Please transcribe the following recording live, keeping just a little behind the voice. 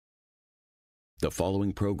The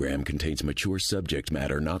following program contains mature subject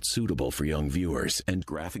matter not suitable for young viewers and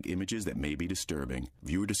graphic images that may be disturbing.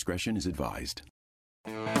 Viewer discretion is advised.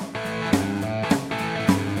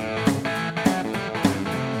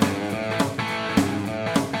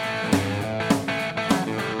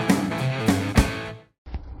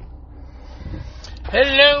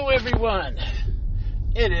 Hello, everyone.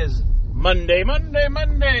 It is Monday.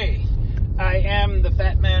 I am the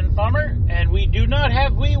Fat Man Farmer, and we do not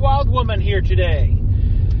have Wee Wild Woman here today.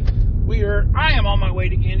 I am on my way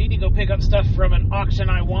to Indy to go pick up stuff from an auction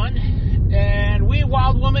I won, and Wee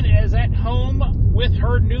Wild Woman is at home with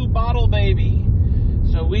her new bottle baby.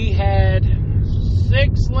 So we had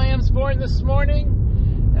 6 lambs born this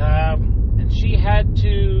morning, and she had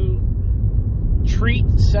to treat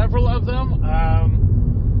several of them.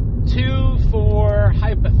 2 for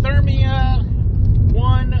hypothermia,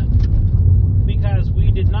 1 because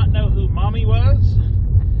we did not know who Mommy was,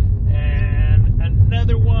 and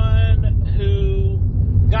another one who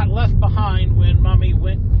got left behind when Mommy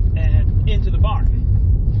went into the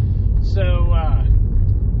barn. So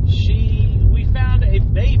we found a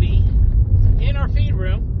baby in our feed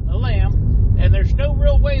room, a lamb, and there's no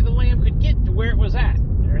real way the lamb could get to where it was at.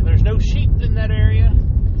 There's no sheep in that area.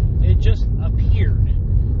 It just appeared.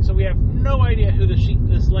 So we have no idea who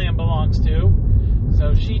this lamb belongs to.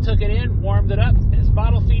 So she took it in, warmed it up, is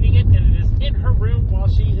bottle feeding it, and it is in her room while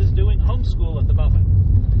she is doing homeschool at the moment.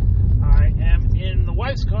 I am in the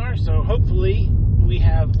wife's car, so hopefully we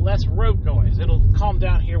have less road noise. It'll calm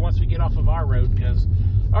down here once we get off of our road, because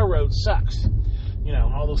our road sucks. You know,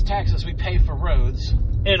 all those taxes we pay for roads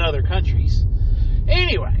in other countries.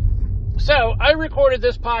 Anyway, so I recorded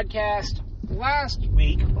this podcast last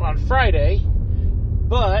week on Friday,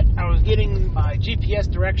 but I was getting my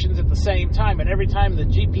GPS directions at the same time, and every time the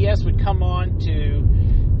GPS would come on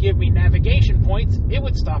to give me navigation points, it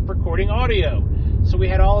would stop recording audio. So we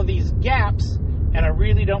had all of these gaps, and I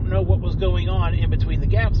really don't know what was going on in between the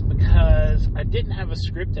gaps because I didn't have a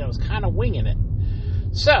script and I was kind of winging it.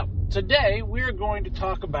 So today we're going to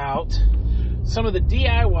talk about some of the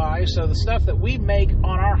DIY, so the stuff that we make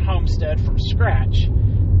on our homestead from scratch.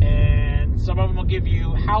 And some of them will give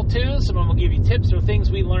you how-tos, some of them will give you tips or things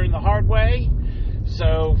we learned the hard way.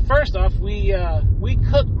 So first off, we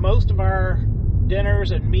cook most of our dinners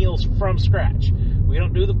and meals from scratch. We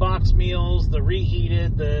don't do the box meals, the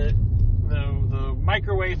reheated, the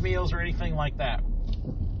microwave meals, or anything like that.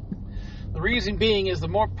 The reason being is the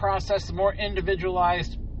more processed, the more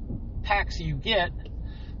individualized packs you get,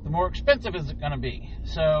 the more expensive is it going to be.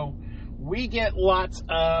 So we get lots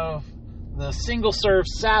of the single-serve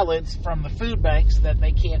salads from the food banks that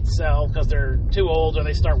they can't sell because they're too old or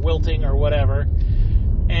they start wilting or whatever.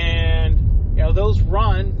 And, you know, those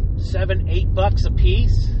run $7-8 a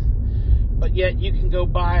piece, but yet you can go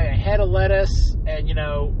buy a head of lettuce and, you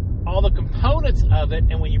know, all the components of it,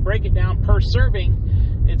 and when you break it down per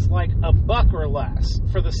serving, it's like $1 or less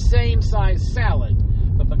for the same size salad.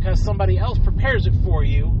 But because somebody else prepares it for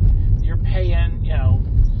you, you're paying, you know,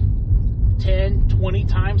 10, 20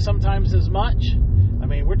 times, sometimes as much. I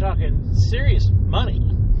mean, we're talking serious money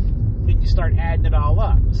when you start adding it all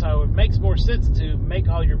up. So it makes more sense to make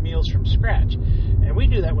all your meals from scratch. And we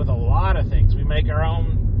do that with a lot of things. We make our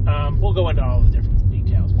own, we'll go into all the different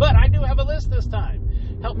details. But I do have a list this time.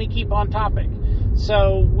 Help me keep on topic.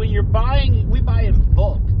 So when you're buying, we buy in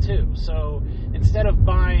bulk too. So instead of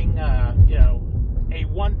buying, you know, a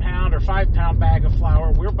 1 pound or 5 pound bag of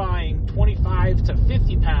flour, we're buying 25 to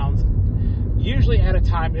 50 pounds usually at a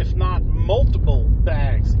time, if not multiple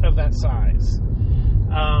bags of that size.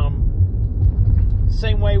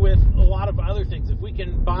 Same way with a lot of other things. If we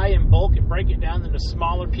can buy in bulk and break it down into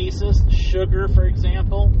smaller pieces, sugar, for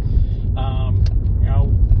example, you know,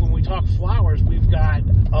 when we talk flours, we've got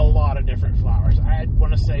a lot of different flours. I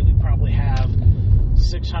want to say we probably have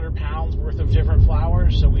 600 pounds worth of different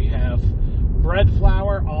flours. So we have bread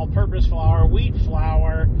flour, all-purpose flour, wheat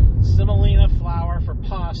flour, semolina flour for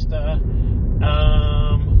pasta,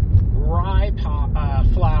 rye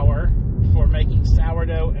flour for making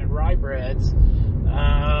sourdough and rye breads.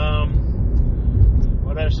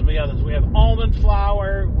 What are some of the others? We have almond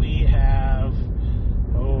flour. We have,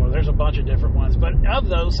 there's a bunch of different ones. But of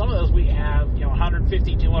those, some of those we have, you know,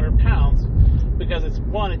 150, 200 pounds because it's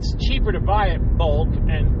cheaper to buy it bulk,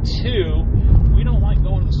 and 2, we don't like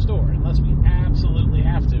going to the store unless we absolutely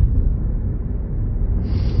have to.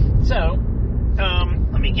 So,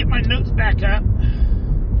 let me get my notes back up.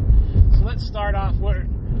 So let's start off.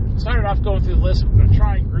 Started off going through the list. We're going to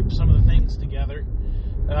try and group some of the things together.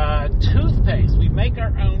 Toothpaste. We make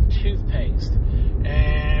our own toothpaste,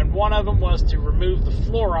 and one of them was to remove the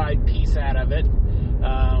fluoride piece out of it.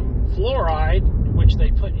 Fluoride which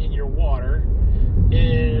they put in your water,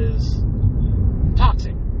 is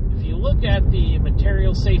toxic. If you look at the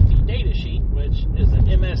material safety data sheet, which is an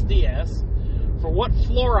MSDS, for what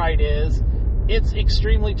fluoride is, it's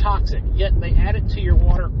extremely toxic. Yet they add it to your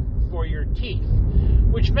water for your teeth,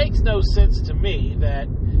 which makes no sense to me. That,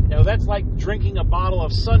 that's like drinking a bottle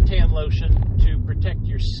of suntan lotion to protect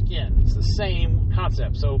your skin. It's the same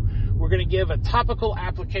concept. So we're going to give a topical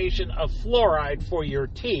application of fluoride for your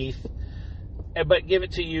teeth, but give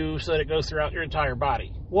it to you so that it goes throughout your entire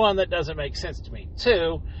body. One, that doesn't make sense to me.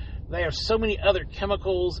 Two, they have so many other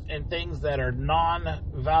chemicals and things that are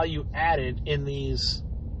non-value added in these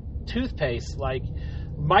toothpastes, like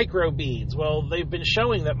microbeads. Well, they've been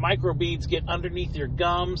showing that microbeads get underneath your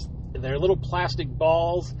gums. They're little plastic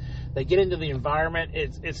balls. They get into the environment.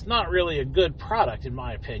 It's not really a good product, in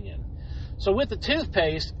my opinion. So with the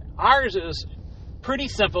toothpaste, ours is pretty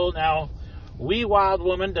simple. Now, Wee Wild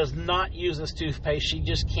Woman does not use this toothpaste. She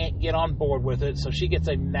just can't get on board with it, so she gets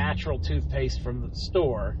a natural toothpaste from the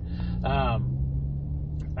store.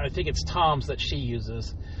 I think it's Tom's that she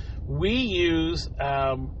uses. We use,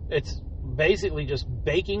 it's basically just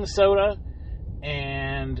baking soda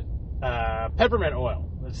and peppermint oil.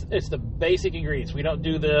 It's the basic ingredients. We don't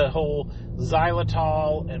do the whole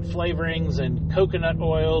xylitol and flavorings and coconut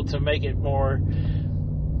oil to make it more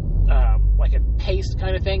like a paste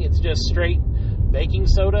kind of thing. It's just straight baking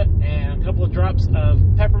soda and a couple of drops of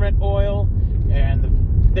peppermint oil. And the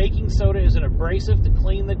baking soda is an abrasive to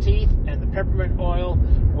clean the teeth, and the peppermint oil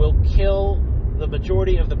will kill the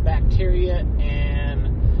majority of the bacteria and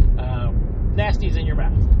nasties in your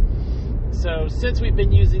mouth. So since we've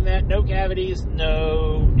been using that, no cavities,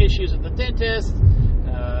 no issues with the dentist.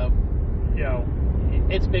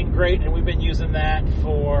 It's been great, and we've been using that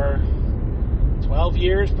for 12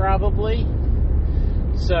 years probably.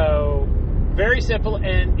 So very simple,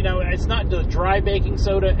 and it's not the dry baking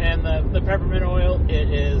soda and the peppermint oil.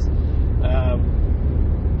 It is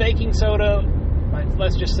baking soda,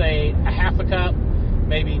 let's just say a half a cup,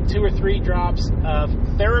 maybe 2 or 3 drops of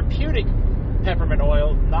therapeutic peppermint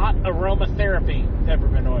oil, not aromatherapy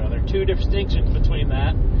peppermint oil. There are 2 distinctions between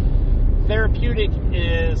that. Therapeutic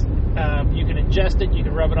is you can ingest it, you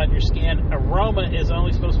can rub it on your skin. Aroma is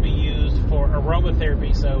only supposed to be used for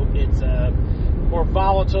aromatherapy, so it's more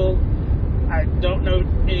volatile. I don't know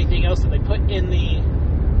anything else that they put in the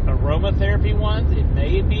aromatherapy ones. It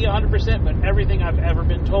may be 100%, but everything I've ever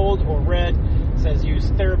been told or read says use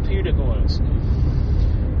therapeutic oils.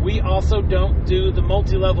 We also don't do the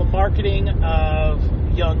multi-level marketing of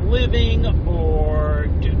Young Living or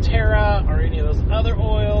doTERRA or any of those other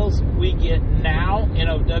oils. We get Now,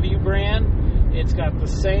 NOW brand. It's got the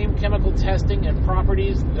same chemical testing and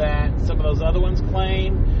properties that some of those other ones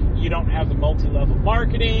claim. You don't have the multi-level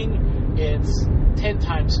marketing. It's 10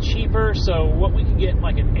 times cheaper. So what we can get,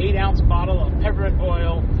 like an 8-ounce bottle of peppermint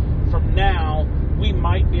oil from Now, we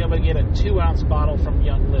might be able to get a 2-ounce bottle from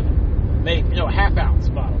Young Living. Maybe, a half-ounce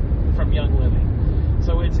bottle from Young Living.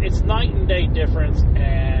 So it's night and day difference,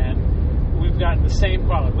 and we've got the same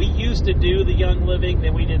quality. We used to do the Young Living,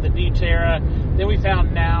 then we did the doTERRA, then we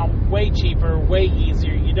found Now, way cheaper, way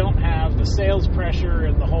easier. You don't have the sales pressure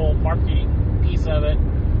and the whole marketing piece of it.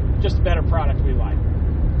 Just a better product we like.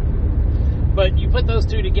 But you put those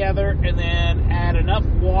 2 together and then add enough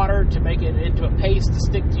water to make it into a paste to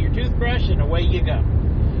stick to your toothbrush, and away you go.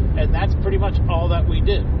 And that's pretty much all that we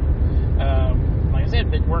do. Like I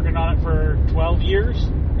said, been working on it for 12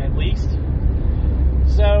 years at least.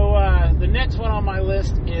 So the next one on my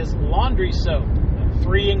list is laundry soap.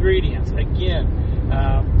 3 ingredients. Again,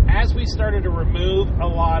 as we started to remove a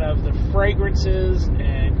lot of the fragrances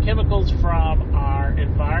and chemicals from our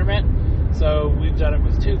environment, so we've done it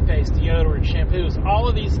with toothpaste, deodorant, shampoos, all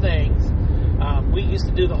of these things. We used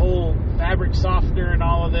to do the whole fabric softener and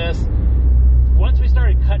all of this. Once we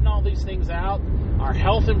started cutting all these things out, our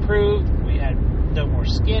health improved. We had no more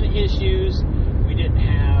skin issues. We didn't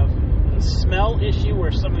have the smell issue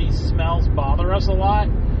where some of these smells bother us a lot.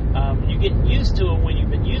 You get used to them when you've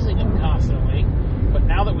been using them constantly, but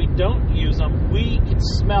now that we don't use them, we can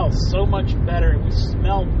smell so much better, and we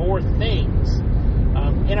smell more things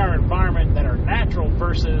in our environment that are natural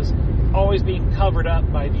versus always being covered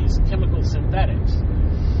up by these chemical synthetics.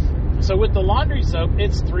 So with the laundry soap,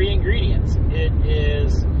 it's 3 ingredients. It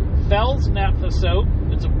is Fell's Naphtha soap.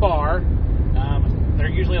 It's a bar. They're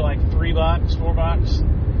usually like $3,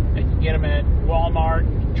 $4. You can get them at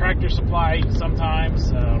Walmart, Tractor Supply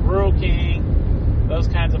sometimes, Rural King, those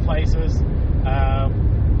kinds of places.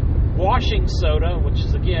 Washing soda, which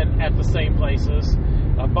is again at the same places.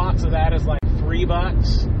 A box of that is like $3.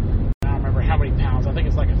 I don't remember how many pounds. I think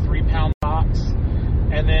it's like a 3-pound box.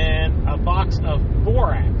 And then and a box of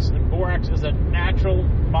borax. And borax is a natural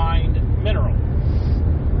mined mineral.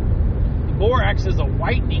 The borax is a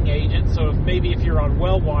whitening agent, so if you're on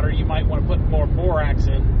well water, you might want to put more borax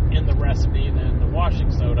in the recipe than the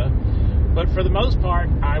washing soda. But for the most part,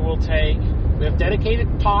 we have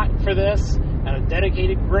dedicated pot for this and a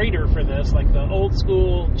dedicated grater for this, like the old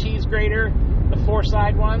school cheese grater, the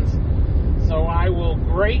 4-side ones. So I will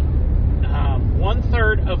grate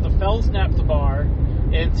 1/3 of the Fells Naphtha bar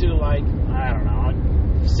into, like, I don't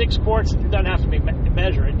know, 6 quarts. It doesn't have to be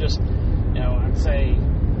measured, just, I'd say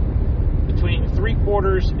between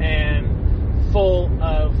 3/4 and full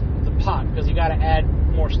of the pot, because you got to add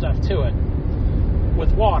more stuff to it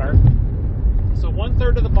with water. So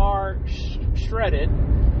 1/3 of the bar shredded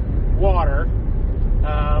water,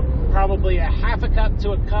 probably a 1/2 cup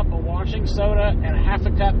to a cup of washing soda, and a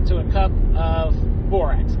 1/2 cup to a cup of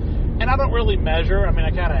borax. And I don't really measure. I mean,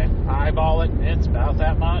 I kind of eyeball it, and it's about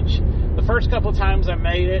that much. The first couple of times I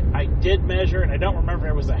made it, I did measure, and I don't remember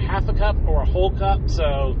if it was a 1/2 cup or a whole cup,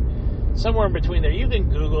 so somewhere in between there. You can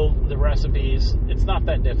Google the recipes. It's not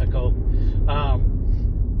that difficult.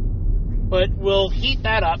 But we'll heat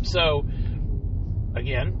that up. So,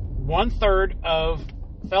 again, 1/3 of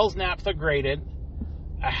Fells Naphtha grated,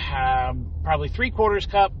 probably 3/4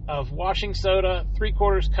 cup of washing soda,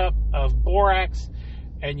 3/4 cup of borax,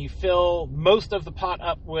 and you fill most of the pot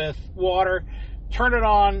up with water. Turn it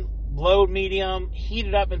on low, medium, heat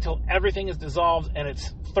it up until everything is dissolved and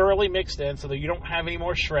it's thoroughly mixed in so that you don't have any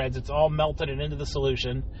more shreds. It's all melted and into the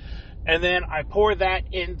solution. And then I pour that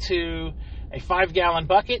into a 5-gallon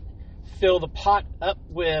bucket, fill the pot up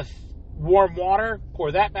with warm water,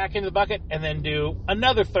 pour that back into the bucket, and then do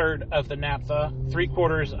another 1/3 of the naphtha,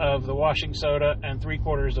 3/4 of the washing soda, and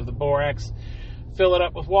 3/4 of the borax. Fill it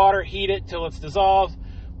up with water, heat it till it's dissolved,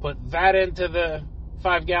 put that into the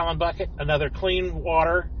 5-gallon bucket, another clean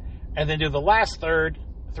water, and then do the last 1/3,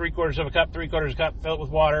 3/4 of a cup, 3/4 cup, fill it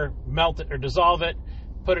with water, melt it or dissolve it,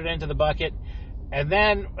 put it into the bucket, and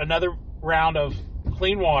then another round of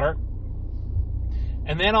clean water.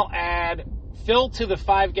 And then I'll fill to the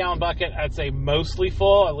 5-gallon bucket, I'd say mostly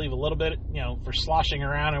full. I leave a little bit, for sloshing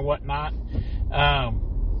around and whatnot.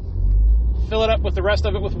 Fill it up with the rest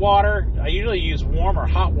of it with water. I usually use warm or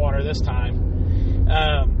hot water this time.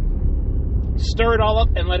 Stir it all up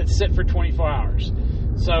and let it sit for 24 hours.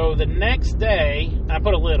 So the next day, I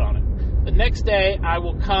put a lid on it. The next day, I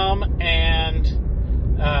will come and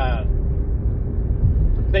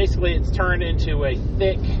basically it's turned into a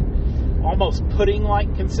thick, almost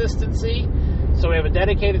pudding-like consistency. So we have a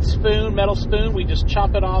dedicated spoon, metal spoon. We just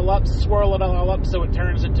chop it all up, swirl it all up so it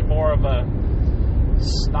turns into more of a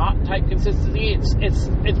snot-type consistency.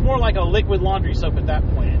 It's more like a liquid laundry soap at that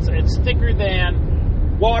point. It's thicker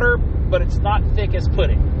than water, but it's not thick as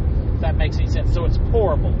pudding, if that makes any sense. So it's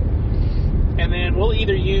pourable. And then we'll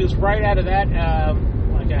either use right out of that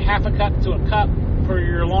like a 1/2 cup to a cup for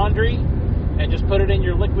your laundry, and just put it in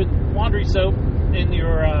your liquid laundry soap in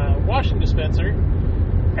your washing dispenser,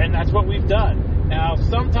 and that's what we've done. Now,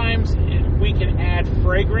 sometimes we can add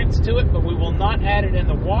fragrance to it, but we will not add it in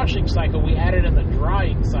the washing cycle. We add it in the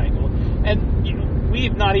drying cycle. And,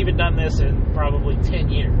 we've not even done this in probably 10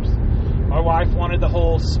 years. My wife wanted the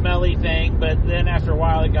whole smelly thing, but then after a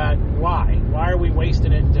while it got, why? Why are we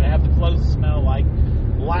wasting it to have the clothes smell like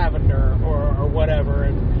lavender or whatever?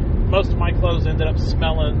 And most of my clothes ended up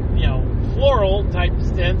smelling, floral type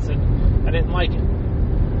scents, and I didn't like it.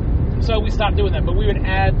 So we stopped doing that, but we would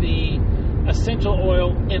add the essential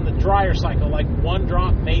oil in the dryer cycle, like 1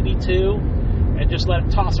 drop, maybe 2, and just let it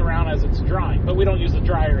toss around as it's drying. But we don't use the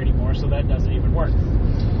dryer anymore, so that doesn't even work.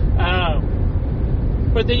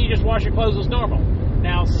 But then you just wash your clothes as normal.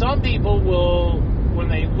 Now, some people will, when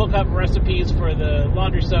they look up recipes for the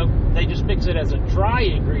laundry soap, they just mix it as a dry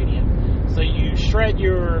ingredient. So you shred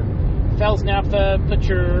your Fells Naphtha, put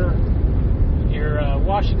your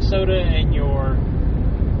washing soda and your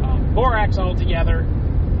borax all together,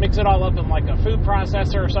 mix it all up in like a food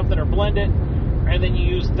processor or something, or blend it, and then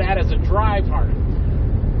you use that as a dry part.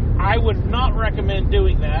 I would not recommend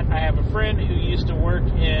doing that. I have a friend who used to work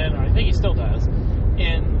in, I think he still does,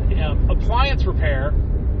 in appliance repair,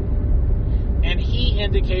 and he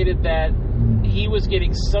indicated that he was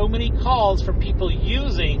getting so many calls from people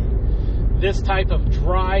using this type of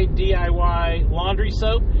dry DIY laundry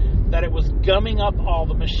soap that it was gumming up all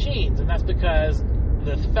the machines, and that's because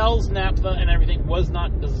the Fells Naphtha and everything was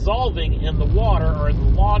not dissolving in the water or in the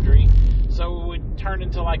laundry, so it would turn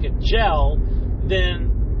into like a gel, then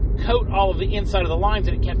coat all of the inside of the lines,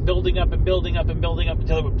 and it kept building up and building up and building up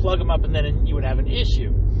until it would plug them up, and then you would have an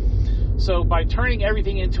issue. So by turning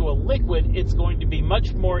everything into a liquid, it's going to be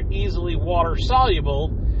much more easily water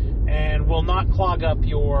soluble, and will not clog up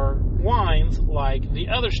your lines like the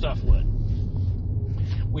other stuff would.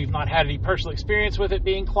 We've not had any personal experience with it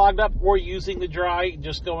being clogged up or using the dry,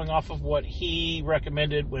 just going off of what he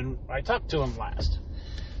recommended when I talked to him last.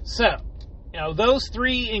 So, those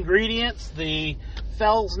 3 ingredients, the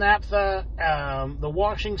Fells naphtha, the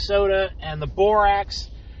washing soda, and the borax,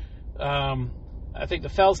 I think the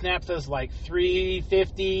Fells naphtha is like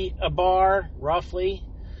 $3.50 a bar, roughly.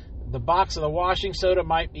 The box of the washing soda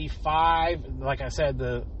might be $5. Like I said,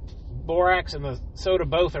 the borax and the soda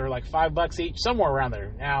both are like $5 each, somewhere around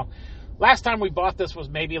there. Now, last time we bought this was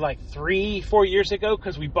maybe like 3-4 years ago,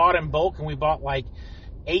 because we bought in bulk and we bought like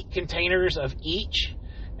 8 containers of each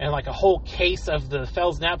and like a whole case of the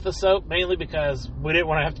Fells naphtha soap, mainly because we didn't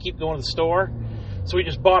want to have to keep going to the store. So we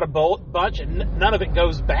just bought a bunch, and none of it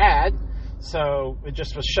goes bad. So it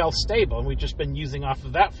just was shelf stable, and we've just been using off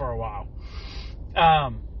of that for a while.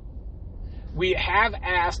 We have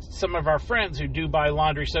asked some of our friends who do buy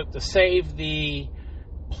laundry soap to save the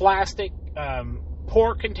plastic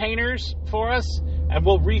pour containers for us, and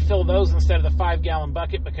we'll refill those instead of the 5-gallon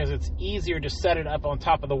bucket, because it's easier to set it up on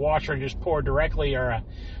top of the washer and just pour directly, or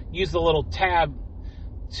use the little tab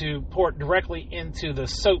to pour it directly into the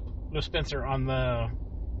soap dispenser on the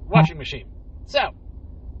washing machine. So,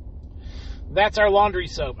 that's our laundry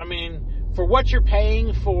soap. I mean, for what you're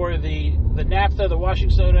paying for the naphtha, the washing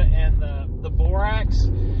soda, and the borax,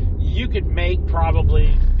 you could make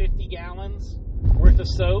probably 50 gallons worth of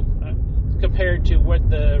soap compared to what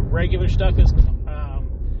the regular stuff is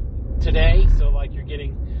today. So, like, you're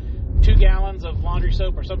getting 2 gallons of laundry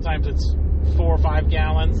soap, or sometimes it's 4 or 5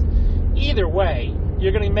 gallons. Either way,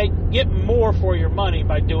 you're going to get more for your money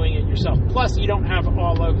by doing it yourself. Plus, you don't have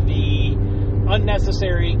all of the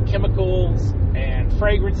unnecessary chemicals and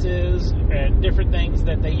fragrances and different things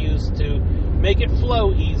that they use to make it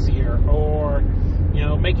flow easier, or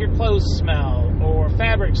make your clothes smell, or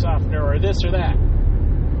fabric softener, or this or that.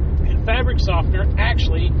 And fabric softener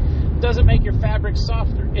actually doesn't make your fabric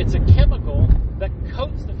softer. It's a chemical that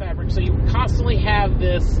coats the fabric, so you constantly have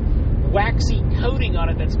this waxy coating on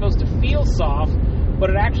it that's supposed to feel soft, but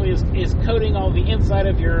it actually is coating all the inside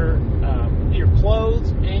of your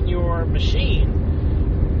clothes and your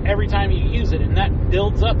machine every time you use it, and that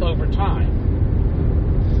builds up over time.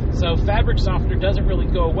 So fabric softener doesn't really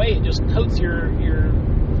go away. It just coats your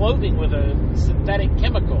clothing with a synthetic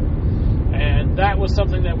chemical. And that was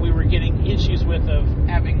something that we were getting issues with, of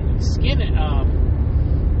having skin, I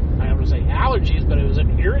don't want to say allergies, but it was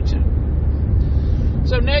an irritant.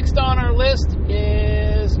 So next on our list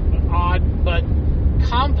is odd, but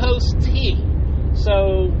compost tea.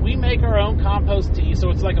 So we make our own compost tea, so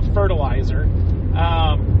it's like a fertilizer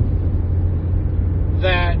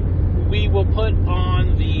that we will put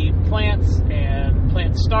on the plants and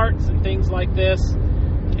plant starts and things like this.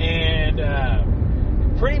 And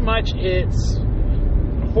pretty much it's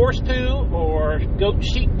horse poo or goat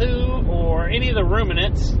sheep poo or any of the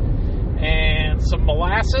ruminants, and some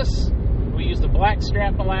molasses. We use the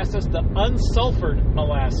blackstrap molasses, the unsulfured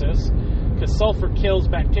molasses, because sulfur kills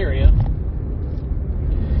bacteria.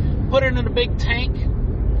 Put it in a big tank,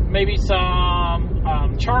 maybe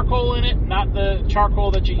some charcoal in it, not the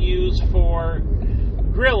charcoal that you use for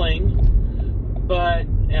grilling, but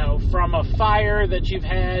from a fire that you've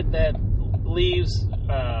had that leaves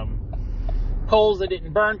coals that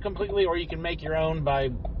didn't burn completely, or you can make your own by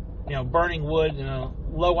burning wood in a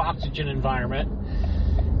low oxygen environment,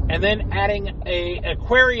 and then adding an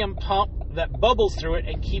aquarium pump that bubbles through it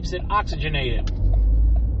and keeps it oxygenated.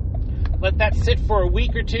 Let that sit for a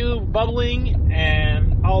week or two, bubbling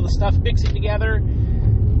and all the stuff mixing together,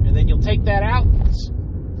 and then you'll take that out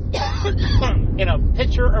in a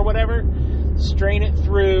pitcher or whatever, strain it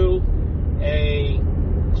through a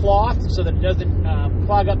cloth so that it doesn't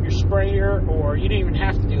clog up your sprayer, or you don't even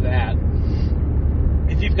have to do that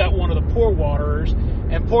if you've got one of the pour waterers,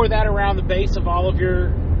 and pour that around the base of all of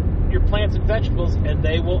your plants and vegetables, and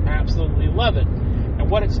they will absolutely love it. And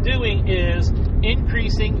what it's doing is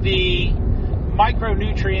increasing the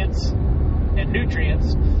micronutrients and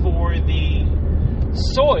nutrients for the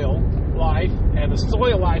soil life, and the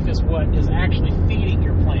soil life is what is actually feeding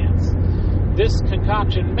your plants. This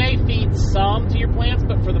concoction may feed some to your plants,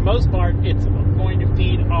 but for the most part, it's going to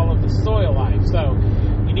feed all of the soil life. So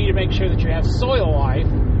you need to make sure that you have soil life,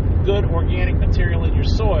 good organic material in your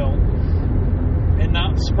soil, and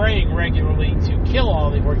not spraying regularly to kill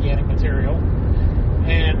all the organic material.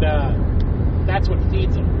 And that's what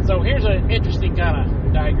feeds them. So here's an interesting kind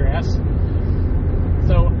of digress.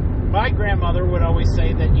 So my grandmother would always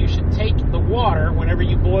say that you should take the water whenever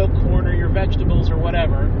you boil corn or your vegetables or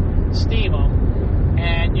whatever, steam them,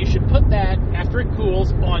 and you should put that, after it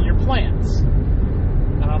cools, on your plants.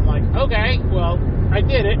 And I'm like, okay, well, I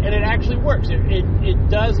did it, and it actually works. It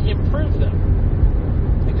does improve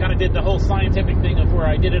them. I kind of did the whole scientific thing of where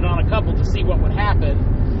I did it on a couple to see what would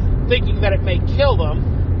happen, thinking that it may kill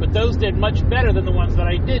them, but those did much better than the ones that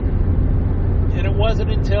I didn't. And it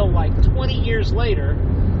wasn't until like 20 years later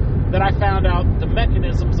that I found out the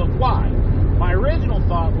mechanisms of why. My original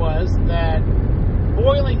thought was that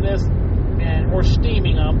boiling this or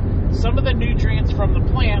steaming them, some of the nutrients from the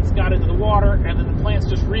plants got into the water, and then the plants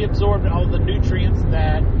just reabsorbed all of the nutrients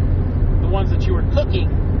that the ones that you were cooking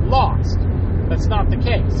lost. That's not the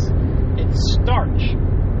case. It's starch.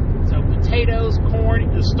 So potatoes, corn,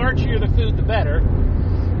 the starchier the food, the better.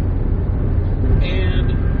 And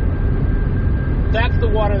that's the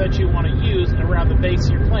water that you want to use around the base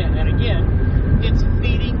of your plant. And again, it's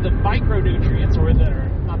feeding the micronutrients,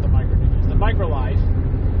 not the micronutrients, the microlife,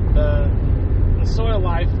 the soil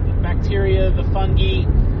life, the bacteria, the fungi,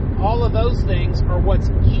 all of those things are what's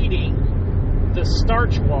eating the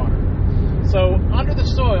starch water. So under the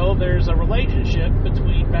soil, there's a relationship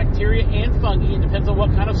between bacteria and fungi. It depends on what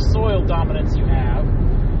kind of soil dominance you have.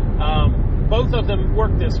 Both of them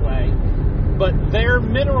work this way, but they're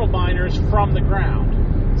mineral miners from the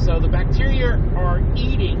ground. So the bacteria are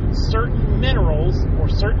eating certain minerals or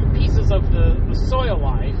certain pieces of the soil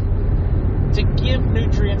life to give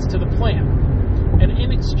nutrients to the plant. And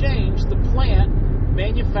in exchange, the plant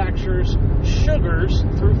manufactures sugars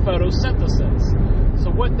through photosynthesis. So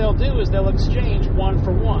what they'll do is they'll exchange one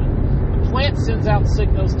for one. The plant sends out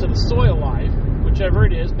signals to the soil life, whichever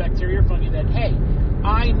it is, bacteria or fungi, that, hey,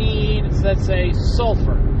 I need, let's say,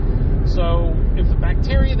 sulfur. So if the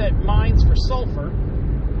bacteria that mines for sulfur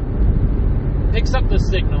picks up the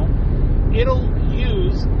signal, it'll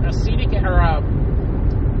use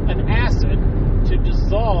an acid to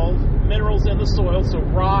dissolve minerals in the soil, so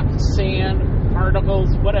rock, sand, particles,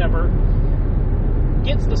 whatever,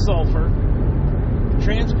 gets the sulfur,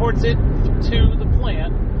 transports it to the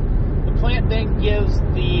plant. The plant then gives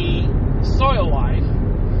the soil life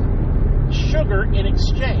sugar in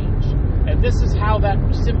exchange. And this is how that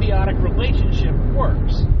symbiotic relationship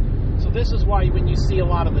works. So this is why when you see a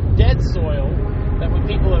lot of the dead soil, that when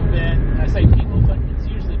people have been, I say people, but it's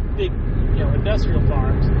usually big, industrial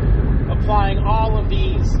farms, applying all of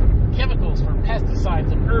these chemicals for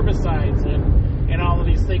pesticides and herbicides and all of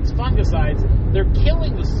these things, fungicides, they're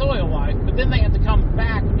killing the soil life, but then they have to come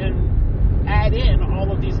back and add in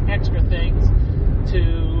all of these extra things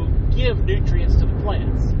to give nutrients to the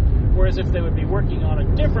plants. Whereas if they would be working on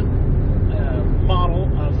a different model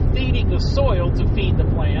of feeding the soil to feed the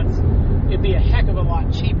plants, it'd be a heck of a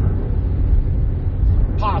lot cheaper.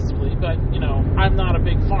 Possibly, but, I'm not a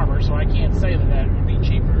big farmer, so I can't say that would be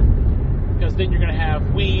cheaper, because then you're going to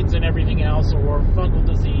have weeds and everything else, or fungal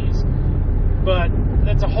disease. But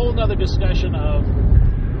that's a whole nother discussion of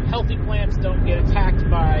healthy plants don't get attacked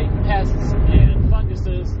by pests and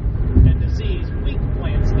funguses and disease. Weak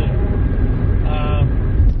plants do.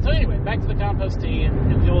 So anyway, back to the compost tea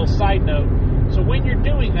and the little side note. So when you're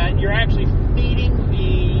doing that, you're actually feeding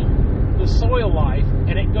the soil life,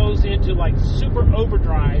 and it goes into like super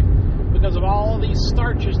overdrive because of all of these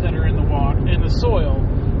starches that are in the water, in the soil,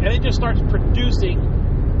 and it just starts producing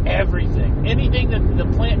everything. Anything that the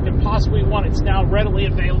plant could possibly want, it's now readily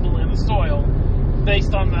available in the soil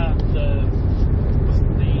based on the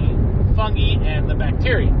fungi and the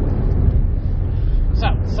bacteria. So,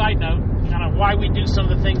 side note, kind of why we do some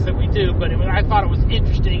of the things that we do, but I thought it was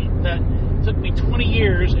interesting that it took me 20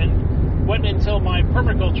 years and wasn't until my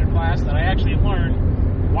permaculture class that I actually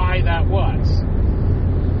learned why that was.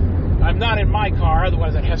 I'm not in my car,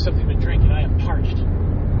 otherwise I'd have something to drink, and I am parched.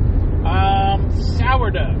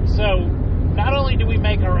 Sourdough. So, not only do we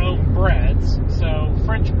make our own breads, so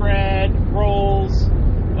French bread, rolls,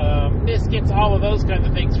 biscuits, all of those kinds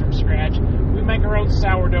of things from scratch, we make our own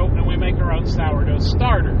sourdough, and we make our own sourdough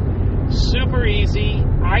starter. Super easy.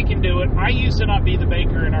 I can do it. I used to not be the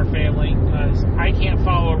baker in our family because I can't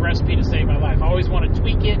follow a recipe to save my life. I always want to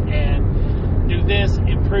tweak it and do this,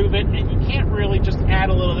 improve it, and you can't really just add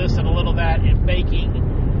a little this and a little that in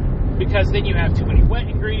baking, because then you have too many wet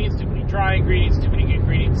ingredients, too many dry ingredients, too many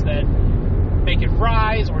ingredients that make it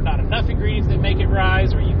rise, or not enough ingredients that make it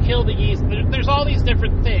rise, or you kill the yeast. There's all these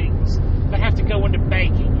different things that have to go into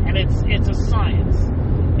baking, and it's a science.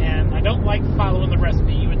 And I don't like following the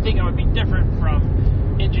recipe. You would think I would be different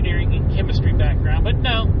from engineering and chemistry background, but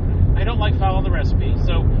no, I don't like following the recipe.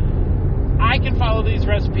 So I can follow these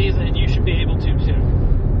recipes, and you should be able to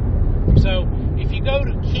too. So if you go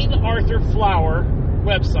to King Arthur Flour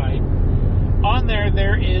website, on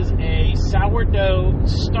there is a sourdough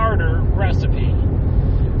starter recipe.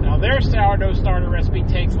 their sourdough starter recipe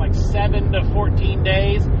takes like 7 to 14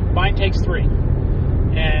 days. Mine takes 3.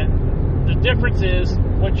 And the difference is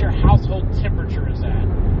what your household temperature is at.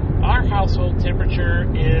 Our household temperature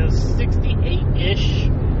is 68-ish.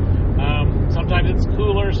 Sometimes it's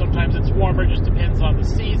cooler, sometimes it's warmer, just depends on the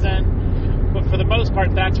season. But for the most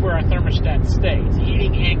part, that's where our thermostat stays,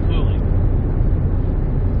 heating and cooling.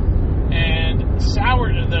 And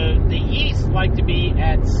sourdough, the yeast like to be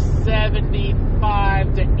at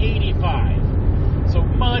 75 to 85, so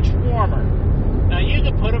much warmer. Now you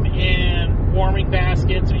can put them in warming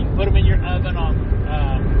baskets, or you can put them in your oven on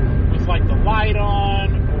with like the light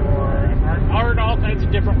on, or all kinds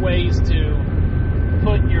of different ways to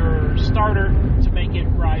put your starter to make it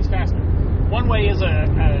rise faster. One way is a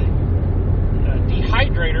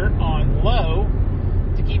dehydrator on low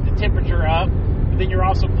to keep the temperature up, but then you're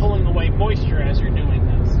also pulling away moisture as you're doing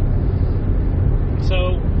this.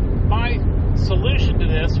 So my solution to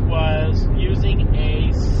this was using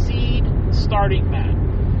a seed starting mat.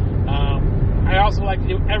 I also like to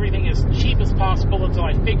do everything as cheap as possible until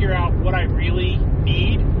I figure out what I really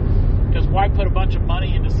need. Because why put a bunch of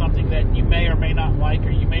money into something that you may or may not like,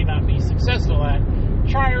 or you may not be successful at?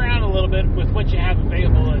 Try around a little bit with what you have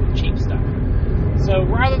available and cheap stuff. So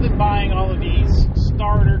rather than buying all of these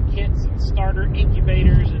starter kits and starter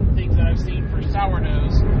incubators and things that I've seen for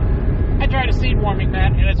sourdoughs, I tried a seed warming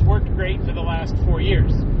mat, and it's worked great for the last 4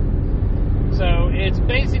 years. So it's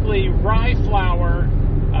basically rye flour.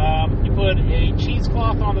 You put a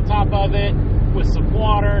cheesecloth on the top of it with some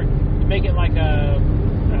water. You make it like a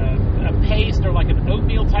paste or like an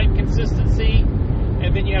oatmeal type consistency,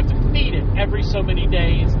 and then you have to feed it every so many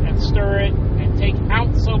days and stir it and take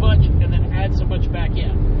out so much and then add so much back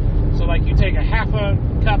in. So like you take a half a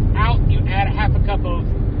cup out, you add a half a cup of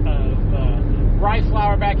rye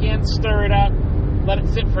flour back in, stir it up, let it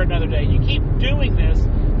sit for another day. You keep doing this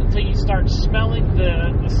until you start smelling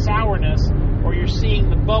the sourness, or you're seeing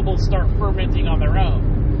the bubbles start fermenting on their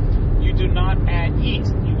own. You do not add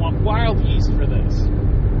yeast. You want wild yeast for this.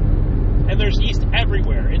 And there's yeast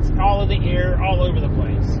everywhere. It's all in the air, all over the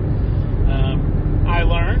place. I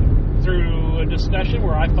learned through a discussion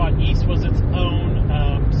where I thought yeast was its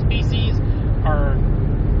own species or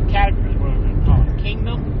category, what do we call it,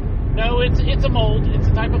 kingdom. No, it's a mold. It's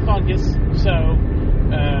a type of fungus. So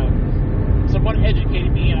someone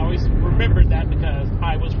educated me, and I always remembered that because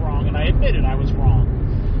I was wrong, and I admitted I was wrong.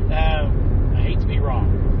 I hate to be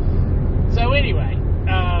wrong. So anyway,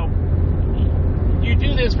 you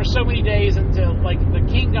do this for so many days until, like the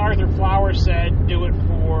King Arthur flour said, do it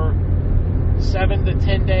for 7 to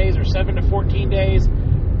 10 days or 7 to 14 days.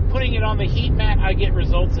 Putting it on the heat mat, I get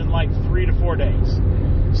results in like 3 to 4 days.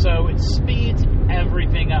 So it speeds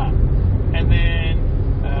everything up. And then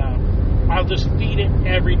I'll just feed it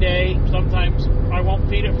every day. Sometimes I won't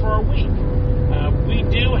feed it for a week. We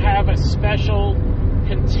do have a special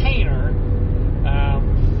container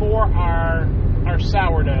for our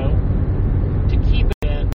sourdough to keep it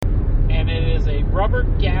in, and it is a rubber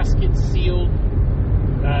gasket sealed,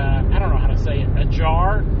 I don't know how to say it, a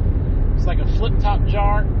jar. It's like a flip top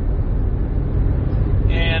jar,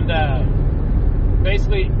 and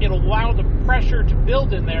basically it'll allow the pressure to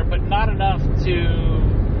build in there, but not enough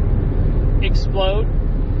to explode.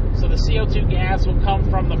 So the CO2 gas will come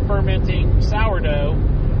from the fermenting sourdough,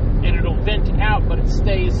 and it'll vent out, but it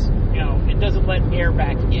stays, it doesn't let air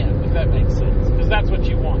back in, if that makes sense. Because that's what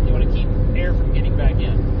you want. You want to keep air from getting back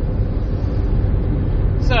in.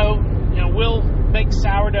 So, we'll make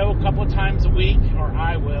sourdough a couple of times a week, or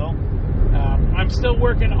I will. I'm still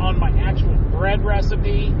working on my actual bread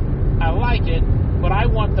recipe. I like it, but I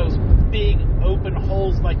want those big open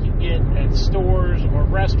holes like you get at stores or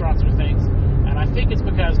restaurants or things. And I think it's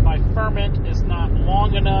because my ferment is not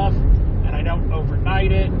long enough, and I don't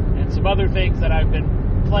overnight it, and some other things that I've been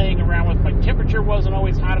playing around with. My temperature wasn't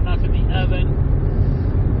always hot enough in the oven.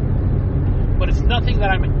 But it's nothing that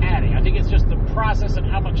I'm adding. I think it's just the process and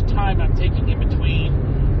how much time I'm taking in between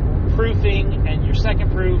proofing and your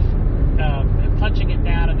second proof, and punching it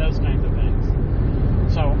down and those kinds of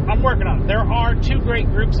things. So I'm working on it. There are 2 great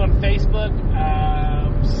groups on Facebook,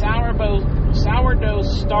 sourdough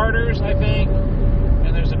starters, I think,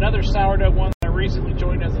 and there's another sourdough one that I recently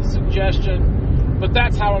joined as a suggestion. But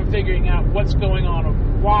that's how I'm figuring out what's going on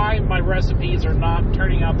and why my recipes are not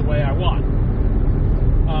turning out the way I want.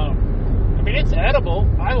 I mean, it's edible.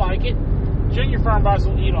 I like it. Junior Farm Boss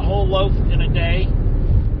will eat a whole loaf in a day.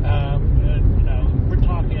 We're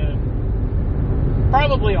talking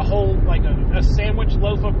probably a whole, like a sandwich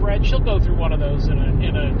loaf of bread. She'll go through one of those in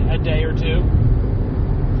a day or two.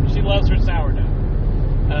 She loves her sourdough.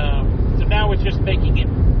 So now it's just making it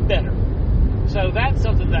better. So that's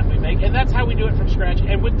something that we make, and that's how we do it from scratch.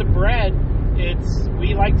 And with the bread,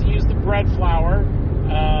 we like to use the bread flour.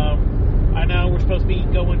 I know we're supposed to be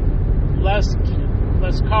going less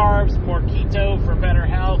carbs, more keto for better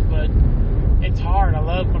health, but it's hard. I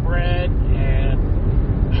love my bread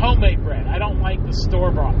and homemade bread. I don't like the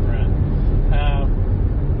store-bought bread.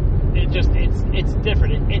 It's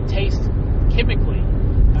different. It tastes chemically.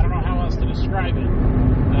 I don't know how else to describe it.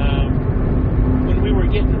 When we were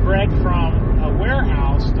getting bread from a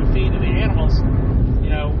warehouse to feed to the animals,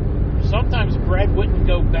 sometimes bread wouldn't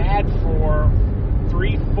go bad for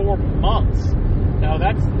 3-4 months. Now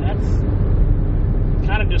that's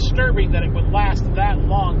kind of disturbing that it would last that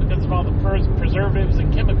long because of all the preservatives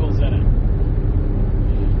and chemicals in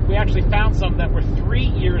it. We actually found some that were 3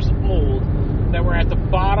 years old that were at the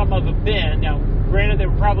bottom of a bin. Now, granted, they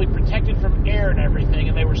were probably protected from air and everything,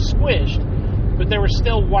 and they were squished, but they were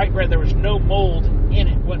still white bread. There was no mold in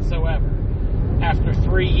it whatsoever after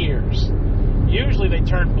 3 years. Usually they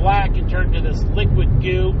turn black and turn to this liquid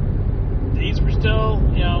goo. These were still,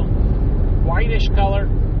 whitish color.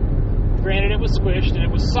 Granted, it was squished and it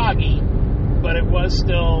was soggy, but it was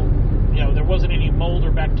still, there wasn't any mold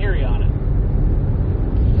or bacteria on it.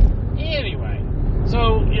 Anyway,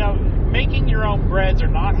 so, making your own breads are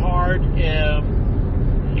not hard. A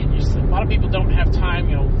lot of people don't have time.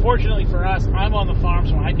 Fortunately for us, I'm on the farm,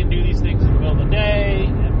 so I can do these things in the middle of the day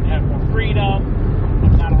and have more freedom.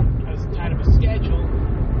 I'm not on as tight of a schedule,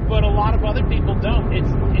 but a lot of other people don't.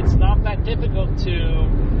 It's not that difficult to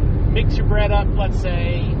mix your bread up, let's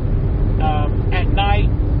say, at night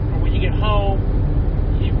or when you get home.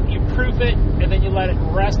 You proof it, and then you let it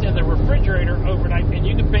rest in the refrigerator overnight, and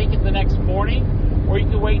you can bake it the next morning, or you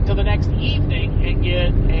can wait until the next evening and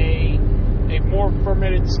get a more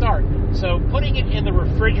fermented start. So putting it in the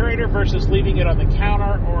refrigerator versus leaving it on the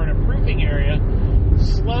counter or in a proofing area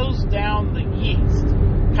slows down the yeast,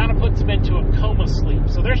 kind of puts them into a coma sleep.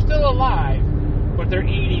 So they're still alive, but they're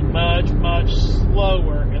eating much, much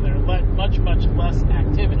slower, and they're much, much less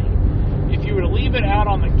activity. If you were to leave it out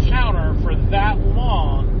on the counter for that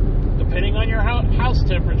long, depending on your house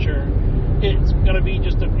temperature, it's going to be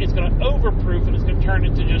it's going to overproof, and it's going to turn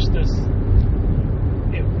into just this.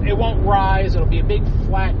 It won't rise. It'll be a big,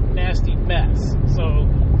 flat, nasty mess. So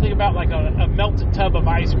think about like a melted tub of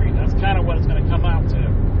ice cream. That's kind of what it's going to come out to.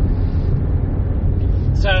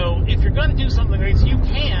 So if you're going to do something like this, you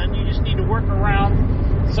can. You just need to work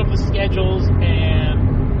around some of the schedules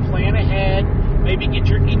and plan ahead. Maybe get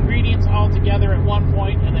your ingredients all together at one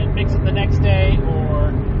point and then mix it the next day,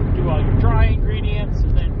 or do all your dry ingredients,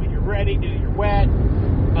 and then when you're ready, do your wet.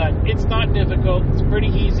 But it's not difficult. It's pretty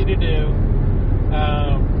easy to do.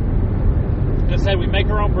 Like I said, we make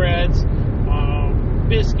our own breads,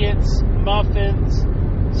 biscuits, muffins.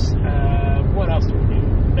 What else do we do?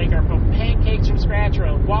 Make our own pancakes from scratch, our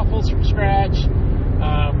own waffles from scratch.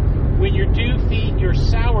 When you do feed your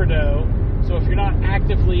sourdough, so if you're not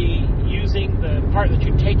actively using the part that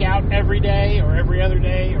you take out every day or every other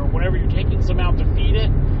day or whatever you're taking some out to feed it,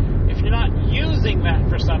 if you're not using that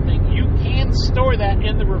for something, you can store that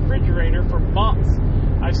in the refrigerator for months.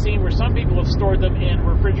 I've seen where some people have stored them in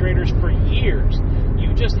refrigerators for years.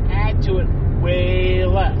 You just add to it way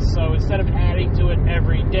less. So instead of adding to it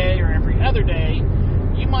every day or every other day,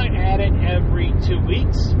 you might add it every 2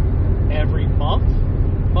 weeks, every month.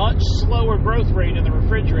 Much slower growth rate in the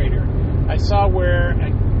refrigerator. I saw where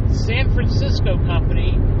a San Francisco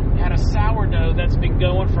company had a sourdough that's been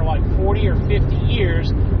going for like 40 or 50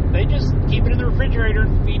 years. They just keep it in the refrigerator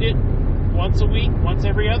and feed it once a week, once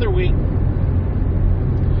every other week.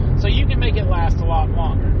 So you can make it last a lot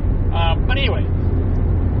longer. But anyway,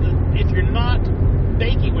 if you're not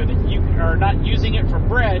baking with it, you are not using it for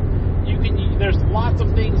bread, there's lots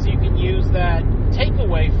of things you can use that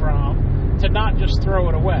takeaway from to not just throw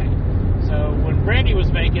it away. So when Brandy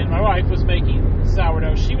was making, my wife was making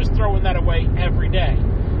sourdough, she was throwing that away every day,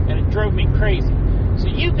 and it drove me crazy. So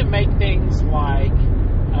you can make things like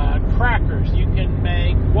crackers, you can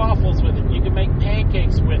make waffles with it, you can make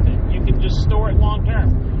pancakes with it, you can just store it long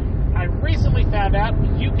term. I recently found out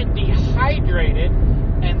you can dehydrate it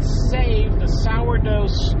and save the sourdough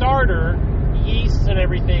starter yeast and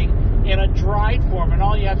everything in a dried form, and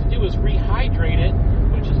all you have to do is rehydrate it,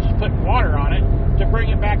 which is just put water on it, to bring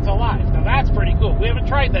it back to life. Now that's pretty cool. We haven't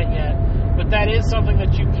tried that yet, but that is something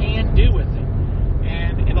that you can do with it.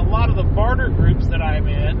 And in a lot of the barter groups that I'm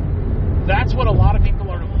in, that's what a lot of people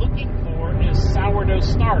are looking for, is sourdough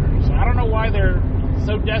starters. So I don't know why they're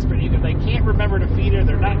so desperate. Either they can't remember to feed it,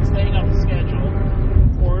 they're not staying on the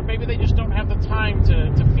schedule, or maybe they just don't have the time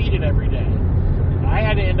to feed it every day. I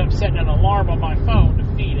had to end up setting an alarm on my phone to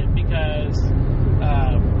feed it because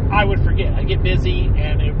I would forget. I'd get busy,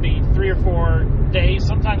 and it would be 3 or 4 days,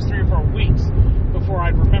 sometimes 3 or 4 weeks, before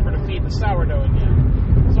I'd remember to feed the sourdough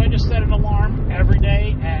again. So I just set an alarm every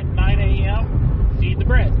day at 9 a.m., feed the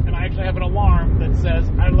bread. And I actually have an alarm that says,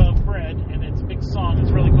 I love bread, and it's a big song.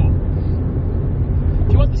 It's really cool.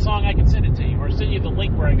 If you want the song, I can send it to you, or send you the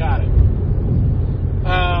link where I got it.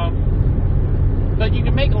 But you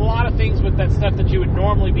can make a lot of things with that stuff that you would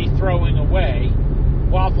normally be throwing away.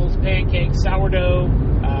 Waffles, pancakes, sourdough,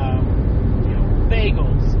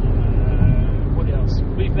 bagels. What else?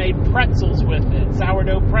 We've made pretzels with it,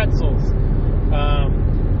 sourdough pretzels.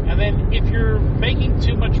 And then if you're making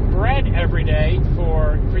too much bread every day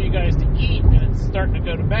for you guys to eat and it's starting to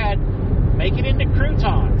go to bad, make it into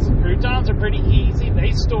croutons. Croutons are pretty easy.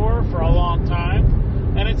 They store for a long time.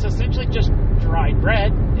 And it's essentially just dried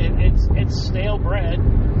bread. It's stale bread.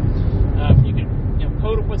 You can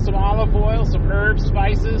coat it with some olive oil, some herbs,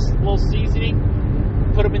 spices, a little seasoning.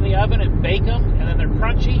 Put them in the oven and bake them, and then they're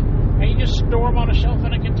crunchy. And you just store them on a shelf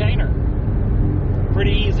in a container.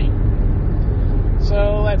 Pretty easy.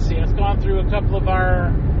 So let's see. I've gone through a couple of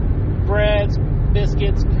our breads,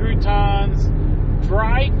 biscuits, croutons,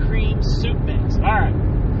 dry cream soup mix. All right.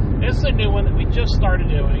 This is a new one that we just started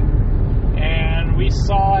doing. And we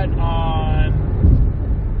saw it on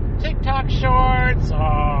TikTok shorts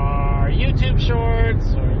or YouTube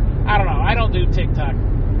shorts, or I don't know. I don't do TikTok.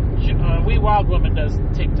 We Wild Woman does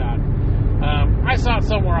TikTok. I saw it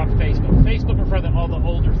somewhere on Facebook. Facebook are for all the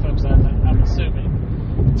older folks, I'm assuming.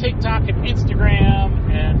 TikTok and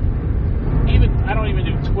Instagram, and even I don't even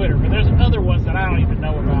do Twitter, but there's other ones that I don't even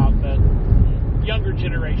know about that younger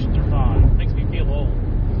generations are fine. It makes me feel old.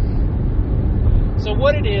 So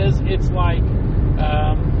what it is, it's like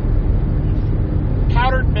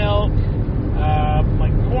powdered milk,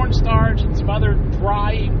 like cornstarch and some other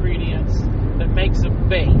dry ingredients that makes a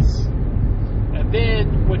base. And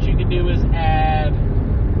then what you can do is add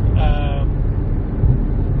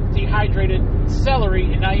dehydrated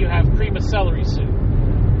celery, and now you have cream of celery soup.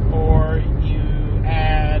 Or you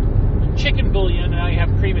add chicken bouillon, and now you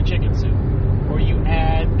have cream of chicken soup. Or you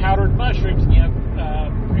add powdered mushrooms, and you have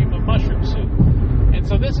cream of mushroom soup. And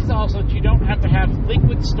so this is also that you don't have to have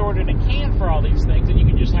liquid stored in a can for all these things, and you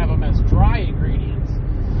can just have them as dry ingredients.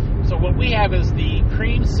 So what we have is the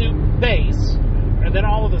cream soup base, and then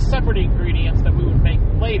all of the separate ingredients that we would make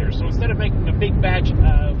later. So instead of making a big batch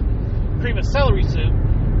of cream of celery soup,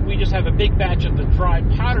 we just have a big batch of the dry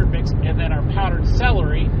powdered mix, and then our powdered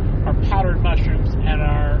celery, our powdered mushrooms, and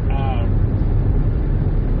our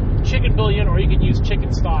chicken bouillon, or you can use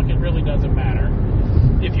chicken stock. It really doesn't matter.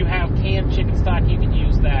 If you have canned chicken stock, you can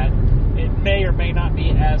use that. It may or may not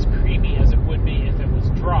be as creamy as it would be if it was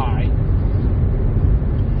dry.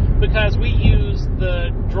 Because we use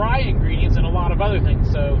the dry ingredients in a lot of other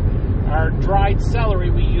things. So our dried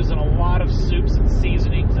celery we use in a lot of soups and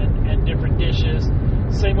seasonings and different dishes.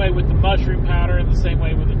 Same way with the mushroom powder, and the same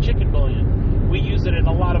way with the chicken bouillon. We use it in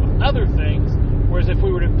a lot of other things, whereas if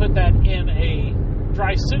we were to put that in a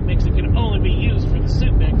dry soup mix, it can only be used for the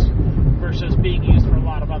soup mix versus being used for a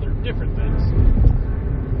lot of other different things.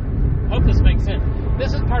 Hope this makes sense.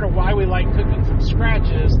 This is part of why we like cooking from scratch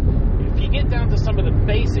is if you get down to some of the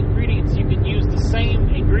base ingredients, you can use the same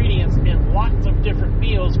ingredients in lots of different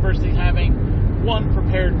meals versus having one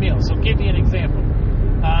prepared meal. So I'll give you an example.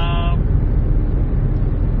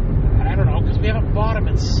 I don't know, because we haven't bought them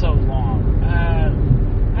in so long. I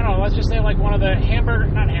don't know, let's just say like one of the Hamburger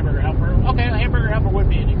Helper would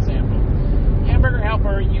be an example. Hamburger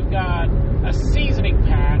Helper, you've got a seasoning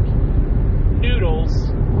pack, noodles,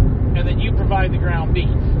 and then you provide the ground beef.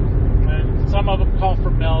 And some of them call for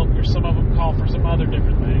milk, or some of them call for some other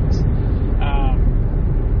different things.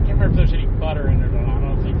 Can't remember if there's any butter in it or not. I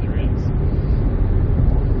don't think there is.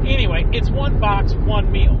 Anyway, it's one box,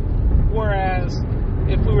 one meal. Whereas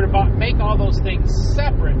if we were to make all those things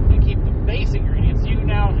separate and keep the base ingredients, you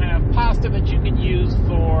now have pasta that you can use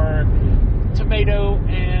for tomato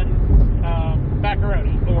and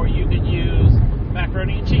macaroni, or you can use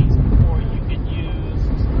macaroni and cheese, or you can use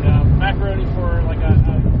macaroni for like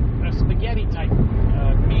a spaghetti type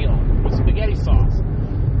meal with spaghetti sauce.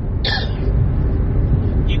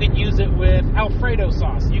 You can use it with Alfredo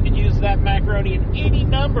sauce. You can use that macaroni in any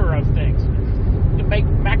number of things. You can make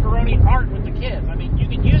macaroni art with the kids. I mean, you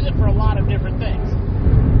can use it for a lot of different things.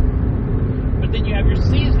 But then you have your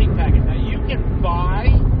seasoning packet. Now, you can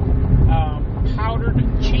buy powdered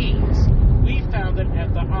cheese. We found it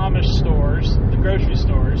at the Amish stores, the grocery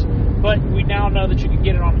stores, but we now know that you can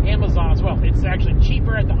get it on Amazon as well. It's actually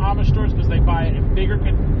cheaper at the Amish stores because they buy it in bigger,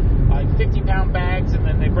 like 50-pound bags, and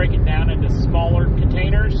then they break it down into smaller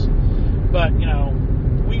containers. But,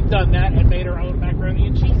 we've done that and made our own macaroni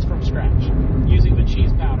and cheese from scratch using the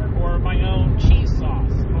cheese powder, or my own cheese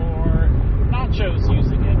sauce, or nachos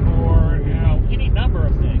using it, or any number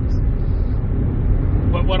of things.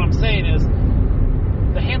 But what I'm saying is,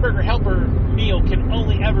 the hamburger helper meal can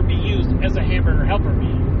only ever be used as a hamburger helper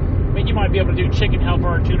meal. I mean, you might be able to do chicken helper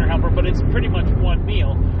or tuna helper, but it's pretty much one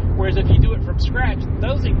meal. Whereas if you do it from scratch,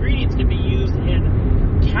 those ingredients can be used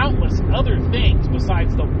in countless other things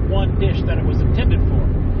besides the one dish that it was intended for.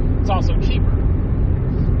 It's also cheaper.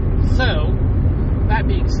 So, that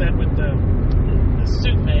being said, with the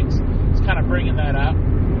soup mix, it's kind of bringing that up.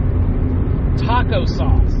 Taco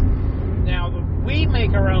sauce. Now, we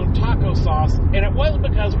make our own taco sauce, and it wasn't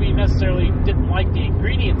because we necessarily didn't like the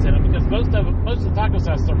ingredients in it, because most of the taco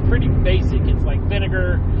sauces are pretty basic. It's like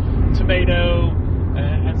vinegar, tomato,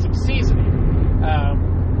 and some seasoning.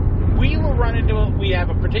 We were running into it. We have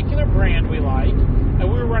a particular brand we like, and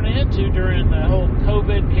we were running into during the whole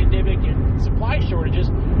COVID pandemic and supply shortages.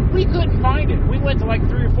 We couldn't find it. We went to like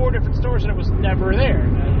 3 or 4 different stores, and it was never there.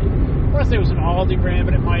 I want to say it was an Aldi brand,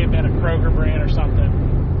 but it might have been a Kroger brand or something.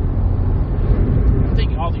 I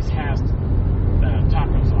think Aldi's has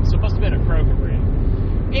taco sauce, so it must have been a Kroger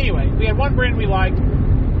brand. Anyway, we had one brand we liked,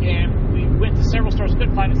 and we went to several stores,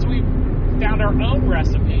 couldn't find it, so we found our own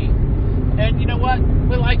recipe, and you know what?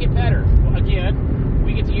 We like it better. Again,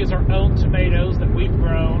 we get to use our own tomatoes that we've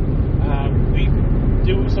grown. We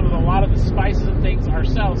do a lot of the spices and things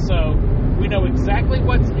ourselves, so we know exactly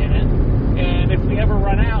what's in it, and if we ever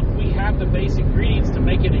run out, we have the basic ingredients to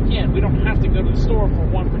make it again. We don't have to go to the store for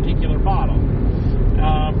one particular bottle.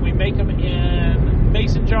 We make them in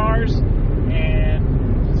mason jars,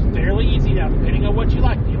 and it's fairly easy now, depending on what you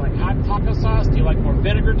like. Do you like hot taco sauce? Do you like more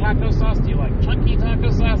vinegar taco sauce? Do you like chunky taco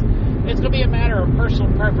sauce? It's going to be a matter of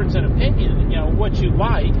personal preference and opinion, what you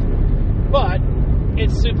like, but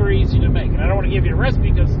it's super easy to make. And I don't want to give you a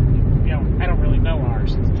recipe because, I don't really know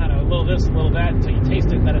ours. It's kind of a little this, a little that, until you taste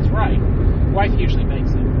it and that it's right. Wife usually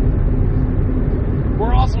makes it.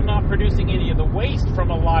 We're also not producing any of the waste from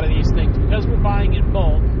a lot of these things because we're buying in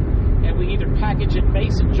bulk, and we either package in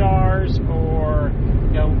mason jars or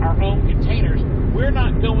our own containers. We're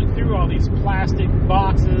not going through all these plastic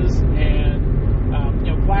boxes and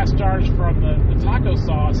glass jars from the taco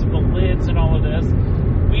sauce and the lids and all of this.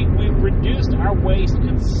 We've reduced our waste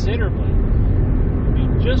considerably. I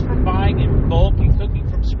mean, just from buying in bulk and cooking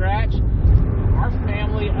from scratch, our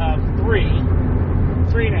family of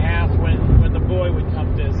 3 and a half when the boy would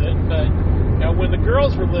come visit, but when the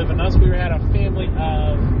girls were living us, we had a family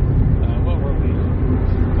of what were we,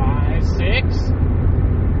 5, 6,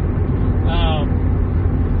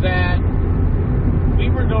 that we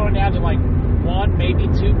were going down to like 1, maybe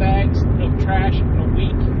 2 bags of trash a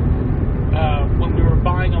week when we were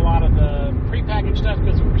buying a lot of the prepackaged stuff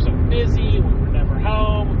because we were so busy, we were never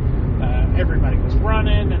home, everybody was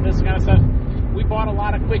running and this kind of stuff. We bought a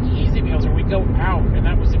lot of quick, easy meals, or we go out, and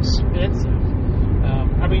that was expensive.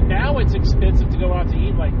 Now it's expensive to go out to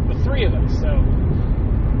eat, like the 3 of us. So,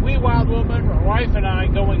 we Wild Woman, my wife and I,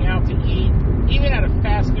 going out to eat, even at a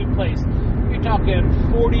fast food place, you're talking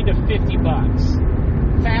 $40 to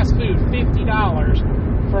 $50. Fast food,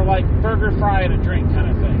 $50 for like burger, fry, and a drink kind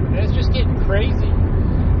of thing. It's just getting crazy.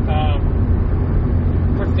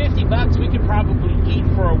 For $50, we could probably eat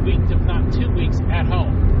for a week, if not 2 weeks, at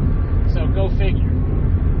home. So go figure.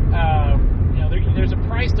 There's a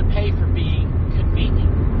price to pay for being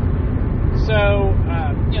convenient. So,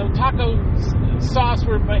 taco sauce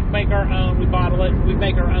we make our own. We bottle it. We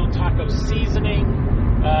make our own taco seasoning.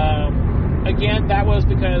 Again, that was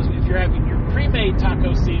because if you're having your pre-made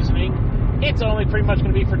taco seasoning, it's only pretty much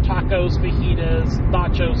going to be for tacos, fajitas,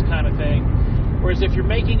 nachos kind of thing. Whereas if you're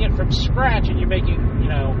making it from scratch and you're making,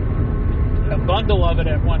 a bundle of it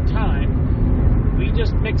at one time, we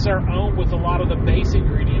just mix our own with a lot of the base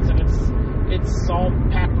ingredients, and it's salt,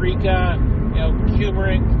 paprika,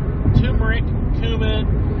 turmeric, cumin,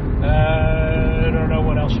 I don't know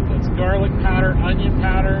what else she puts, garlic powder, onion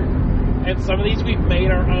powder, and some of these we've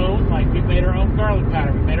made our own, like we've made our own garlic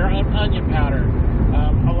powder, we've made our own onion powder.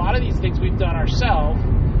 A lot of these things we've done ourselves,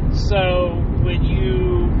 so when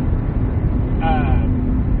you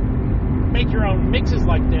make your own mixes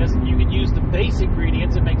like this, you can use the base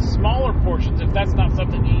ingredients and make smaller portions if that's not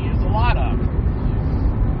something you use a lot of.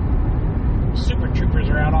 Super troopers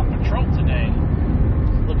are out on patrol today,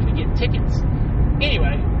 looking to get tickets.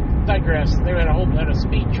 Anyway, digress. They had a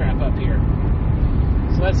speed trap up here.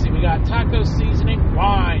 So let's see, we got taco seasoning,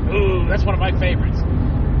 wine. Ooh, that's one of my favorites.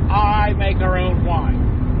 I make our own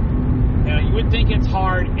wine. Now, you would think it's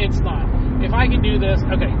hard. It's not. If I can do this,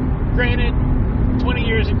 okay, granted, 20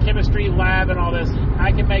 years in chemistry, lab, and all this.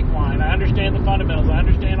 I can make wine. I understand the fundamentals. I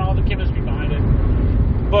understand all the chemistry behind it.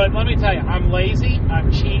 But let me tell you, I'm lazy.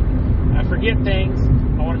 I'm cheap. I forget things.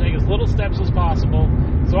 I want to take as little steps as possible.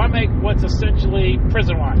 So I make what's essentially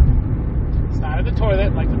prison wine. It's not in the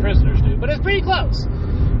toilet like the prisoners do, but it's pretty close.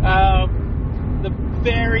 The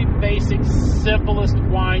very basic, simplest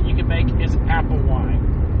wine you can make is apple wine.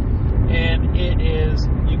 And it is,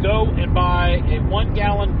 you go and buy a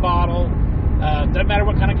 1-gallon bottle, doesn't matter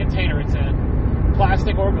what kind of container it's in,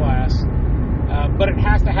 plastic or glass, but it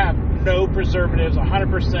has to have no preservatives,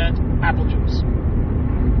 100% apple juice.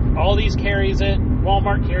 All these carries it,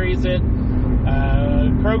 Walmart carries it,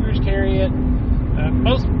 Kroger's carry it,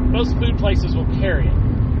 most food places will carry it.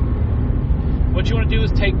 What you want to do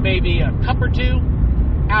is take maybe a cup or two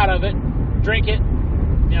out of it, drink it,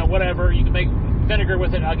 whatever. You can make vinegar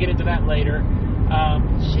with it. I'll get into that later.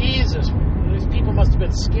 Jesus, these people must have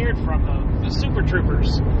been scared from the Super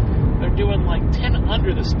Troopers. They're doing like 10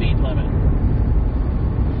 under the speed limit.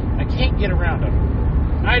 I can't get around them.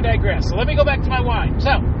 I digress. So let me go back to my wine.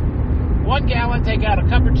 So, 1 gallon, take out a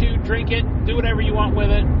cup or two, drink it, do whatever you want with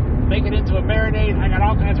it, make it into a marinade. I got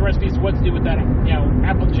all kinds of recipes of what to do with that,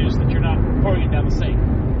 apple juice that you're not pouring it down the sink.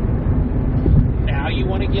 Now you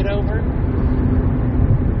want to get over.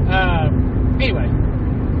 Anyway,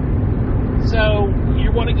 so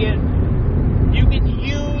you want to you can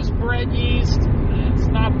use bread yeast. It's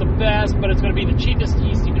not the best, but it's going to be the cheapest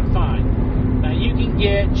yeast you can find. Now you can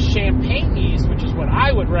get champagne yeast, which is what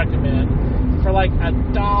I would recommend, for like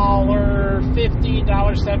 $1.50,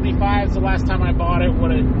 $1.75 is the last time I bought it.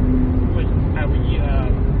 I would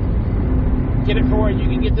get it for. You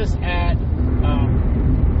can get this at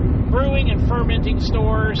brewing and fermenting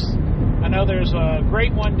stores. I know there's a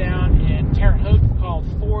great one down in Terre Haute called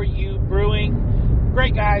 4U Brewing.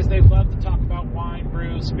 Great guys. They love to talk about wine,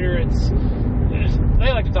 brew, spirits.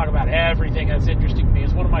 They like to talk about everything that's interesting to me.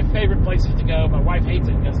 It's one of my favorite places to go. My wife hates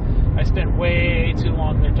it because I spend way too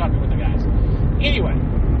long there talking with the guys. Anyway,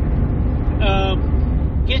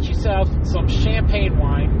 get yourself some champagne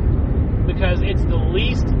wine because it's the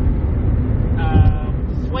least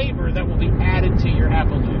flavor that will be added to your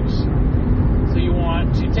apple juice. So you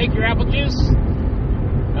want to take your apple juice.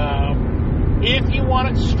 If you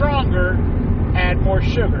want it stronger, add more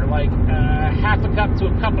sugar, like half a cup to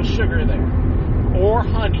a cup of sugar there. Or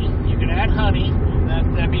honey. You can add honey.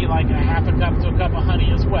 That'd be like a half a cup to a cup of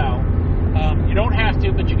honey as well. You don't have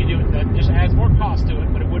to, but you can do it. That just adds more cost to it,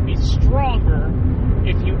 but it would be stronger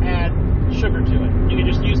if you add sugar to it. You can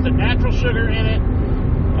just use the natural sugar in it.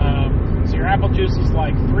 So your apple juice is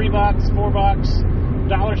like $3, $4,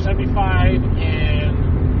 $1.75 in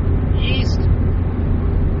yeast.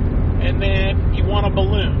 And then you want a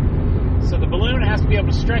balloon. So the balloon has to be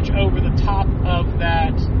able to stretch over the top of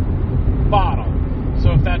that bottle.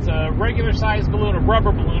 So if that's a regular size balloon, a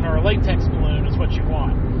rubber balloon, or a latex balloon is what you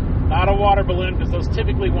want. Not a water balloon, because those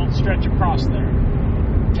typically won't stretch across there.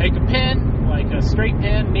 Take a pin, like a straight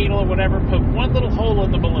pin, needle, or whatever, poke one little hole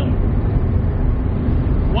in the balloon.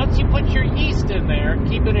 Once you put your yeast in there,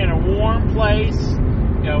 keep it in a warm place,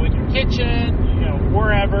 in your kitchen,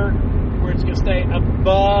 wherever, where it's going to stay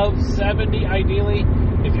above 70 ideally.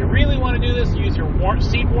 If you really want to do this, use your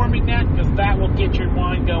seed warming net, because that will get your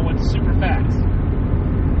wine going super fast.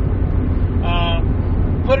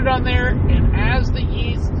 Put it on there, and as the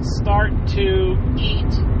yeast start to eat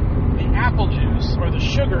the apple juice, or the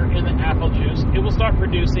sugar in the apple juice, it will start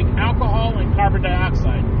producing alcohol and carbon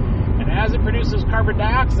dioxide. And as it produces carbon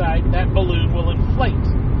dioxide, that balloon will inflate.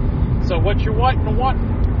 So what you're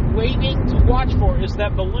waiting to watch for is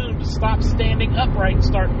that balloon to stop standing upright and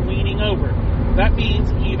start leaning over. That means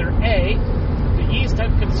either A, the yeast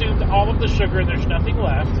have consumed all of the sugar and there's nothing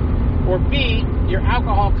left, or B, your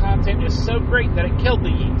alcohol content is so great that it killed the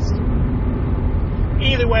yeast.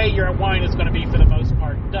 Either way, your wine is going to be, for the most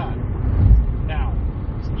part, done. Now,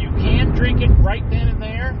 you can drink it right then and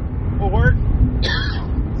there, or,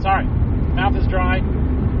 sorry, mouth is dry,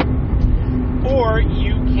 or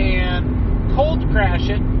you can cold crash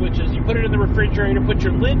it, which is you put it in the refrigerator, put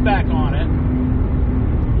your lid back on it,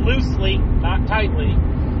 loosely, not tightly,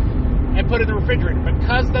 and put it in the refrigerator.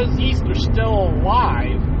 Because those yeast are still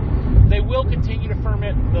alive, they will continue to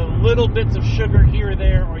ferment the little bits of sugar here or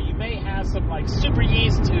there, or you may have some like super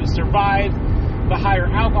yeast to survive the higher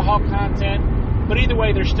alcohol content, but either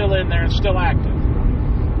way, they're still in there and still active.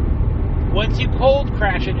 Once you cold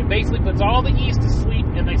crash it, it basically puts all the yeast to sleep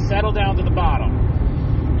and they settle down to the bottom.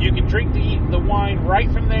 You can drink the wine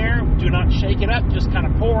right from there. Do not shake it up. Just kind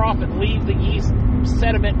of pour off and leave the yeast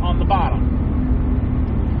sediment on the bottom.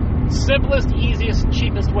 Simplest, easiest,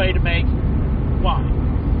 cheapest way to make wine.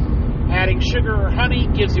 Adding sugar or honey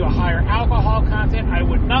gives you a higher alcohol content. I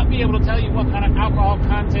would not be able to tell you what kind of alcohol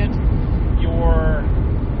content your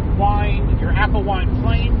wine, your apple wine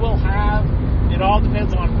plain will have. It all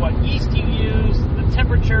depends on what yeast you use, the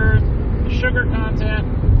temperature, the sugar content.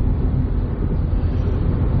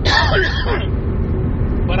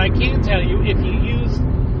 But I can tell you, if you use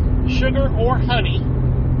sugar or honey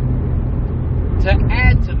to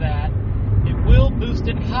add to that, it will boost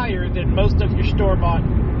it higher than most of your store-bought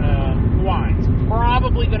wines.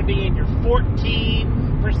 Probably going to be in your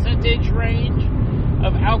 14% range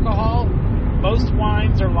of alcohol. Most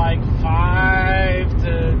wines are like 5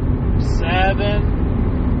 to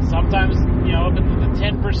 7, sometimes, up into the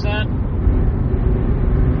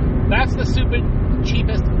 10%. That's the super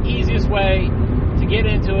cheapest, easiest way to get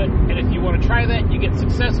into it. And if you want to try that, you get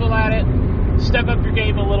successful at it, step up your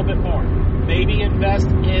game a little bit more. Maybe invest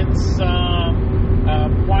in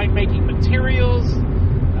some winemaking materials.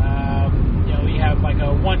 You have like a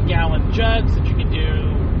 1-gallon jugs that you can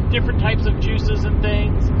do different types of juices and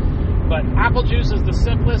things. But apple juice is the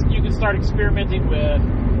simplest. You can start experimenting with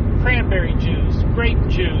cranberry juice, grape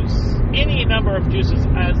juice, any number of juices,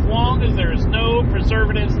 as long as there is no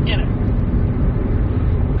preservatives in it.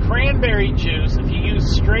 Cranberry juice, if you use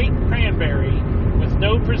straight cranberry with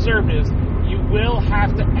no preservatives, you will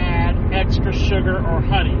have to add extra sugar or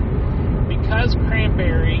honey. Because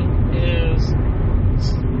cranberry is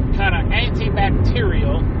kind of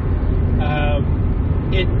antibacterial,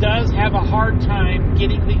 it does have a hard time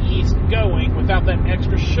getting the yeast going without that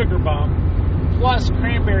extra sugar bump. Plus,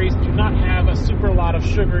 cranberries do not have a super lot of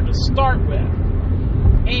sugar to start with.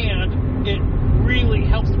 And it really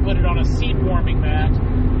helps to put it on a seed warming mat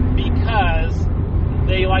because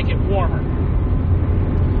they like it warmer.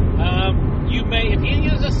 If you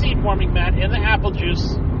use a seed warming mat in the apple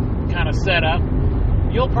juice kind of setup,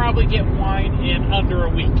 you'll probably get wine in under a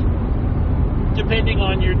week, depending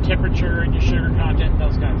on your temperature and your sugar content and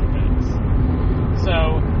those kinds of things.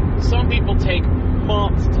 So some people take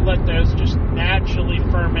months to let those just naturally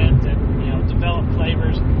ferment and develop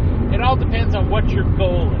flavors. It all depends on what your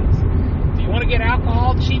goal is. Do you want to get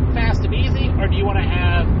alcohol cheap, fast, and easy, or do you want to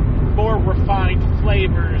have more refined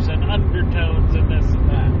flavors and undertones and this and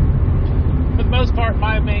that? For the most part,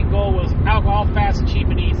 my main goal was alcohol, fast, cheap,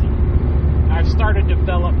 and easy. I've started to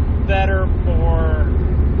develop better, more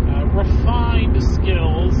refined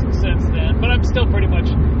skills since then, but I'm still pretty much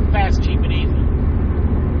fast, cheap, and easy.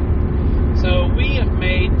 So we have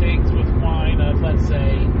made things with wine of, let's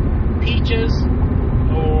say, peaches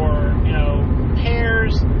or,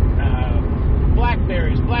 pears,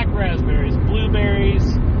 blackberries, black raspberries,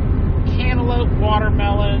 blueberries, cantaloupe,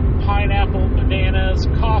 watermelon, pineapple, bananas,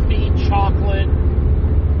 coffee, chocolate,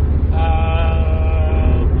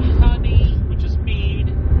 honey, which is mead.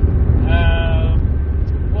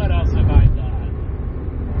 What else have I done?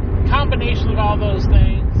 Combination of all those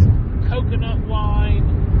things. Coconut wine.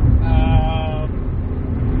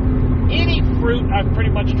 Any fruit I've pretty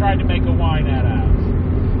much tried to make a wine out of.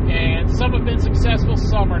 And some have been successful,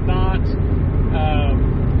 some are not.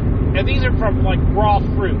 And these are from like raw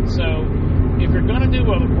fruit. So if you're going to do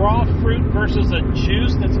a raw fruit versus a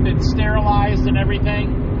juice that's been sterilized and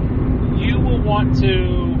everything, you will want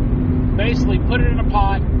to basically put it in a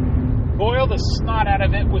pot, boil the snot out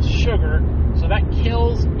of it with sugar, so that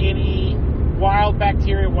kills any wild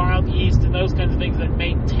bacteria, wild yeast, and those kinds of things that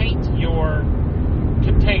may taint your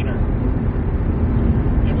container.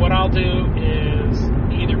 And what I'll do is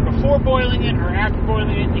either before boiling it or after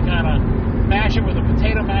boiling it, you kind of mash it with a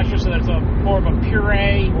potato masher so that it's more of a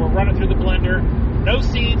puree, or run it through the blender. No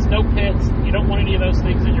seeds, no pits. You don't want any of those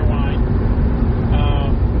things in your wine.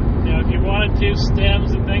 If you wanted to,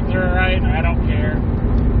 stems and things are alright. I don't care.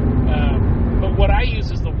 But what I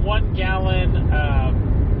use is the 1-gallon,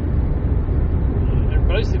 they're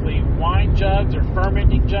basically wine jugs or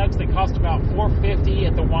fermenting jugs. They cost about $4.50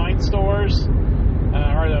 at the wine stores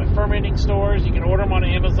or the fermenting stores. You can order them on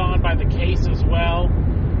Amazon by the case as well.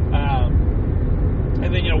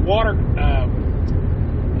 And then, water,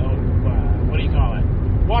 what do you call it?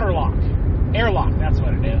 Water lock. Airlock, that's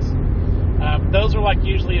what it is. Those are like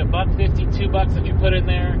usually $1.50, $2 if you put in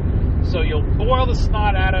there. So you'll boil the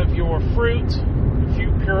snot out of your fruit,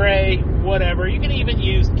 puree, whatever. You can even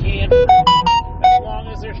use canned fruit as long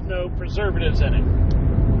as there's no preservatives in it.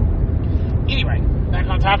 Anyway, back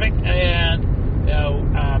on topic, and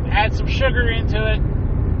add some sugar into it.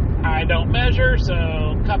 I don't measure,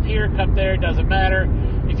 so cup here, cup there, doesn't matter.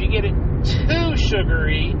 If you get it too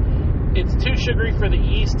sugary, it's too sugary for the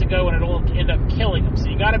yeast to go, and it'll end up killing them. So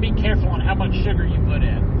you got to be careful on how much sugar you put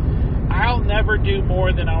in. I'll never do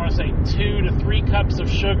more than, I want to say, 2 to 3 cups of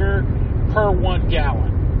sugar per 1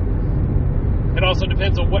 gallon. It also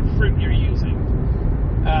depends on what fruit you're using,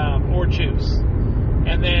 or juice.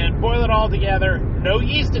 And then boil it all together, no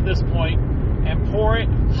yeast at this point, and pour it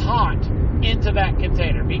hot into that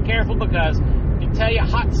container. Be careful because I can tell you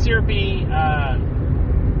hot syrupy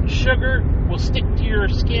sugar will stick to your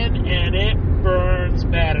skin and it burns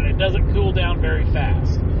bad, and it doesn't cool down very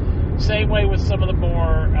fast. Same way with some of the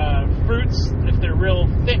more fruits. If they're real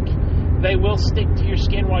thick, they will stick to your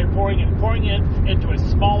skin while you're pouring it. Pouring it into a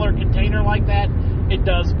smaller container like that, it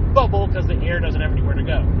does bubble because the air doesn't have anywhere to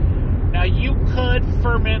go. Now, you could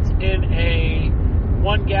ferment in a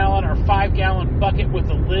 1 gallon or 5 gallon bucket with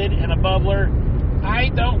a lid and a bubbler. I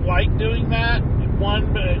don't like doing that.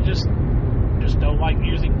 One, but I just don't like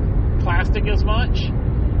using plastic as much.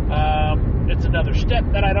 It's another step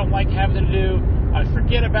that I don't like having to do. I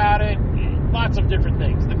forget about it. Lots of different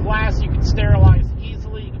things. The glass you can sterilize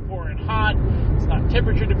easily. You can pour in hot. It's not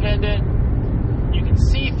temperature dependent. You can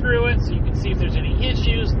see through it, so you can see if there's any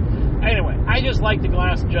issues. Anyway, I just like the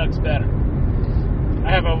glass jugs better.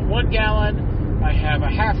 I have a 1 gallon, I have a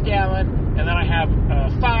half gallon, and then I have a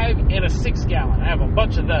 5 and a 6 gallon. I have a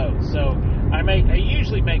bunch of those. So I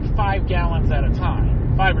usually make 5 gallons at a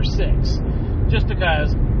time, 5 or 6, just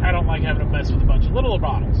because I don't like having to mess with a bunch of little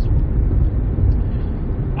bottles.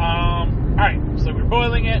 Alright, so we're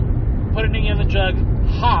boiling it, putting it in the jug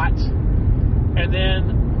hot, and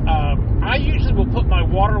then I usually will put my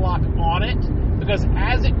water lock on it, because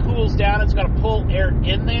as it cools down, it's going to pull air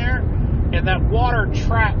in there, and that water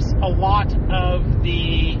traps a lot of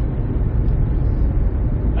the,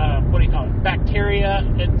 bacteria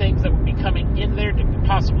and things that would be coming in there to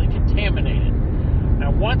possibly contaminate it. Now,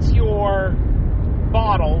 once your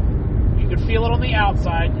bottle, you can feel it on the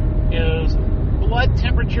outside, is blood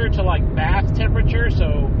temperature to like bath temperature,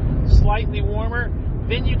 so slightly warmer,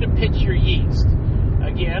 then you can pitch your yeast.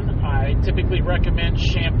 Again, I typically recommend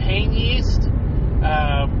champagne yeast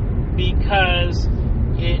because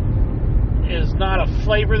it is not a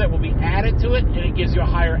flavor that will be added to it, and it gives you a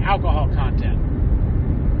higher alcohol content.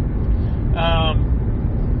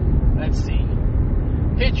 Let's see.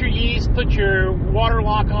 Pitch your yeast, put your water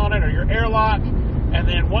lock on it or your airlock, and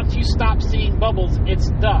then once you stop seeing bubbles, it's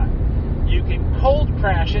done. You can cold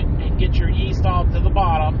crash it and get your yeast off to the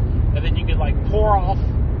bottom, and then you can like pour off,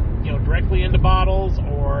 directly into bottles,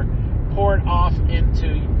 or pour it off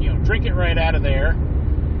into, drink it right out of there.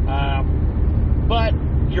 But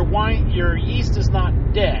your yeast is not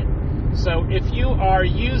dead. So if you are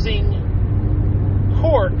using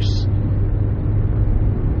corks,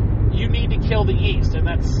 you need to kill the yeast, and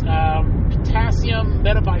that's potassium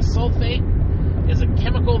metabisulfate is a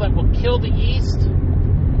chemical that will kill the yeast.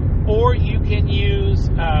 Or you can use,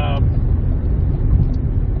 that's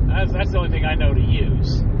the only thing I know to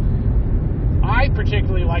use. I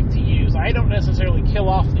particularly like to use, I don't necessarily kill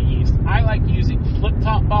off the yeast. I like using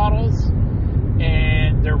flip-top bottles,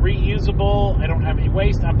 and they're reusable. I don't have any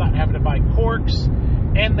waste. I'm not having to buy corks,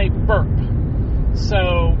 and they burp.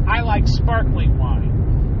 So I like sparkling wine.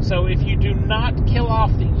 So if you do not kill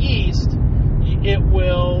off the yeast, it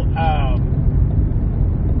will,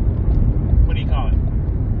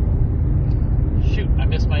 shoot, I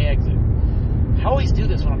missed my exit. I always do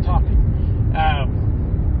this when I'm talking.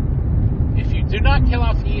 If you do not kill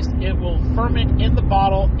off the yeast, it will ferment in the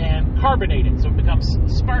bottle and carbonate it, so it becomes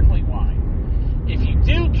sparkling wine. If you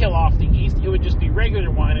do kill off the yeast, it would just be regular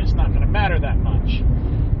wine, and it's not going to matter that much.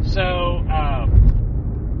 So,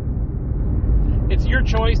 it's your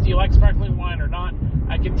choice. Do you like sparkling wine or not?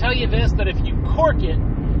 I can tell you this, that if you cork it,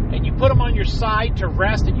 and you put them on your side to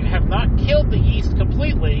rest, and you have not killed the yeast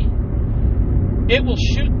completely, it will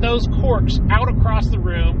shoot those corks out across the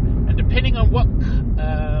room, and depending on what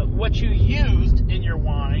you used in your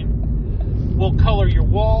wine, will color your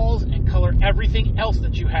walls and color everything else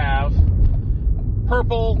that you have,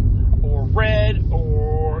 purple or red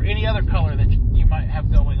or any other color that you might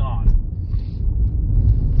have going on.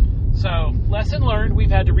 So, lesson learned, we've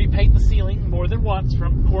had to repaint the ceiling more than once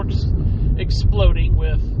from corks exploding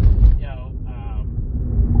with,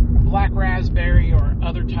 black raspberry or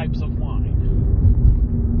other types of wine.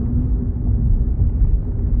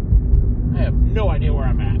 I have no idea where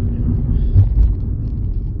I'm at.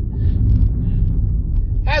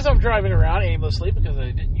 As I'm driving around aimlessly because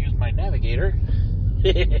I didn't use my navigator,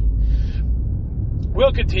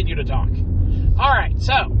 we'll continue to talk. Alright,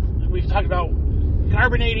 so we've talked about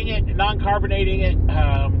carbonating it and non-carbonating it,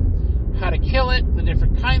 how to kill it, the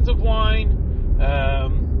different kinds of wine.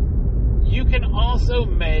 You can also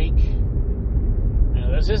make,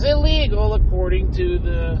 now this is illegal according to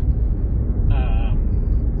the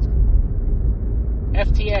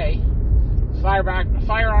FTA,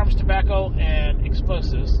 Firearms, Tobacco, and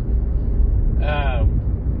Explosives.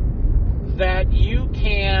 that you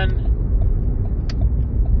can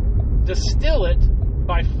distill it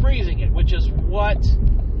by freezing it, which is what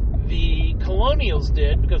the colonials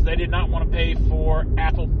did because they did not want to pay for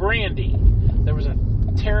apple brandy. There was a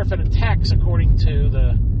tariff and a tax, according to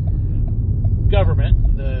the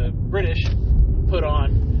government, the British, put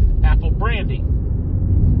on apple brandy.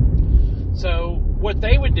 So what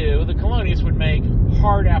they would do, the colonists would make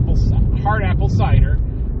hard apple cider,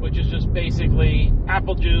 which is just basically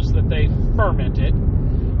apple juice that they fermented.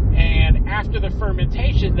 And after the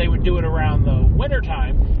fermentation, they would do it around the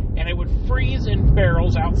wintertime, and it would freeze in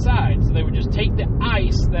barrels outside. So they would just take the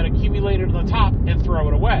ice that accumulated on the top and throw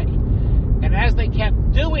it away. And as they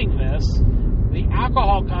kept doing this, the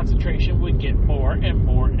alcohol concentration would get more and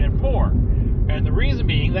more and more. And the reason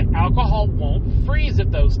being that alcohol won't freeze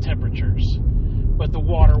at those temperatures, but the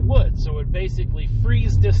water would. So it would basically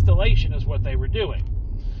freeze distillation is what they were doing.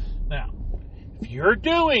 Now, if you're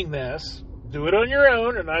doing this, do it on your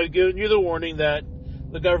own, and I've given you the warning that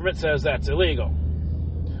the government says that's illegal.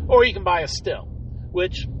 Or you can buy a still,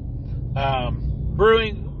 which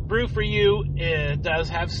Brew For You does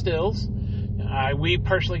have stills. We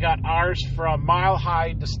personally got ours from Mile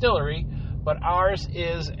High Distillery, but ours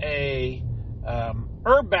is a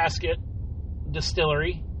herb basket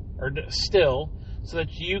distillery or still, so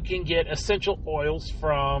that you can get essential oils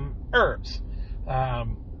from herbs.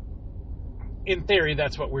 In theory,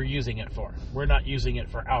 that's what we're using it for. We're not using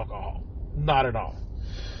it for alcohol. Not at all.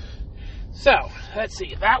 So, let's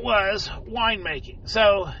see. That was winemaking.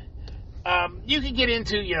 So, you can get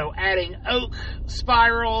into, adding oak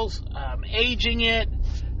spirals, aging it.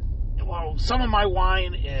 Well, some of my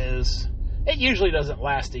wine it usually doesn't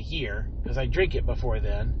last a year because I drink it before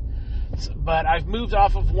then. But I've moved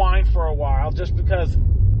off of wine for a while just because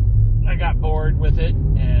I got bored with it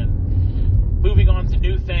and moving on to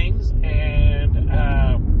new things. And,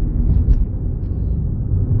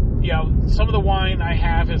 some of the wine I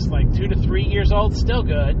have is like 2 to 3 years old, still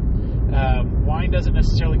good. Wine doesn't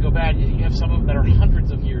necessarily go bad. You have some of them that are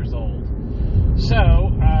hundreds of years old.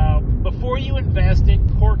 So, before you invest in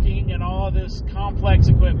corking and all of this complex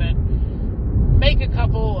equipment, make a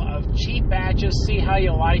couple of cheap batches, see how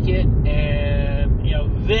you like it, and,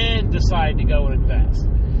 then decide to go and invest.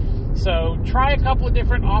 So, try a couple of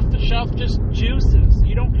different off-the-shelf just juices.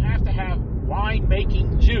 You don't have to have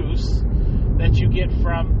wine-making juice that you get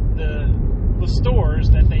from the stores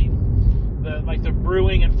that like the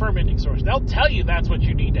brewing and fermenting stores. They'll tell you that's what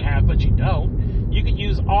you need to have, but you don't. You can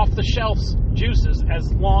use off-the-shelf juices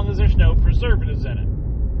as long as there's no preservatives in it.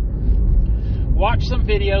 Watch some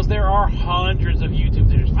videos. There are hundreds of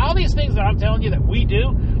YouTube videos. All these things that I'm telling you that we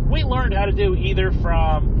do, we learned how to do either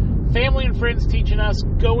from family and friends teaching us,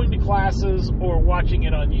 going to classes, or watching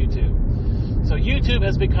it on YouTube. So YouTube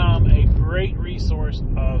has become a great resource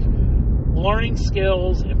of learning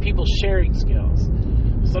skills and people sharing skills.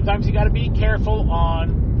 Sometimes you got to be careful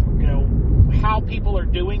on, how people are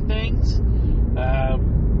doing things.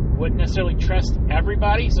 Wouldn't necessarily trust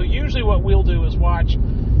everybody. So usually what we'll do is watch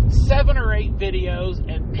 7 or 8 videos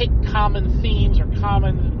and pick common themes or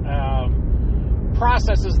common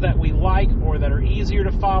processes that we like or that are easier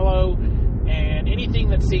to follow. And anything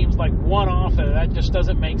that seems like one-off and that just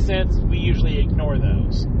doesn't make sense, we usually ignore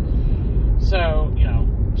those. So,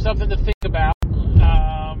 something to think about.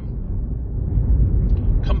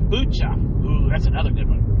 Kombucha. Ooh, that's another good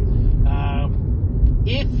one.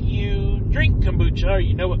 If you drink kombucha, or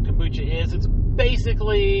you know what kombucha is, it's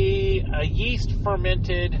basically a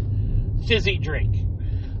yeast-fermented fizzy drink.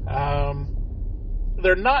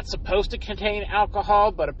 They're not supposed to contain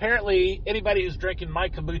alcohol, but apparently anybody who's drinking my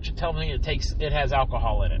kombucha tells me it has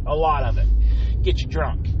alcohol in it. A lot of it. Get you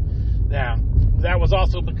drunk. Now, that was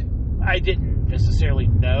also because I didn't necessarily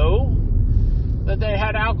know that they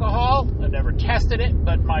had alcohol. I never tested it,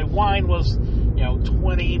 but my wine was,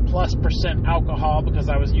 20+% alcohol because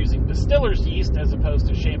I was using distiller's yeast as opposed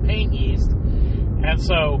to champagne yeast. And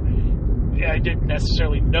so I didn't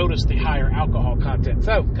necessarily notice the higher alcohol content.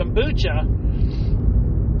 So kombucha,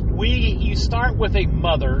 you start with a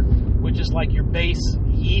mother, which is like your base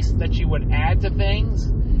yeast that you would add to things.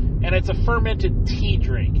 And it's a fermented tea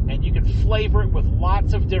drink, and you can flavor it with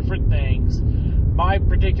lots of different things. My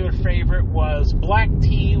particular favorite was black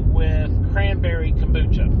tea with cranberry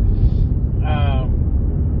kombucha.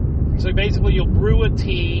 So basically you'll brew a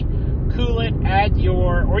tea, cool it, add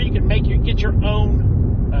or you can get your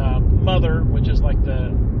own mother, which is like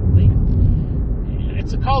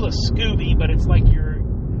it's called a SCOBY, but it's like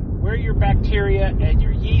where your bacteria and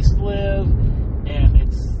your yeast live, and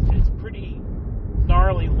it's pretty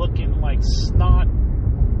gnarly looking, like snot.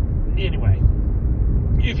 Anyway,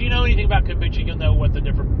 if you know anything about kombucha, you'll know what the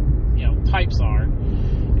different, types are.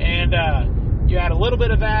 And you add a little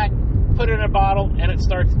bit of that, put it in a bottle, and it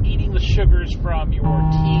starts eating the sugars from your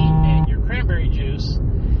tea and your cranberry juice,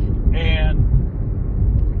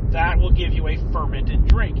 and that will give you a fermented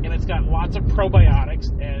drink. And it's got lots of probiotics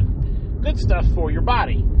and good stuff for your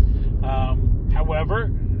body. However,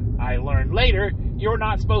 I learned later, you're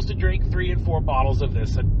not supposed to drink 3 and 4 bottles of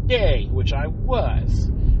this a day, which I was.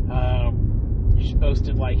 You're supposed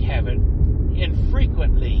to have it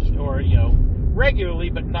infrequently or, regularly,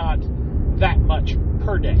 but not that much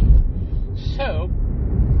per day. So,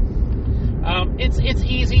 it's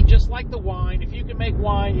easy, just like the wine. If you can make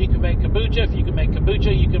wine, you can make kombucha. If you can make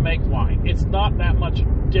kombucha, you can make wine. It's not that much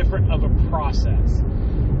different of a process.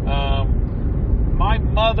 My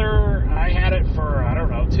mother, I had it for,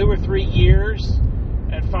 2 or 3 years.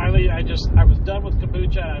 And finally, I was done with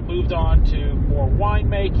kombucha, and I moved on to more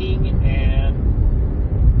winemaking. And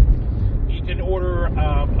you can order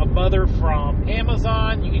a mother from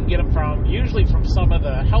Amazon. You can get them usually from some of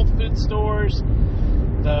the health food stores.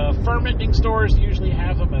 The fermenting stores usually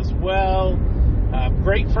have them as well.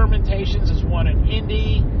 Great Fermentations is one in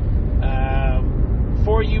Indy.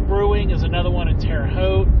 For You Brewing is another one in Terre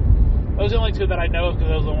Haute. Those are the only 2 that I know of, because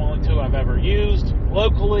those are the only 2 I've ever used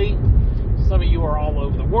locally. Some of you are all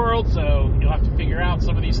over the world, so you'll have to figure out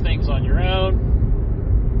some of these things on your own.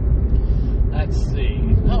 Let's see.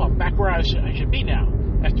 Oh, I'm back where I should be now,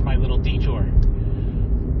 after my little detour.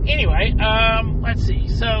 Anyway, let's see.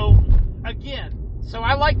 So, again,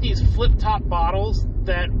 I like these flip-top bottles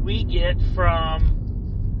that we get from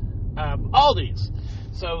Aldi's.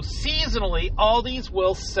 So, seasonally, Aldi's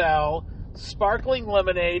will sell sparkling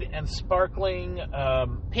lemonade and sparkling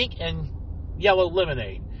pink and yellow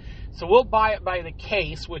lemonade. So we'll buy it by the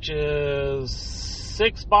case, which is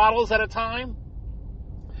 6 bottles at a time.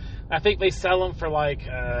 I think they sell them for $2,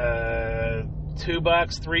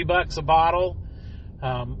 $3 a bottle.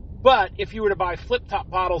 But if you were to buy flip-top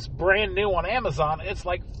bottles brand new on Amazon, it's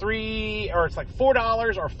 $4 or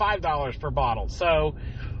 $5 per bottle. So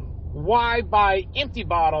why buy empty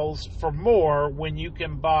bottles for more when you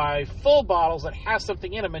can buy full bottles that have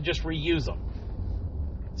something in them and just reuse them?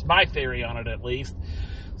 It's my theory on it, at least.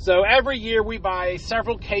 So every year we buy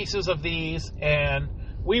several cases of these, and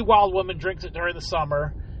Wild Woman drinks it during the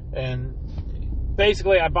summer. And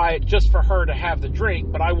basically I buy it just for her to have the drink,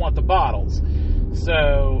 but I want the bottles.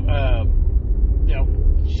 So,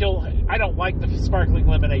 I don't like the sparkling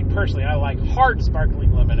lemonade personally. I like hard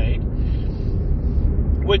sparkling lemonade,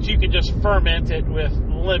 which you can just ferment it with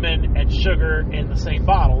lemon and sugar in the same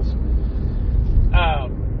bottles.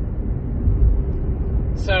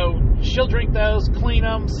 So she'll drink those, clean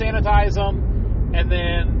them, sanitize them, and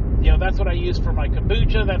then, that's what I use for my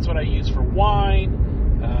kombucha. That's what I use for wine.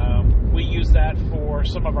 We use that for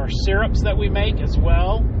some of our syrups that we make as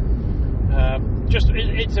well.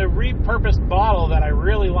 It's a repurposed bottle that I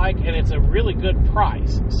really like, and it's a really good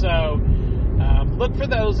price. So look for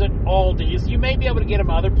those at Aldi's. You may be able to get them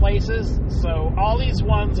other places. So all these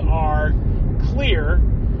ones are clear.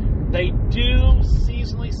 They do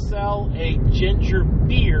seasonally sell a ginger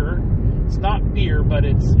beer. It's not beer, but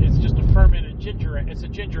it's just a fermented ginger. It's a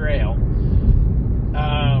ginger ale.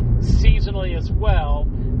 Seasonally as well.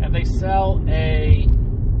 And they sell a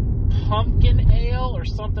pumpkin ale or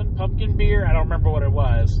something, pumpkin beer. I don't remember what it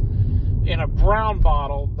was. In a brown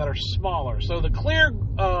bottle that are smaller. So the clear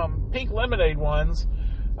pink lemonade ones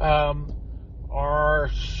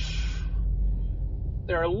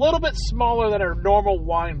they're a little bit smaller than a normal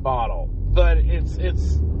wine bottle, but it's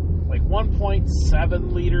like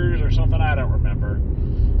 1.7 liters or something. I don't remember.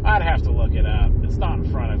 I'd have to look it up. It's not in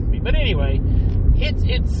front of me. But anyway, it's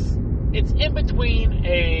in between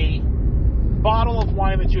a bottle of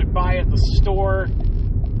wine that you would buy at the store,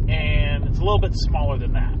 and it's a little bit smaller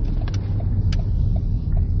than that.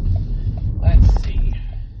 Let's see.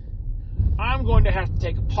 I'm going to have to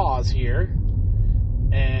take a pause here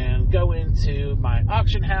and go into my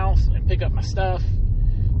auction house and pick up my stuff,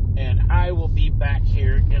 and I will be back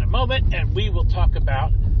here in a moment, and we will talk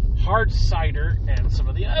about hard cider and some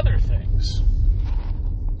of the other things.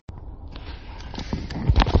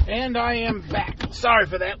 And I am back. Sorry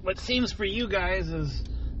for that. What seems for you guys is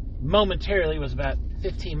momentarily was about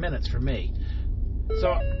 15 minutes for me.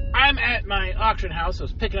 So I'm at my auction house. I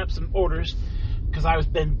was picking up some orders because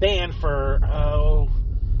I've been banned for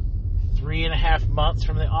 3.5 months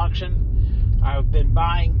from the auction. I've been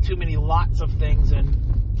buying too many lots of things, and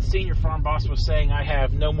the senior farm boss was saying I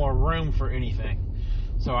have no more room for anything.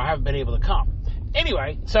 So I haven't been able to come.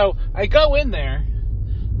 Anyway, so I go in there,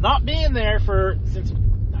 not being there since,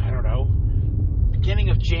 I don't know, beginning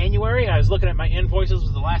of January. I was looking at my invoices. It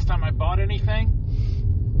was the last time I bought anything.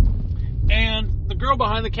 And the girl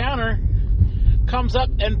behind the counter comes up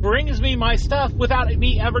and brings me my stuff without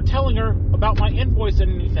me ever telling her about my invoice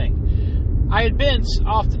and anything. I had been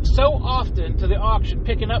so often to the auction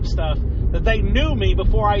picking up stuff that they knew me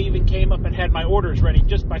before I even came up and had my orders ready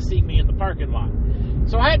just by seeing me in the parking lot.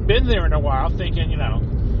 So I hadn't been there in a while thinking,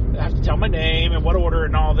 I have to tell my name and what order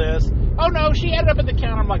and all this. Oh no, she ended up at the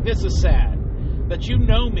counter. I'm like, this is sad that you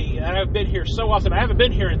know me and I've been here so often. I haven't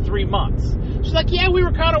been here in 3 months. She's like, yeah, we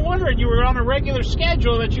were kind of wondering. You were on a regular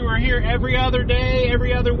schedule that you were here every other day,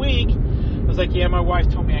 every other week. I was like, yeah, my wife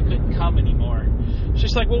told me I couldn't come anymore.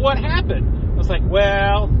 She's like, well, what happened? I was like,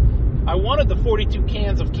 well, I wanted the 42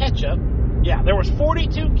 cans of ketchup. Yeah, there was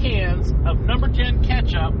 42 cans of number 10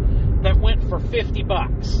 ketchup that went for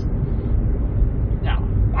 $50. Now,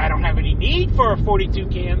 I don't have any need for 42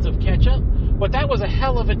 cans of ketchup, but that was a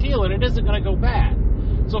hell of a deal, and it isn't going to go bad.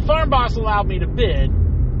 So Farm Boss allowed me to bid,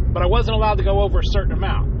 but I wasn't allowed to go over a certain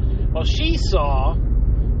amount. Well, she saw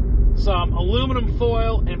some aluminum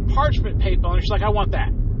foil and parchment paper, and she's like, I want that.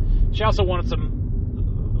 She also wanted some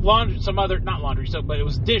laundry, not laundry soap, but it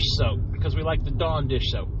was dish soap, because we like the Dawn dish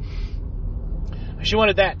soap. She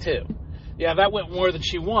wanted that too. Yeah, that went more than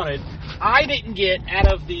she wanted. I didn't get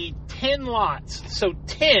out of the 10 lots, so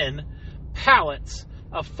 10 pallets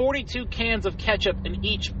of 42 cans of ketchup in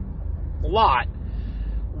each lot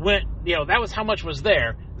went, that was how much was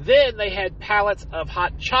there. Then they had pallets of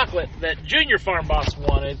hot chocolate that Junior Farm Boss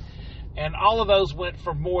wanted, and all of those went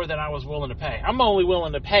for more than I was willing to pay. I'm only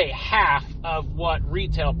willing to pay half of what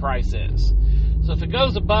retail price is. So if it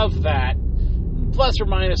goes above that, plus or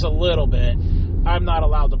minus a little bit, I'm not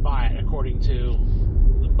allowed to buy it, according to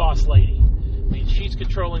the boss lady. I mean, she's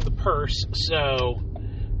controlling the purse, so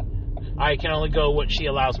I can only go what she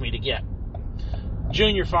allows me to get.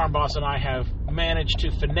 Junior Farm Boss and I have managed to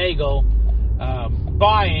finagle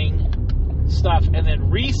buying stuff and then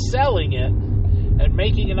reselling it and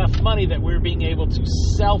making enough money that we're being able to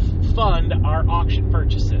self-fund our auction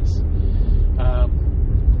purchases.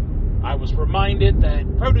 I was reminded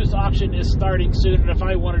that produce auction is starting soon, and if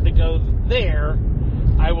I wanted to go there,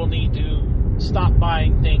 I will need to stop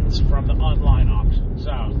buying things from the online auction.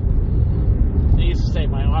 So, needless to say,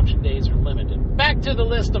 my auction days are limited. Back to the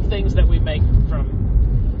list of things that we make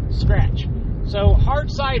from scratch. So, hard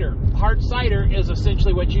cider. Hard cider is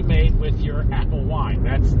essentially what you made with your apple wine.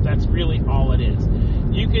 That's really all it is.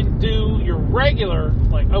 You can do your regular,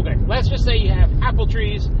 let's just say you have apple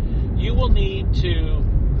trees. You will need to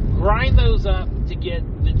grind those up to get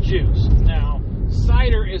the juice. Now,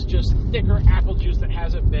 cider is just thicker apple juice that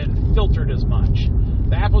hasn't been filtered as much.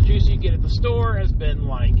 The apple juice you get at the store has been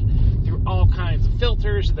through all kinds of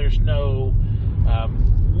filters. There's no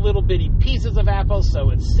little bitty pieces of apple,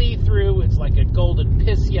 so it's see-through. It's like a golden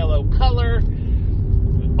piss yellow color.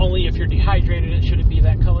 Only if you're dehydrated it shouldn't be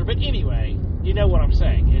that color. But anyway, you know what I'm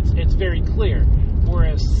saying. It's very clear.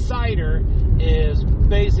 Whereas cider is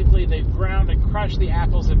basically they've ground and crushed the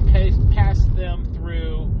apples and passed them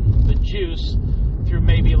through the juice through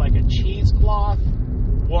maybe like a cheesecloth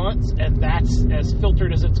once, and that's as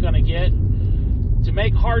filtered as it's going to get. To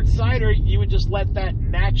make hard cider, you would just let that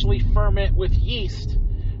naturally ferment with yeast.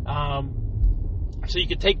 So you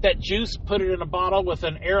could take that juice, put it in a bottle with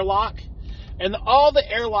an airlock, and all the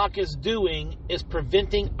airlock is doing is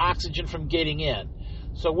preventing oxygen from getting in.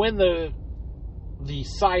 So when the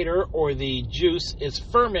cider or the juice is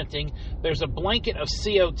fermenting, there's a blanket of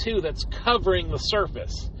CO2 that's covering the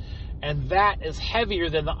surface, and that is heavier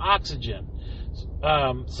than the oxygen.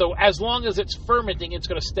 So as long as it's fermenting, it's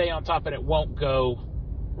going to stay on top and it won't go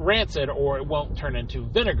rancid or it won't turn into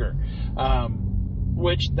vinegar,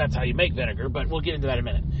 which that's how you make vinegar, but we'll get into that in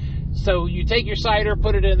a minute. So you take your cider,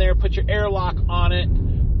 put it in there, put your airlock on it,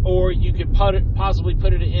 or you could possibly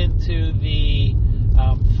put it into the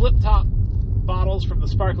flip-top bottles from the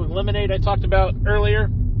sparkling lemonade I talked about earlier,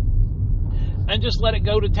 and just let it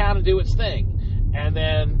go to town and do its thing. And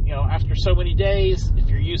then, after so many days, if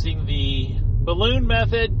you're using the balloon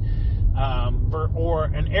method or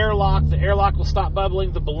an airlock, the airlock will stop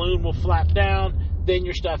bubbling, the balloon will flap down, then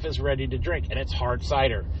your stuff is ready to drink, and it's hard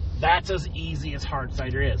cider. That's as easy as hard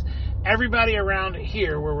cider is. Everybody around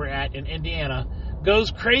here where we're at in Indiana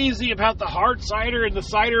goes crazy about the hard cider and the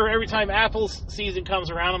cider every time apple season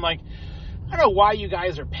comes around. I'm like, I don't know why you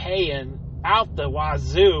guys are paying out the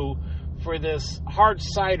wazoo for this hard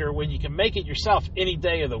cider when you can make it yourself any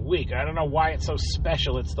day of the week. I don't know why it's so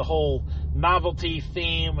special. It's the whole novelty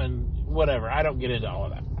theme and whatever. I don't get into all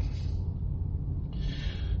of that.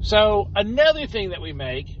 So another thing that we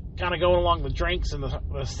make, kind of going along the drinks and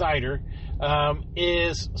the cider,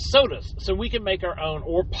 is sodas. So we can make our own,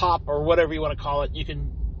 or pop, or whatever you want to call it. You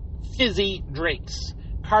can fizzy drinks,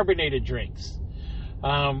 carbonated drinks.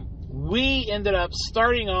 We ended up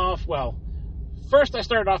starting off, first I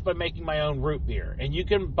started off by making my own root beer. And you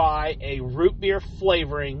can buy a root beer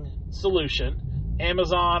flavoring solution,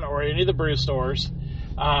 Amazon or any of the brew stores.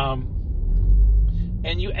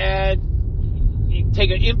 And you take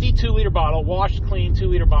an empty 2-liter bottle, washed clean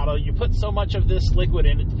 2-liter bottle. You put so much of this liquid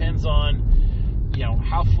in, it depends on,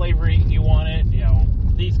 how flavory you want it,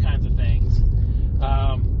 these kinds of things.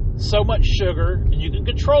 So much sugar, and you can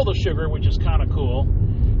control the sugar, which is kind of cool.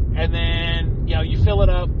 And then, you fill it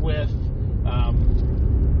up with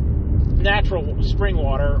natural spring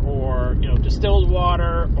water, or, distilled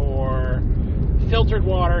water, or filtered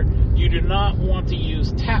water. You do not want to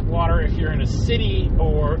use tap water if you're in a city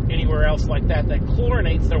or anywhere else like that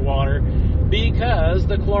chlorinates their water, because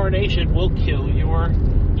the chlorination will kill your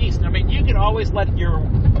yeast. I mean, you can always let your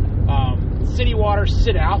city water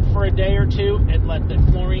sit out for a day or two and let the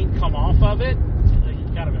chlorine come off of it.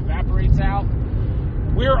 It kind of evaporates out.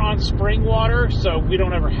 We're on spring water, so we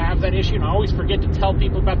don't ever have that issue, and I always forget to tell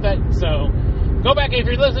people about that. So go back, if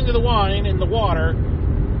you're listening to the wine and the water,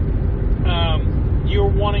 you're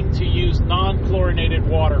wanting to use non-chlorinated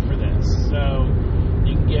water for this. So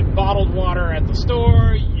you can get bottled water at the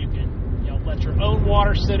store, you can let your own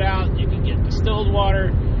water sit out, you can get distilled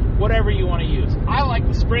water, whatever you want to use. I like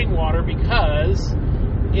the spring water because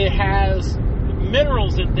it has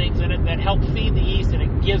minerals and things in it that help feed the yeast, and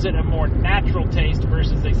it gives it a more natural taste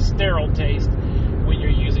versus a sterile taste when you're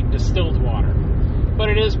using distilled water. But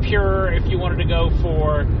it is purer if you wanted to go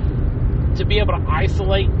to be able to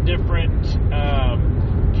isolate different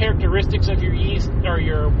characteristics of your yeast or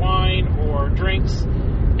your wine or drinks,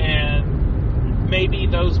 and maybe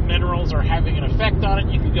those minerals are having an effect on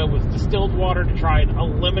it. You can go with distilled water to try and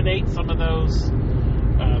eliminate some of those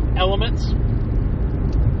elements.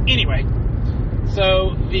 Anyway,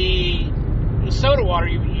 so the soda water,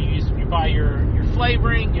 you buy your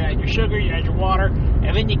flavoring, you add your sugar, you add your water,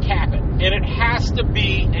 and then you cap it. And it has to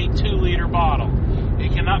be a 2-liter bottle.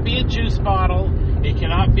 It cannot be a juice bottle. It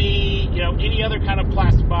cannot be, any other kind of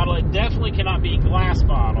plastic bottle. It definitely cannot be a glass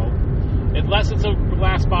bottle, unless it's a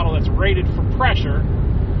glass bottle that's rated for pressure,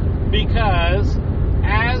 because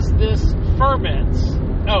as this ferments,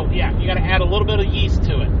 you got to add a little bit of yeast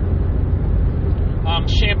to it.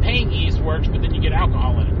 Champagne yeast works, but then you get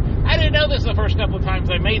alcohol in it. I didn't know this the first couple of times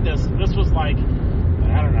I made this. This was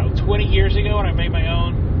 20 years ago when I made my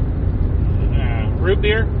own root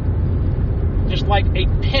beer. Just like a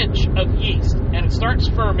pinch of yeast, and it starts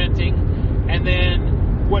fermenting, and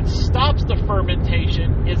then what stops the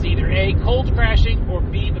fermentation is either A, cold crashing, or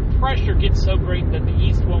B, the pressure gets so great that the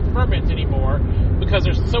yeast won't ferment anymore because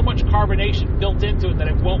there's so much carbonation built into it that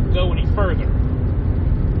it won't go any further.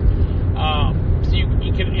 So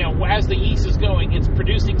you can, as the yeast is going, it's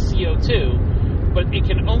producing CO2, but it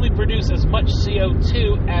can only produce as much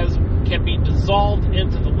CO2 as can be dissolved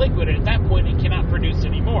into the liquid, and at that point it cannot produce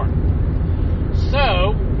any more.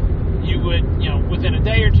 So, you would, within a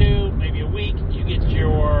day or two, maybe a week, you get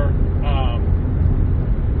your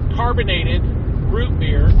carbonated root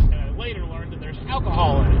beer, and I later learned that there's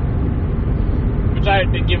alcohol in it, which I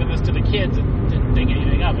had been giving this to the kids and didn't think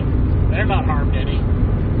anything of it. They're not harmed any.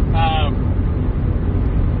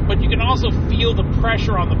 But you can also feel the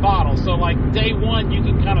pressure on the bottle. So, day 1, you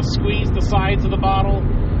can kind of squeeze the sides of the bottle.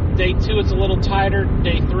 Day 2, it's a little tighter.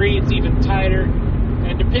 Day 3, it's even tighter.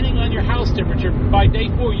 And depending on your house temperature, by day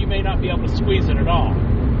 4, you may not be able to squeeze it at all.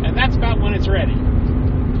 And that's about when it's ready.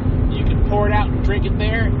 You can pour it out and drink it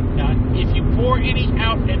there. Now, if you pour any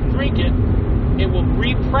out and drink it, it will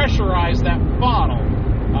repressurize that bottle.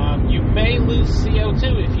 You may lose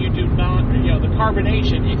CO2 if you do not, the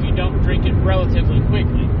carbonation, if you don't drink it relatively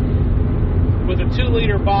quickly. With a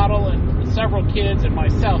 2-liter bottle and several kids and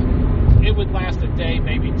myself, it would last a day,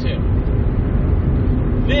 maybe 2.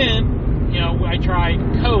 Then, I tried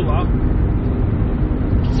cola.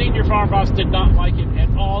 Senior Farm Boss did not like it at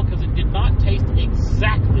all because it did not taste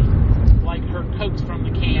exactly like her Cokes from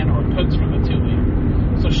the can or Cokes from the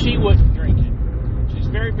 2-liter. So she wouldn't drink it. She's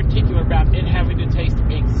very particular about it having to taste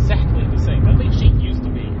exactly the same. At least she used to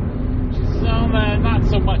be. She's not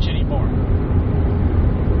so much anymore.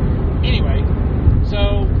 Anyway,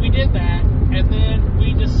 so we did that, and then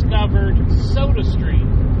we discovered SodaStream.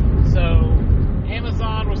 So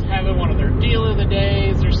Amazon was having one of their deal of the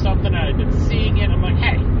days or something. I had been seeing it. I'm like,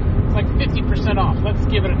 hey, it's 50% off. Let's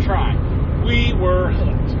give it a try. We were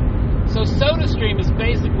hooked. So SodaStream is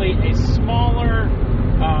basically a smaller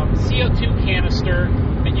CO2 canister,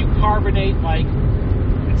 and you carbonate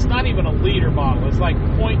it's not even a liter bottle. It's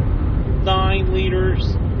 0.1 0.9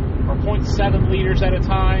 liters or 0.7 liters at a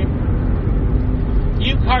time.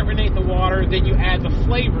 You carbonate the water, then you add the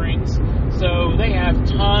flavorings. So they have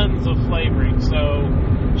tons of flavorings. So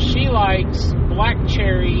she likes black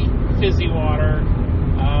cherry fizzy water,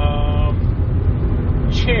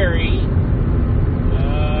 cherry,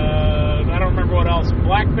 I don't remember what else,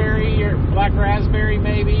 blackberry or black raspberry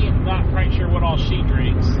maybe. I'm not quite sure what all she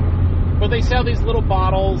drinks. But they sell these little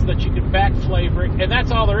bottles that you can back flavor it, and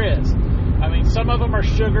that's all there is. I mean, some of them are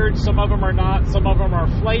sugared, some of them are not, some of them are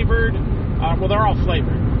flavored. Well, they're all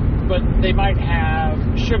flavored, but they might have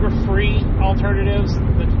sugar-free alternatives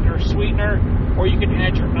that are sweetener, or you can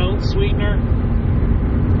add your own sweetener,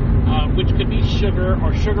 which could be sugar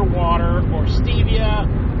or sugar water or stevia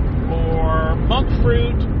or monk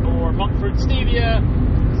fruit stevia,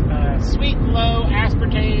 sweet and low,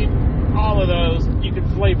 aspartame, all of those. You can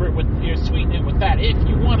flavor it with, sweeten it with that if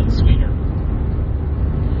you want it sweeter.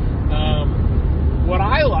 What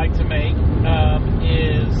I like to make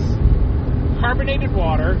is carbonated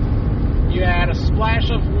water. You add a splash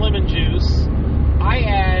of lemon juice. I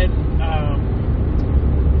add,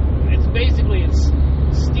 it's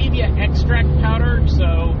stevia extract powder,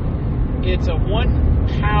 so it's a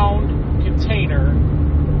 1 pound container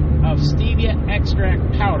of stevia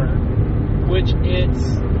extract powder, which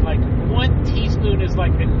it's like 1 teaspoon is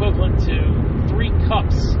like equivalent to 3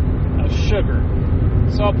 cups of sugar.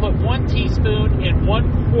 So I'll put 1 teaspoon in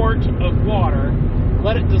 1 quart of water,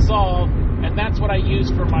 let it dissolve, and that's what I use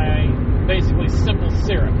for my basically simple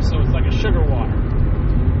syrup. So it's like a sugar water.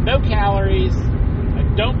 No calories. I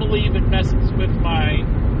don't believe it messes with my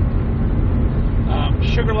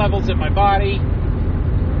sugar levels in my body.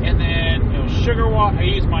 And then, sugar water. I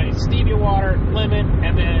use my stevia water, lemon,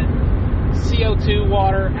 and then CO2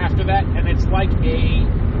 water after that. And it's like a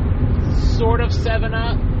sort of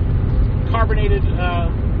 7-Up carbonated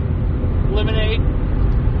lemonade.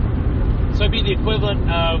 So it'd be the equivalent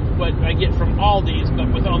of what I get from Aldi's,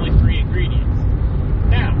 but with only 3 ingredients.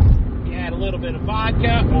 Now, if you add a little bit of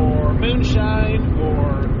vodka or moonshine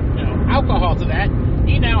or alcohol to that,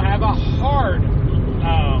 you now have a hard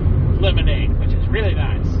lemonade, which is really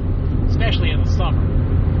nice, especially in the summer.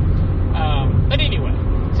 But anyway,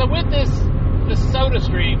 so with this soda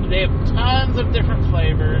stream, they have tons of different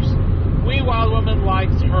flavors. Wee Wild Woman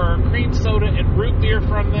likes her cream soda and root beer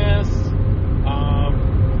from this.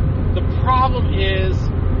 The problem is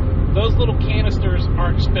those little canisters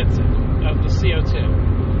are expensive of the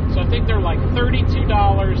CO2. So I think they're like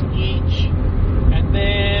 $32 each. And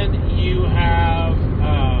then you have,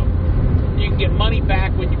 you can get money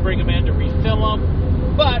back when you bring them in to refill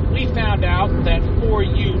them. But we found out that For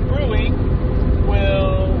You Brewing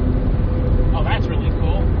will, oh, that's really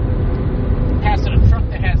cool, passing a truck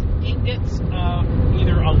that has ingots of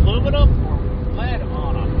either aluminum or lead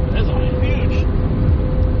on them. This is huge.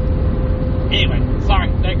 Anyway, sorry,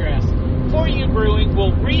 digress. For You Brewing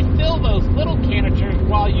will refill those little canisters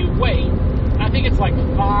while you wait. I think it's like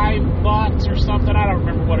 $5 or something. I don't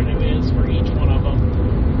remember what it is for each one of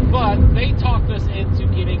them. But they talked us into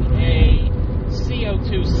getting a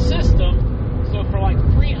CO2 system. So for like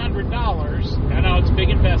 $300, I know it's a big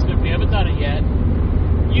investment. We haven't done it yet.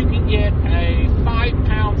 You can get a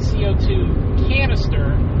 5-pound CO2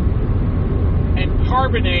 canister and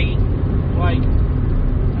carbonate like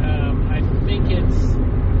I think it's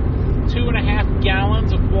 2.5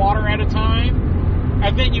 gallons of water at a time,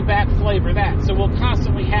 and then you back flavor that. So we'll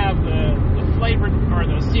constantly have the flavored or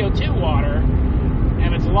the CO2 water,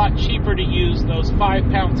 and it's a lot cheaper to use those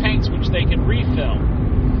 5-pound tanks, which they can refill.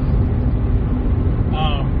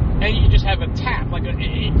 And you just have a tap, like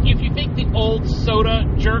if you think the old soda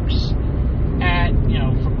jerks at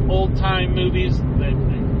from old time movies, that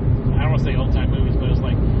I don't want to say old time movies, but it was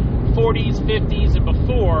like 40s, 50s, and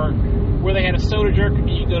before, where they had a soda jerk, and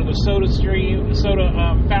you go to the soda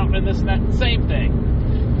fountain and this and that, same thing.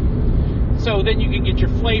 So then you can get your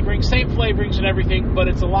flavoring, same flavorings and everything, but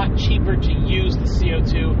it's a lot cheaper to use the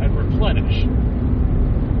CO2 and replenish.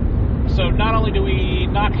 So not only do we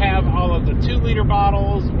not have all of the 2-liter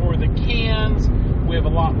bottles or the cans, we have a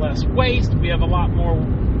lot less waste, we have a lot more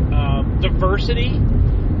diversity.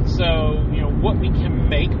 So, what we can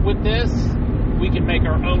make with this, we can make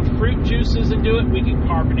our own fruit juices and do it. We can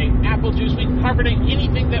carbonate apple juice. We can carbonate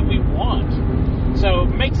anything that we want. So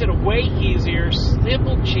it makes it a way easier,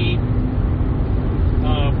 simple, cheap.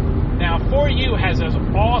 Now, For You has this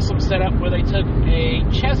awesome setup where they took a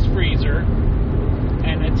chest freezer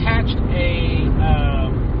and attached a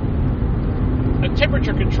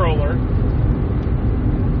temperature controller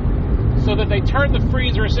so that they turned the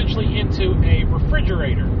freezer essentially into a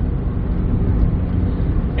refrigerator.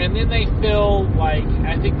 And then they fill,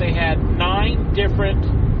 I think they had 9 different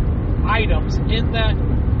items in that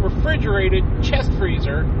refrigerated chest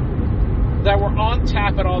freezer that were on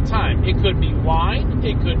tap at all time. It could be wine,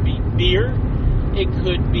 it could be beer, it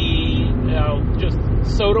could be just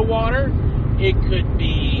soda water, it could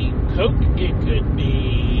be Coke, it could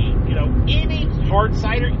be any hard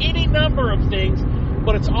cider, any number of things,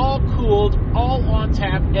 but it's all cooled, all on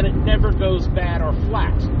tap, and it never goes bad or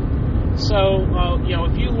flat. So,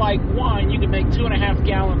 if you like wine, you can make 2.5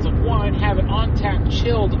 gallons of wine, have it on tap,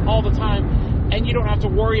 chilled all the time, and you don't have to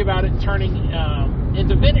worry about it turning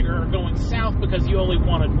into vinegar or going south because you only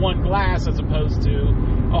wanted 1 glass as opposed to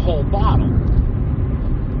a whole bottle.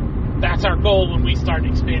 That's our goal when we start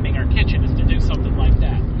expanding our kitchen, is to do something like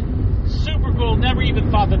that. Super cool. Never even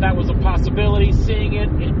thought that was a possibility. Seeing it,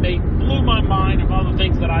 blew my mind of all the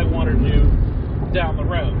things that I want to do down the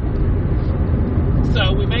road.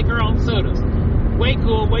 So we make our own sodas. Way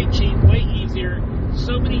cool, way cheap, way easier.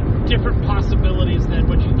 So many different possibilities than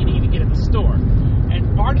what you can even get at the store.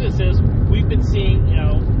 And part of this is we've been seeing,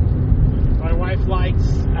 my wife likes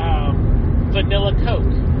vanilla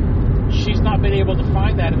Coke. She's not been able to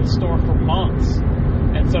find that in the store for months.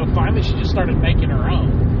 And so finally she just started making her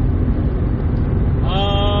own.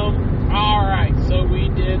 Alright, so we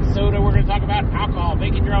did soda. We're going to talk about alcohol,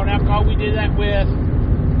 making your own alcohol. We did that with,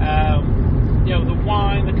 the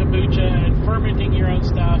wine, the kombucha, and fermenting your own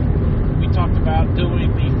stuff. We talked about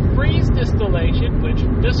doing the freeze distillation, which,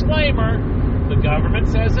 disclaimer, the government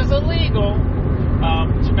says is illegal,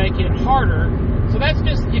 to make it harder. So that's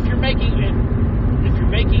just if you're making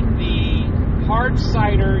the hard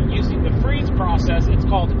cider using the freeze process. It's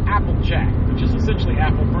called Applejack, which is essentially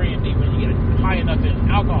apple brandy when you get it high enough in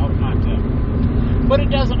alcohol content. But it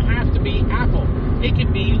doesn't have to be apple. It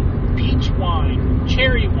can be peach wine,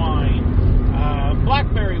 cherry wine,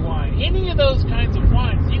 blackberry wine, any of those kinds of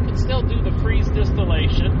wines. You can still do the freeze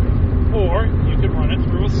distillation, or you can run it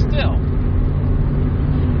through a still.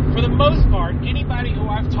 For the most part, anybody who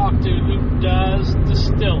I've talked to who does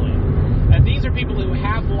distilling, and these are people who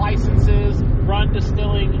have licenses, run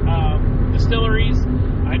distilleries.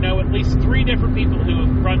 I know at least 3 different people who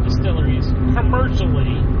have run distilleries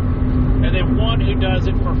commercially, and then 1 who does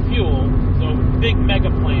it for fuel, so big mega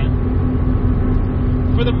plant.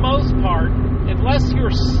 For the most part, unless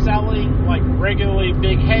you're selling like regularly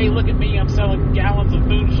big, hey, look at me, I'm selling gallons of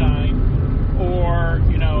moonshine, or,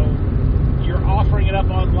 you're offering it up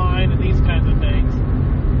online and these kinds of things,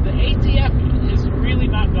 the ATF is really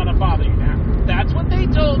not going to bother you. Now, that's what they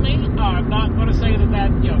told me. I'm not going to say that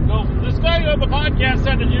go, this guy on the podcast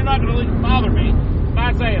said that you're not going to bother me. I'm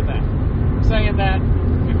not saying that. I'm saying that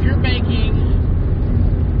if you're making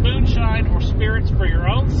moonshine or spirits for your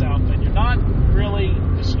own self and you're not really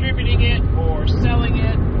distributing it or selling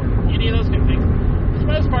it or any of those kind of things, for the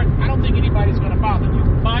most part, I don't think anybody's going to bother you.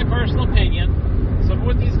 My personal opinion, some of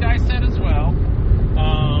what these guys said as well.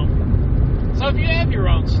 So if you have your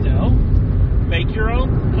own still, make your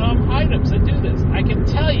own items and do this. I can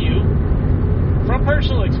tell you from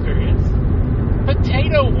personal experience,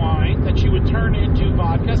 potato wine that you would turn into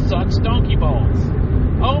vodka sucks donkey balls.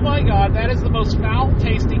 Oh my God, that is the most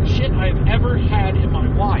foul-tasting shit I've ever had in my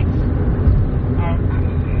life.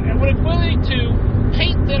 It would equate to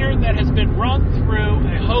paint thinner that has been run through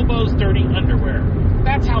a hobo's dirty underwear.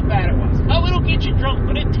 That's how bad it was. Oh, it'll get you drunk,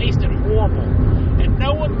 but it tasted horrible. And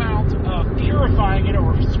no amount of purifying it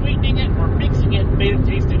or sweetening it or mixing it made it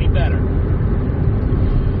taste any better.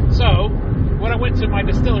 So, when I went to my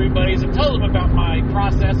distillery buddies and told them about my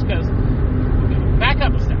process, because, back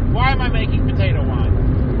up a step, why am I making potato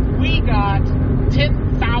wine? We got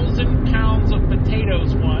 10,000 pounds of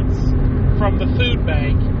potatoes once from the food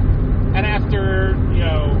bank, and after,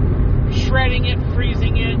 shredding it,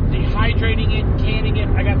 freezing it, dehydrating it, canning it,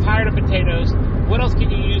 I got tired of potatoes. What else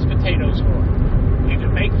can you use potatoes for? You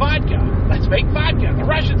can make vodka. Let's make vodka. The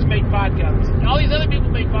Russians make vodka. All these other people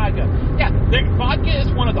make vodka. Yeah, vodka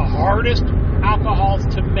is one of the hardest alcohols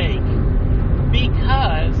to make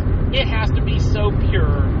because it has to be so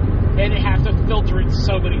pure and it has to filter it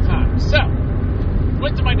so many times. So,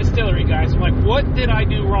 went to my distillery guys. I'm like, what did I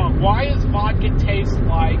do wrong? Why does vodka taste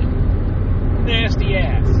like nasty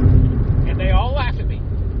ass? And they all laughed at me.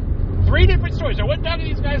 3 different stories. I wasn't talking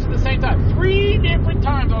to these guys at the same time. 3 different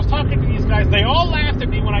times I was talking to these guys. They all laughed at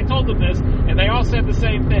me when I told them this, and they all said the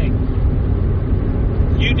same thing.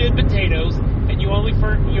 You did potatoes, and you only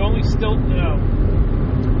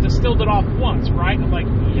distilled it off once, right? I'm like,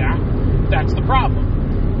 yeah, that's the problem.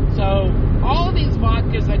 So all of these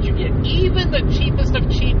vodkas that you get, even the cheapest of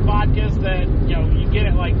cheap vodkas that you get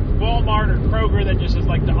at like Walmart or Kroger that just is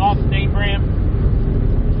like the off name brand,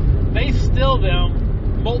 they still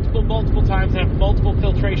them multiple times, have multiple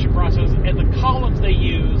filtration processes, and the columns they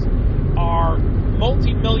use are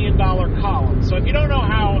multi-million-dollar columns. So if you don't know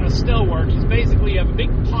how a still works, it's basically you have a big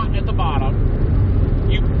pot at the bottom.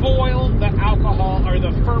 You boil the alcohol or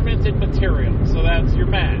the fermented material. So that's your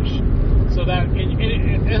mash. So that,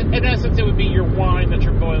 in essence, it would be your wine that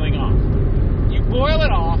you're boiling off. You boil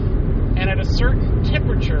it off, and at a certain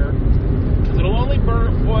temperature, because it'll only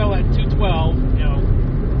boil at 212,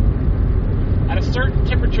 at a certain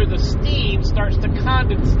temperature, the steam starts to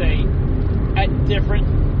condensate at different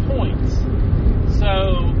points.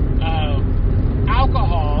 So,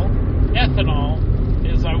 alcohol, ethanol,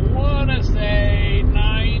 is, I want to say,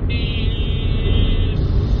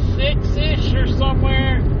 96-ish or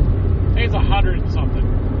somewhere. I think it's 100 and something.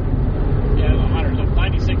 Yeah, it's 100. So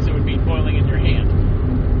 96, it would be boiling in your hand.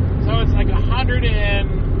 So it's like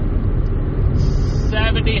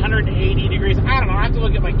 170, 180 degrees. I don't know. I have to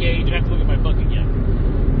look at my gauge. I have to look at my book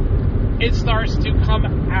again. It starts to come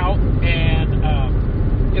out, and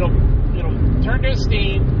it'll turn to a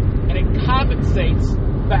steam, and it condensates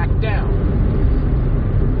back down.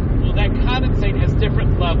 Well, that condensate has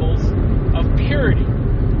different levels of purity.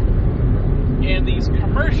 And these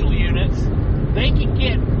commercial units, they can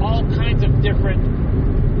get all kinds of different,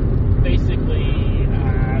 basically,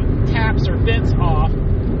 taps or vents off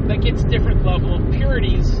that gets different level of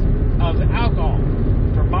purities of the alcohol.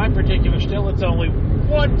 For my particular still, it's only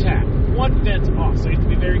one tap, one vent off, so you have to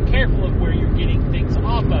be very careful of where you're getting things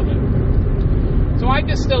off of it. So I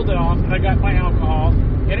distilled it off, and I got my alcohol,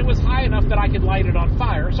 and it was high enough that I could light it on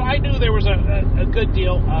fire, so I knew there was a good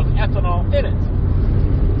deal of ethanol in it.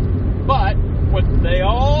 But what they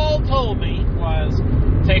all told me was,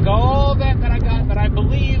 take all that I got that I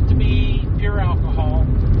believed to be pure alcohol,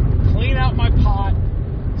 clean out my pot,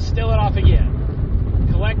 still it off again.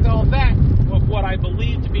 Collect all that of what I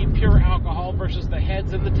believe to be pure alcohol versus the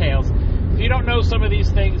heads and the tails. If you don't know some of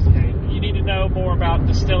these things, you need to know more about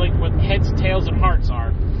distilling, what heads, tails, and hearts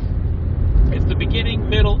are. It's the beginning,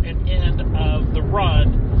 middle, and end of the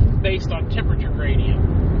run based on temperature gradient.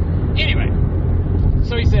 Anyway,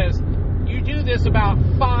 so he says, you do this about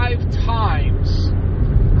 5 times,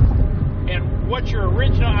 and what your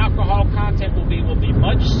original alcohol content will be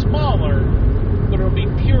much smaller, but it'll be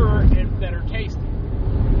purer and better tasting.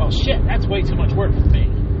 Well, shit, that's way too much work for me.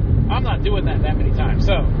 I'm not doing that many times.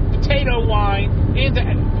 So, potato wine into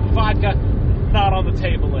vodka, not on the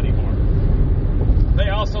table anymore. They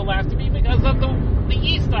also laughed at me because of the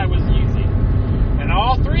yeast I was using. And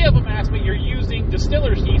all 3 of them asked me, you're using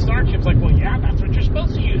distiller's yeast, aren't you? It's like, well, yeah, that's what you're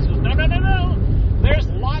supposed to use. No. There's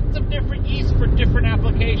lots of different yeast for different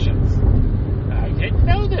applications. I didn't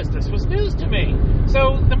know this. This was news to me.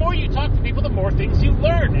 So the more you talk to people, the more things you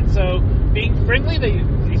learn. And so being friendly,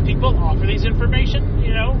 these people offer these information,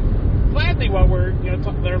 gladly while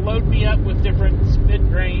they're loading me up with different spit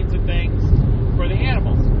grains and things for the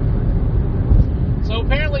animals. So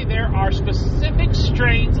apparently there are specific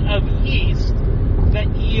strains of yeast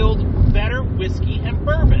that yield better whiskey and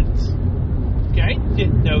bourbons. Okay,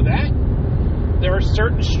 didn't know that. There are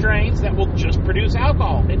certain strains that will just produce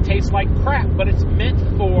alcohol. It tastes like crap, but it's meant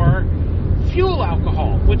for fuel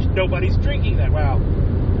alcohol, which nobody's drinking that. Well,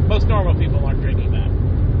 most normal people aren't drinking that.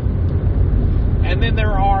 And then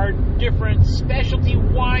there are different specialty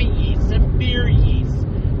wine yeasts and beer yeasts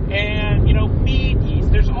and, mead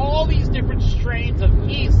yeast. There's all these different strains of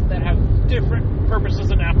yeast that have different purposes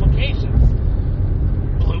and applications.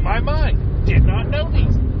 Blew my mind. Did not know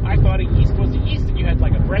these. I thought a yeast was a yeast, and you had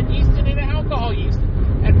like a bread yeast and an alcohol yeast.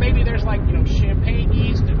 And maybe there's like, champagne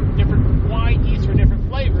yeast and different wine yeast for different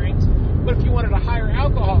flavorings. But if you wanted a higher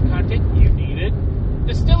alcohol content, you needed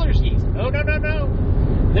distiller's yeast. Oh, no.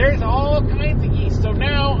 There's all kinds of yeast. So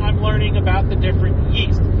now I'm learning about the different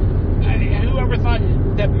yeast. Whoever thought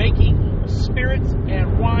that making spirits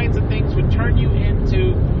and wines and things would turn you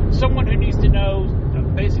into someone who needs to know,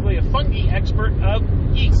 basically a fungi expert of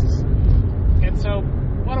yeasts. And so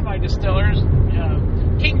one of my distillers,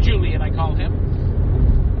 King Julian, I call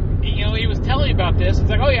him, he was telling me about this. It's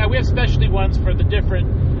like, oh yeah, we have specialty ones for the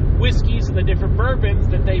different whiskeys and the different bourbons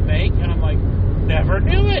that they make. And I'm like, never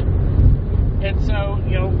knew it. And so,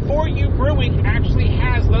 For You Brewing actually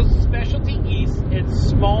has those specialty yeasts in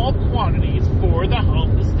small quantities for the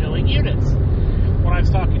home distilling units. When I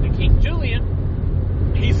was talking to King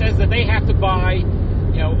Julian, he says that they have to buy,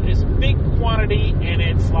 this big quantity, and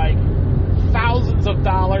it's like thousands of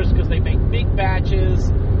dollars because they make big batches,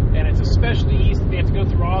 and it's a specialty yeast, and they have to go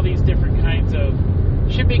through all these different kinds of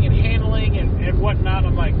shipping and handling and whatnot.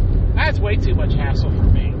 I'm like, that's way too much hassle for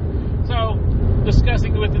me. So,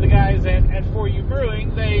 discussing with the guys at For You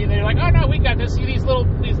Brewing, they're like, oh no, we got this. See these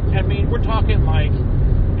we're talking like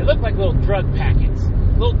It looked like little drug packets,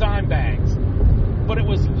 little dime bags. But it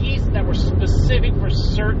was yeast that were specific for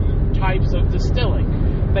certain types of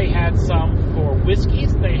distilling. They had some for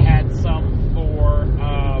whiskeys. They had some for,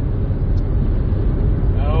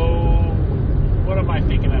 what am I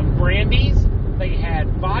thinking of? Brandies. They had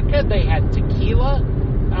vodka. They had tequila.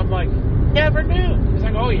 I'm like, never knew. It's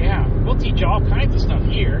like, oh yeah, we'll teach you all kinds of stuff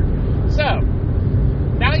here. So,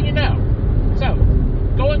 now you know. So,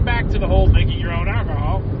 going back to the whole making your own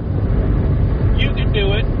alcohol, you can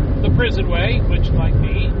do it the prison way, which, like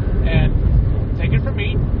me, and take it from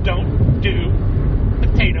me, don't do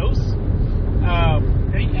potatoes.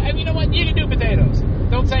 And you know what? You can do potatoes.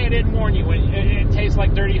 Don't say I didn't warn you when it tastes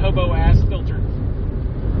like dirty hobo ass filter.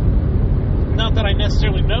 Not that I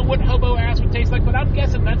necessarily know what hobo ass would taste like, but I'm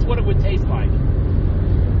guessing that's what it would taste like.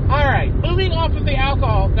 Alright, moving off of the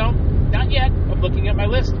alcohol. No, not yet. I'm looking at my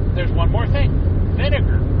list. There's one more thing.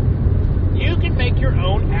 Vinegar. You can make your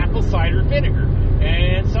own apple cider vinegar.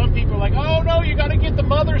 And some people are like, oh no, you gotta get the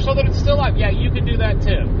mother so that it's still alive. Yeah, you can do that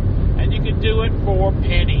too. And you can do it for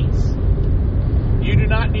pennies. You do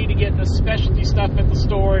not need to get the specialty stuff at the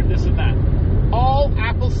store and this and that. All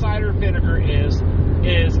apple cider vinegar is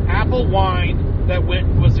apple wine that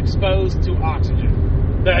was exposed to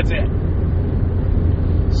oxygen. That's it.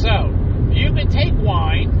 So, you can take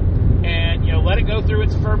wine and, let it go through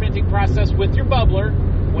its fermenting process with your bubbler.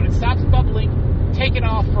 When it stops bubbling, take it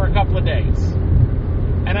off for a couple of days.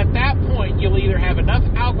 And at that point, you'll either have enough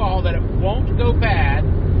alcohol that it won't go bad,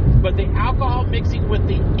 but the alcohol mixing with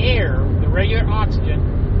the air, the regular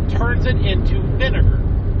oxygen, turns it into vinegar.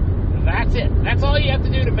 That's it. That's all you have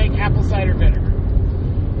to do to make apple cider vinegar.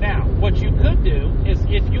 Now, what you could do is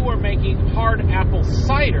if you are making hard apple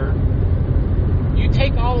cider, you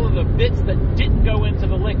take all of the bits that didn't go into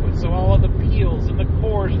the liquid, so all of the peels and the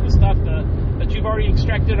cores and the stuff that you've already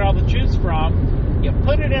extracted all the juice from, you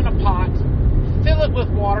put it in a pot, fill it with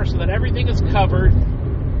water so that everything is covered,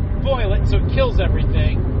 boil it so it kills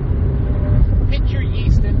everything, pitch your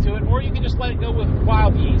yeast into it, or you can just let it go with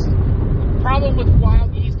wild yeast. The problem with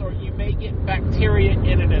wild yeast, or you may get bacteria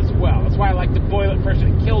in it as well. That's why I like to boil it first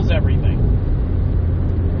and it kills everything.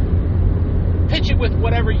 Pitch it with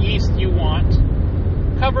whatever yeast you want.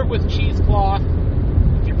 Cover it with cheesecloth.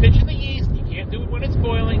 If you're pitching the yeast, you can't do it when it's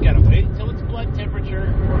boiling. Gotta wait until it's blood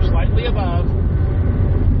temperature or slightly above.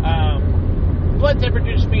 Blood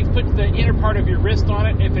temperature just means put the inner part of your wrist on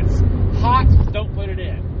it. If it's hot, don't put it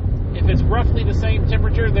in. If it's roughly the same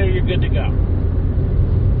temperature, there you're good to go.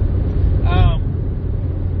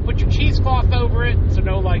 Put your cheesecloth over it so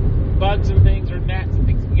no bugs and things or gnats and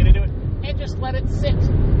things can get into it, and just let it sit.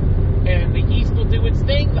 And the yeast will do its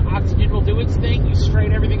thing, the oxygen will do its thing, you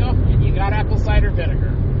strain everything off, and you got apple cider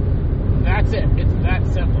vinegar. That's it. It's that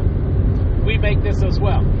simple. We make this as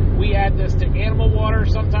well. We add this to animal water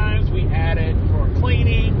sometimes. We add it for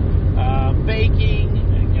cleaning, baking,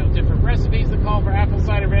 different recipes that call for apple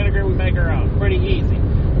cider vinegar. We make our own. Pretty easy.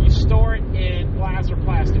 You store it in glass or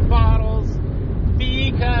plastic bottles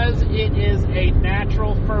because it is a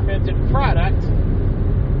natural fermented product.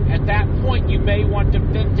 At that point, you may want to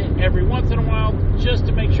vent it every once in a while just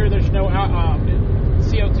to make sure there's no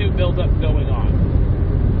CO2 buildup going on.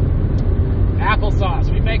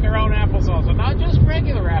 Applesauce. We make our own applesauce. So not just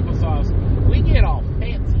regular applesauce. We get all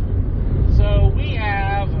fancy. So we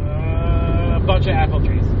have a bunch of apple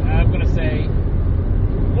trees. I'm going to say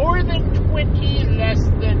more than 20, less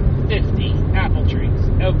than 50 apple trees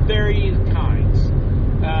of various kinds.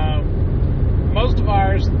 Most of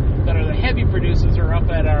ours that are the heavy producers are up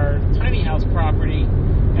at our tiny house property,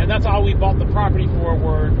 and that's all we bought the property for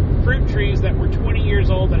were fruit trees that were 20 years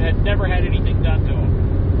old that had never had anything done to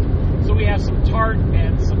them. So we have some tart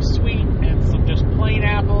and some sweet and some just plain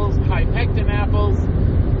apples, high pectin apples,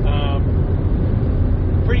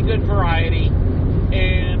 pretty good variety,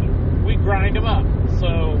 and we grind them up.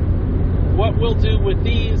 So what we'll do with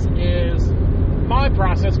these is, my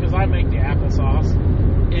process, because I make the applesauce,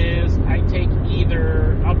 is I take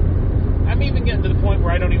I'm even getting to the point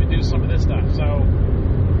where I don't even do some of this stuff. So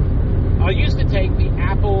I used to take the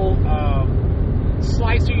apple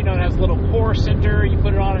slicer, it has a little core center, you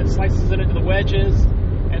put it on, it slices it into the wedges,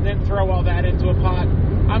 and then throw all that into a pot.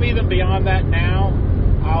 I'm even beyond that now.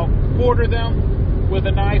 I'll quarter them with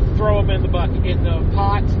a knife, throw them in the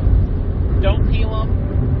pot. Don't peel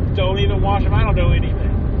them, don't even wash them, I don't do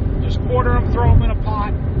anything. Just quarter them, throw them in a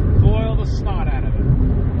pot, boil the snot out of it.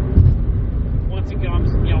 Once it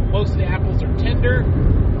comes, most of the apples are tender,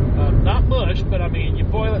 not mush, but you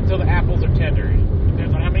boil it until the apples are tender.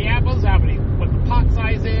 Depends on how many apples, what the pot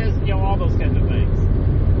size is, all those kinds of things.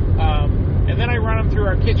 And then I run them through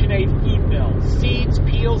our KitchenAid food mill. Seeds,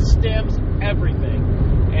 peels, peels, stems, everything.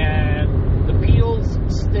 And the peels,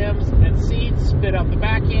 stems, and seeds spit out the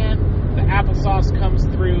back end. The applesauce comes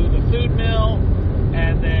through the food mill,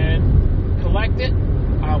 and then collect it,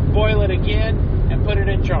 boil it again, and put it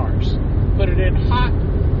in jars. Put it in hot,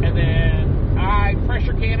 and then I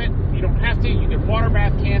pressure can it. You don't have to. You can water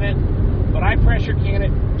bath can it, but I pressure can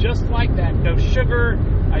it just like that. No sugar.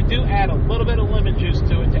 I do add a little bit of lemon juice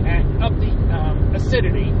to it to add up the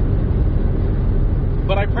acidity.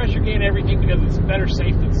 But I pressure can everything because it's better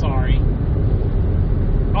safe than sorry.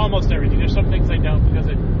 Almost everything. There's some things I don't because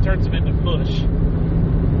it turns them into mush.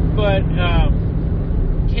 But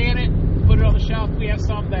can it, put it on the shelf. We have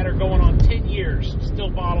some that are going on 10 years, still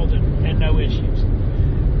bottled and no issues.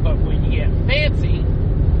 But when you get fancy,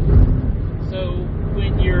 so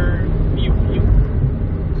when you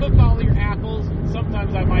cook all your apples,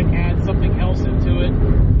 sometimes I might add something else into it,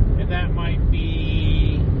 and that might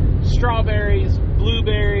be strawberries,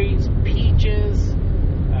 blueberries, peaches,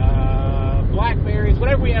 blackberries,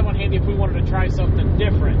 whatever we have on hand if we wanted to try something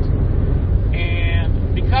different.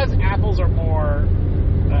 And because apples are more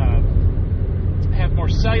have more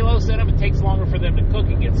cellulose in them, it takes longer for them to cook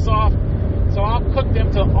and get soft. So I'll cook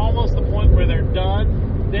them to almost the point where they're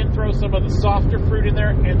done, then throw some of the softer fruit in there.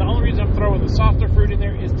 And the only reason I'm throwing the softer fruit in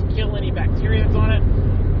there is to kill any bacteria that's on it.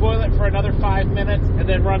 Boil it for another 5 minutes, and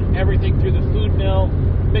then run everything through the food mill,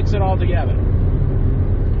 mix it all together.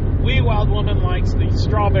 Wee Wild Woman likes the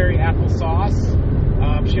strawberry applesauce.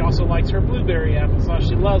 She also likes her blueberry applesauce.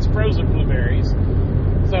 She loves frozen blueberries.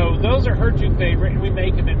 So those are her two favorite, and we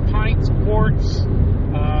make them in pints, quarts.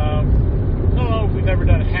 I don't know if we've ever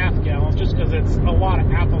done half gallons, just because it's a lot of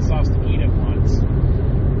applesauce to eat at once.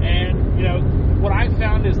 And, you know, what I've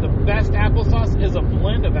found is the best applesauce is a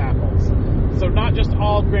blend of apples. So not just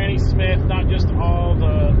all Granny Smith, not just all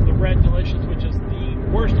the Red Delicious, which is the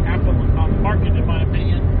worst apple on the market, in my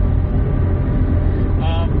opinion.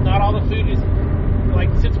 Not all the food is, like,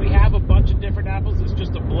 since we have a bunch of different apples, it's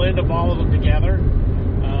just a blend of all of them together.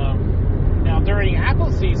 Now, during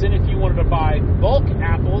apple season, if you wanted to buy bulk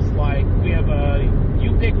apples, like we have a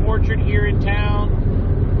U-Pick orchard here in town,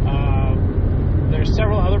 there's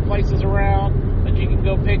several other places around that you can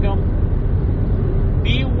go pick them.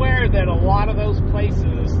 Be aware that a lot of those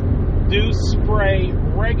places do spray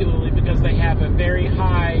regularly because they have a very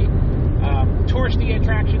high touristy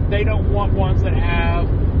attraction. They don't want ones that have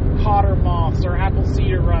cotter moths or apple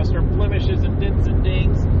cedar rust or blemishes and dents and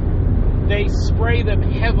dings. They spray them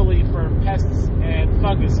heavily for pests and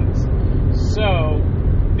funguses. So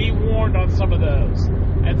be warned on some of those.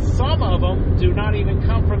 And some of them do not even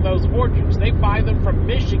come from those orchards. They buy them from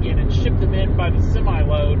Michigan and ship them in by the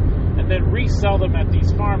semi-load and then resell them at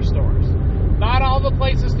these farm stores. Not all the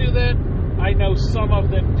places do that. I know some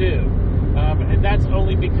of them do. And that's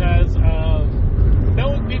only because of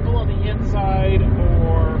knowing people on the inside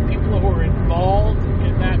or people who are involved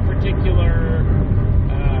in that particular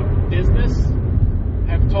business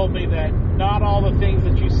have told me that not all the things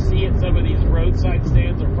that you see at some of these roadside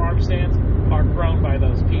stands or farm stands are grown by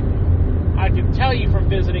those people. I can tell you from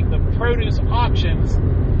visiting the produce auctions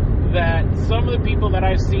that some of the people that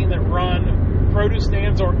I've seen that run produce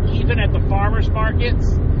stands or even at the farmers markets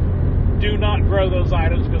do not grow those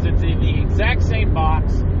items because it's in the exact same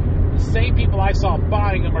box. The same people I saw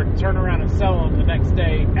buying them are turn around and sell them the next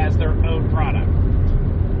day as their own product.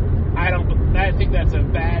 I think that's a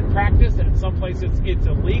bad practice, and in some places it's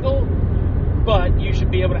illegal, but you should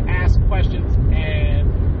be able to ask questions,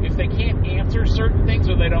 and if they can't answer certain things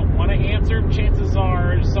or they don't want to answer, chances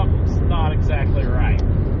are something's not exactly right.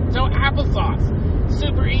 So applesauce,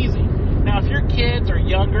 super easy. Now if your kids are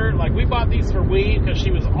younger, like we bought these for Wee because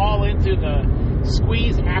she was all into the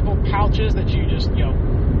squeeze apple pouches that you just,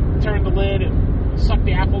 turn the lid and suck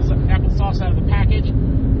the applesauce out of the package.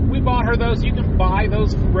 We bought her those. You can buy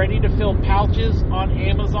those ready-to-fill pouches on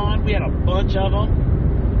Amazon. We had a bunch of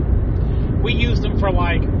them. We used them for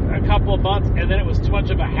like a couple of months, and then it was too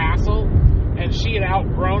much of a hassle, and she had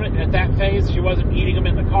outgrown it at that phase. She wasn't eating them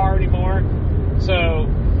in the car anymore, so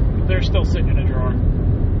they're still sitting in a drawer.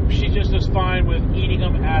 She just is fine with eating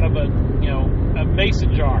them out of a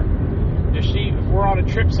mason jar. If we're on a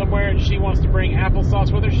trip somewhere and she wants to bring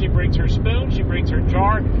applesauce with her, she brings her spoon, she brings her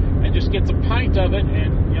jar, and just gets a pint of it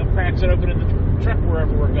and cracks it open in the truck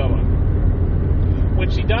wherever we're going. When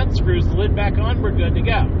she done, screws the lid back on, we're good to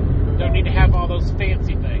go. Don't need to have all those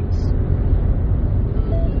fancy things.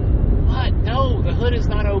 What? No, the hood is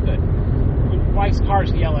not open. My wife's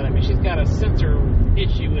car's yelling at me. She's got a sensor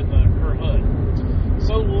issue in her hood.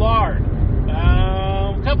 So lard.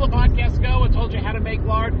 A couple of podcasts ago, I told you how to make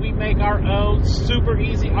lard. We make our own. Super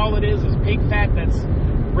easy. All it is pig fat that's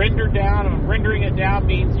rendered down, and rendering it down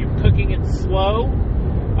means you're cooking it slow.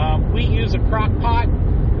 We use a crock pot,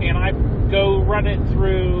 and I go run it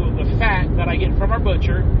through the fat that I get from our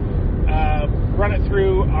butcher, run it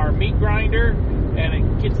through our meat grinder, and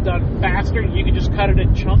it gets done faster. You can just cut it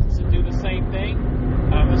in chunks and do the same thing.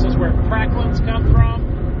 This is where cracklins come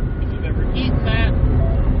from. If you've ever eaten that,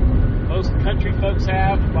 most country folks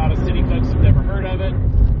have. A lot of city folks have never heard of it.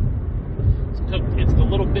 It's the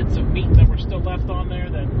little bits of meat that were still left on there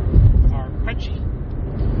that are crunchy.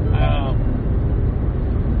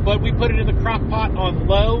 But we put it in the crock pot on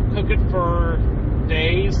low, cook it for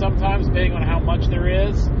days sometimes, depending on how much there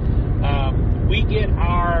is. We get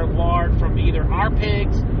our lard from either our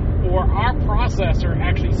pigs or our processor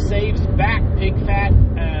actually saves back pig fat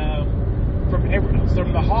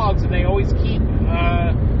from the hogs, and they always keep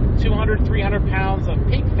 200, 300 pounds of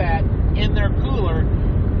pig fat in their cooler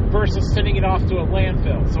versus sending it off to a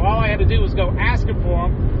landfill. So all I had to do was go ask them for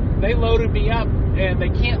them. They loaded me up, and they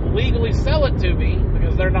can't legally sell it to me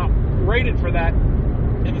because they're not rated for that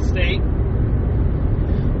in the state.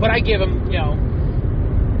 But I give them,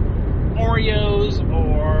 Oreos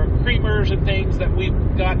or creamers and things that we've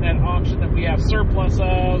gotten at auction that we have surplus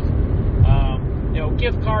of.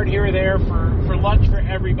 Gift card here or there for lunch for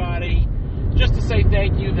everybody, just to say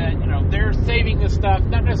thank you that, they're saving this stuff,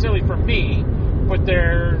 not necessarily for me, but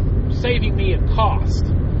they're saving me a cost.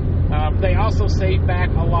 They also save back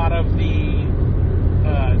a lot of the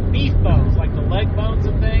beef bones, like the leg bones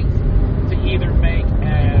and things, to either make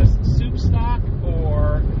as soup stock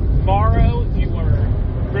or marrow if you were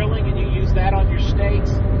grilling and you use that on your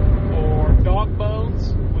steaks, or dog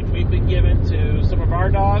bones, which we've been given to some of our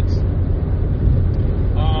dogs.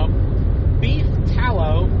 Beef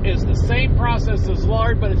tallow is the same process as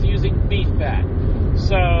lard, but it's using beef fat.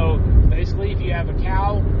 So basically, if you have a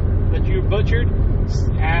cow that you butchered,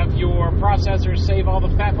 have your processor save all the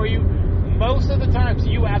fat for you. Most of the times,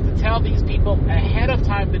 you have to tell these people ahead of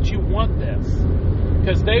time that you want this,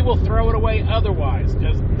 because they will throw it away otherwise.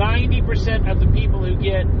 Because 90% of the people who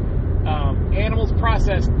get animals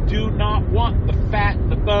processed do not want the fat,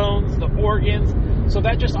 the bones, the organs. So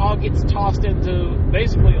that just all gets tossed into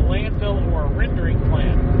basically a landfill or a rendering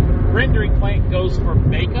plant. Rendering plant goes for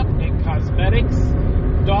makeup and cosmetics,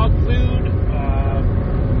 dog food,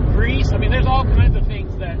 grease. I mean, there's all kinds of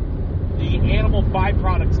things that the animal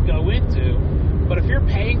byproducts go into. But if you're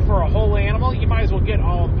paying for a whole animal, you might as well get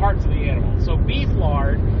all the parts of the animal. So beef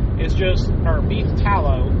lard is or beef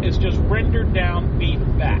tallow is just rendered down beef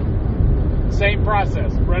fat. Same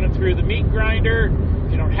process. Run it through the meat grinder.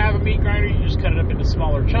 If you don't have a meat grinder, you just cut it up into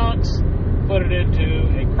smaller chunks, put it into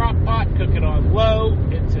a crock pot, cook it on low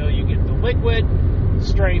until you get the liquid,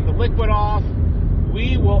 strain the liquid off.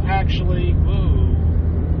 We will actually,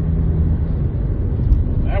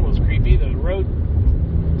 that was creepy. The road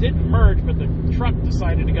didn't merge, but the truck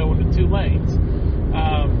decided to go into two lanes.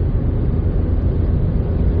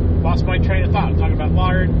 Lost my train of thought. I'm talking about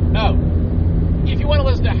lard. If you want to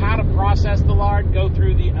listen to how to process the lard, go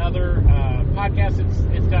through the other podcast.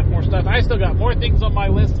 It's got more stuff. I still got more things on my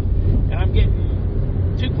list, and I'm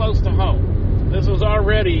getting too close to home. This was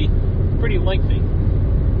already pretty lengthy.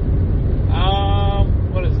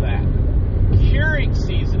 What is that? Curing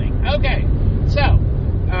seasoning. Okay, so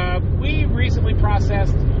we recently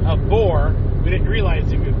processed a boar. We didn't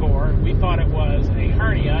realize it was a boar. We thought it was a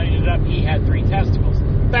hernia. It ended up he had 3 testicles.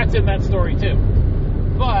 That's in that story too.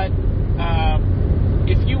 But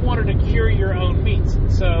if you wanted to cure your own meats,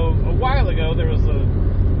 so a while ago there was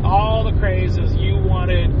all the craze is you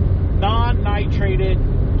wanted non-nitrated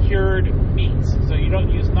cured meats. So you don't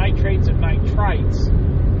use nitrates and nitrites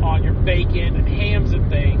on your bacon and hams and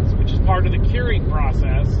things, which is part of the curing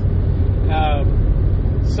process.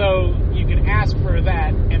 So you can ask for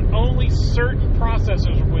that, and only certain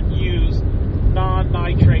processors would use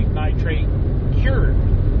non-nitrate, nitrate cured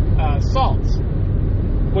salts.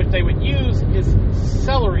 What they would use is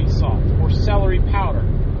celery salt or celery powder.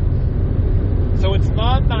 So it's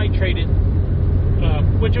non-nitrated,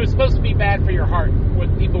 which was supposed to be bad for your heart,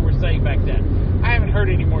 what people were saying back then. I haven't heard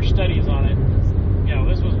any more studies on it.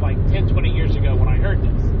 This was like 10, 20 years ago when I heard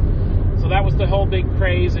this. So that was the whole big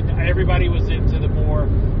craze, and everybody was into the more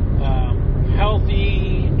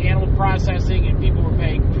healthy animal processing, and people were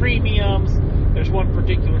paying premiums. There's one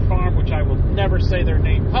particular farm, which I will never say their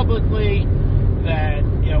name publicly, that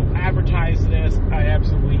advertised this. I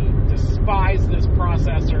absolutely despise this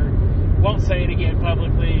processor. Won't say it again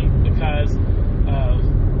publicly because of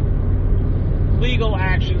legal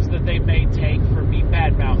actions that they may take for me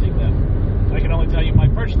bad-mouthing them. I can only tell you my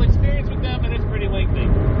personal experience with them, and it's pretty lengthy.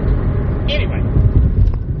 Anyway,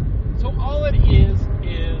 so all it is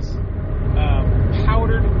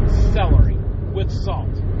powdered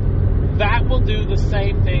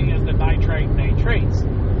nitrate nitrates.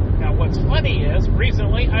 Now, what's funny is,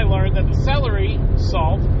 recently I learned that the celery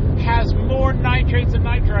salt has more nitrates and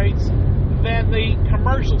nitrites than the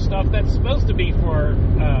commercial stuff that's supposed to be for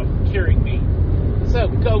curing meat. So,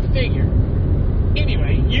 go figure.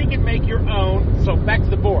 Anyway, you can make your own. So, back to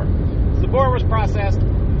the boar. So the boar was processed.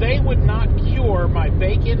 They would not cure my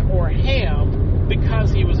bacon or ham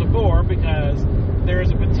because he was a boar, because there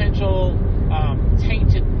is a potential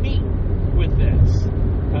tainted meat with this,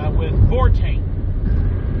 with boar taint,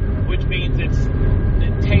 which means it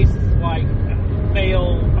tastes like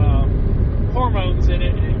male hormones in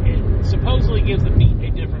it. It supposedly gives the meat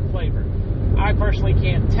a different flavor. I personally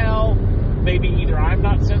can't tell. Maybe either I'm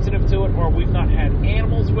not sensitive to it or we've not had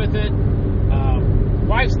animals with it.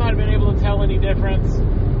 Wife's not been able to tell any difference.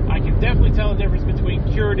 I can definitely tell the difference between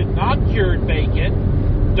cured and non-cured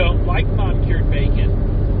bacon. Don't like non-cured bacon.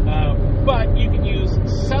 But you can use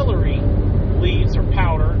celery leaves or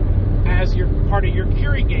powder as your part of your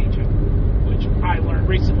curing agent, which I learned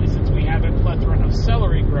recently since we have a plethora of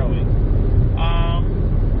celery growing.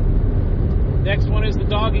 Next one is the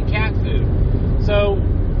dog and cat food. So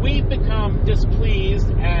we've become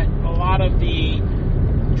displeased at a lot of the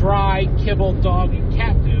dry kibble dog and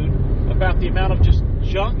cat food about the amount of just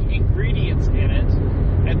junk ingredients in it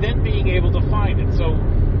and then being able to find it. So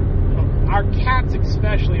our cats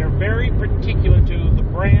especially are very particular to the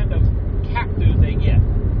brand of cat food they get.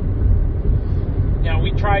 Now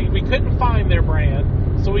we couldn't find their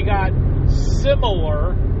brand, so we got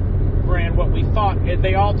similar brand, what we thought, and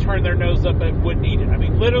they all turned their nose up and wouldn't eat it. I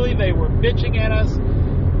mean, literally, they were bitching at us.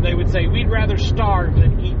 They would say, we'd rather starve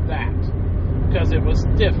than eat that, because it was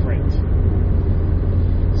different.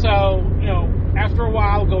 So, after a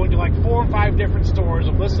while, going to like 4 or 5 different stores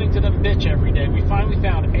of listening to them bitch every day, we finally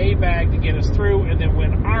found a bag to get us through, and then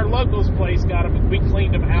when our locals place got them, we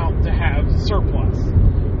cleaned them out to have surplus,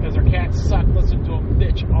 because our cats suck listening to them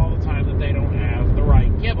bitch all the time that they don't have the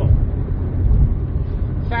right kibble.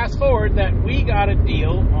 Fast forward that we got a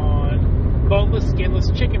deal on boneless, skinless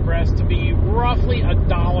chicken breast to be roughly $1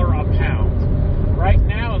 a pound. Right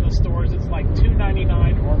now in the stores, it's like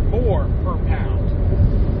 $2.99 or more per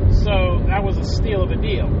pound. So that was a steal of a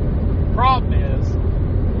deal. Problem is,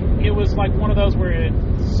 it was like one of those where it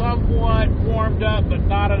somewhat warmed up, but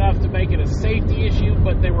not enough to make it a safety issue,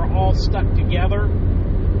 but they were all stuck together.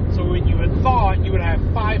 So when you had thought you would have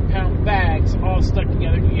 5-pound bags all stuck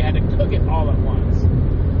together, you had to cook it all at once.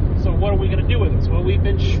 So what are we going to do with this? Well, we've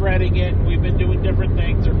been shredding it. We've been doing different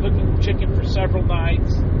things. They're cooking chicken for several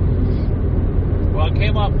nights. Well, I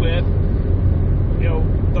came up with,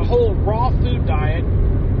 the whole raw food diet.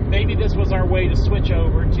 Maybe this was our way to switch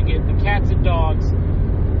over to get the cats and dogs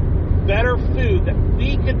better food that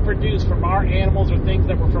we could produce from our animals or things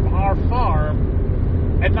that were from our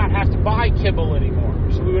farm and not have to buy kibble anymore.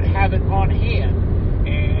 So we would have it on hand.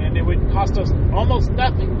 And it would cost us almost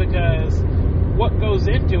nothing, because what goes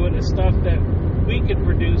into it is stuff that we can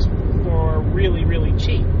produce for really, really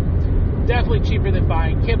cheap. Definitely cheaper than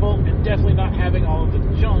buying kibble, and definitely not having all of the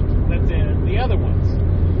junk that's in the other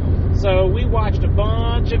ones. So we watched a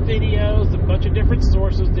bunch of videos, a bunch of different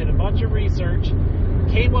sources, did a bunch of research,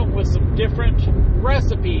 came up with some different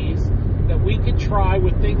recipes that we could try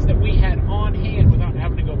with things that we had on hand without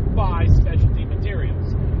having to go buy specialty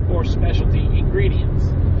materials or specialty ingredients.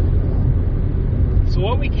 So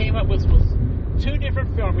what we came up with was 2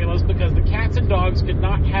 different formulas, because the cats and dogs could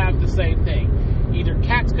not have the same thing. Either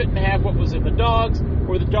cats couldn't have what was in the dogs,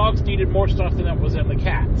 or the dogs needed more stuff than that was in the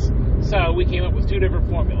cats. So we came up with 2 different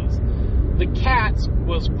formulas. The cats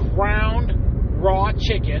was ground raw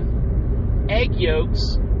chicken, egg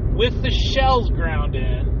yolks with the shells ground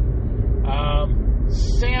in,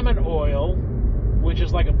 salmon oil, which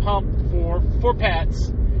is like a pump for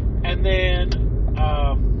pets, and then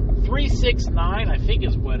 369, I think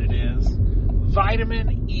is what it is,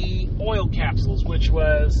 vitamin E oil capsules, which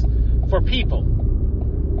was for people,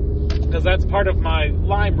 because that's part of my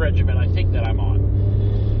Lyme regimen, I think, that I'm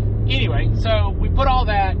on. Anyway, so we put all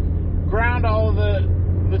that, ground all of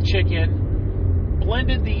the chicken,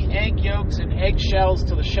 blended the egg yolks and egg shells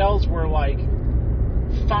till the shells were like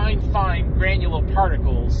fine granular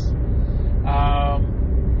particles.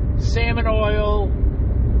 Salmon oil,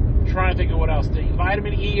 trying to think of what else. The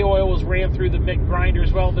vitamin E oil was ran through the grinder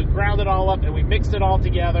as well. They ground it all up, and we mixed it all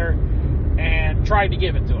together and tried to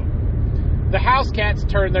give it to them. The house cats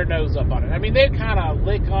turned their nose up on it. I mean, they kind of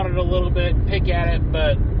lick on it a little bit, pick at it,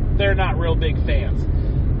 but they're not real big fans.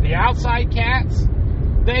 The outside cats,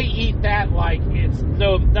 they eat that like it's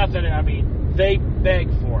nothing. I mean, they beg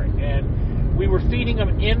for it. And we were feeding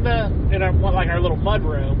them in our little mud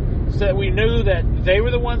room, so that we knew that they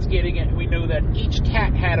were the ones getting it, and we knew that each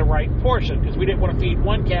cat had a right portion, because we didn't want to feed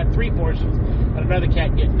one cat 3 portions and another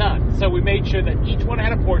cat get none. So we made sure that each one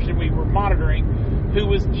had a portion. We were monitoring who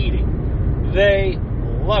was eating. They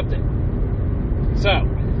loved it. So,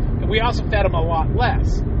 and we also fed them a lot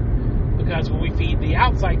less, because when we feed the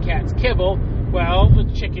outside cats kibble, well, the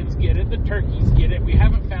chickens get it, the turkeys get it. We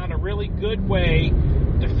haven't found a really good way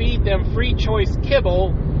to feed them free choice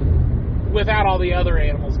kibble without all the other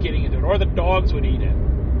animals getting into it, or the dogs would eat it.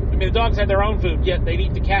 I mean, the dogs had their own food, yet they'd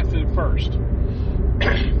eat the cat food first.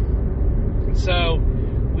 So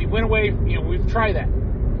we went away, we've tried that.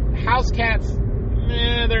 House cats,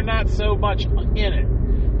 they're not so much in it.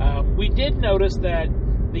 We did notice that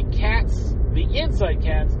the inside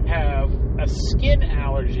cats have a skin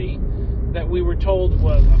allergy that we were told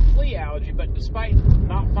was a flea allergy, but despite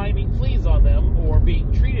not finding fleas on them or being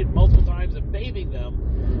treated multiple times and bathing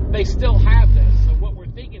them, they still have this. So what we're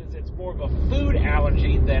thinking is it's more of a food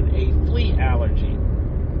allergy than a flea allergy.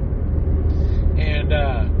 And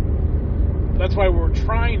that's why we're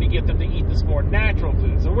trying to get them to eat this more natural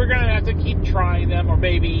food. So we're going to have to keep trying them, or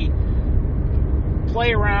maybe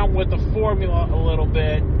play around with the formula a little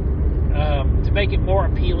bit to make it more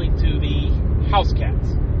appealing to the house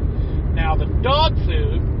cats. Now, the dog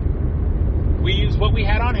food, we used what we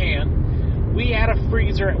had on hand. We had a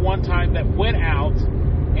freezer at one time that went out,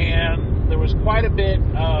 and there was quite a bit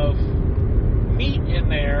of meat in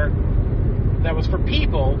there that was for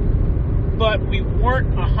people, but we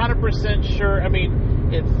weren't 100% sure. I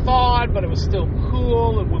mean, it thawed, but it was still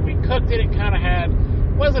cool, and when we cooked it, it kind of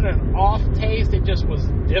wasn't an off taste, it just was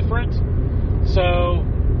different. So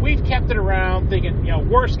we've kept it around thinking,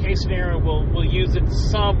 worst case scenario, we'll use it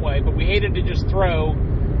some way, but we hated to just throw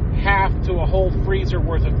half to a whole freezer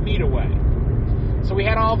worth of meat away. So we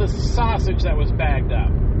had all this sausage that was bagged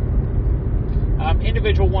up.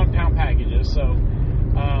 Individual 1-pound packages. So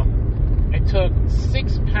I took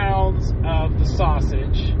 6 pounds of the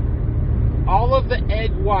sausage, all of the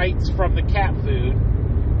egg whites from the cat food,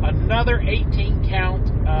 another 18 count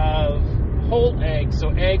of whole eggs, so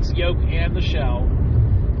eggs, yolk, and the shell,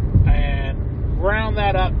 and ground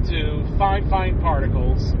that up to fine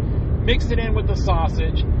particles, mixed it in with the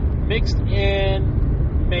sausage, mixed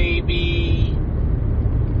in maybe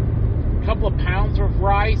a couple of pounds of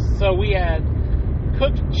rice. So we had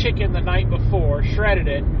cooked chicken the night before, shredded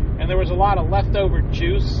it, and there was a lot of leftover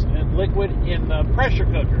juice and liquid in the pressure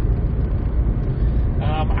cooker.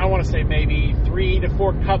 I want to say maybe 3 to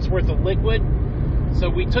 4 cups worth of liquid. So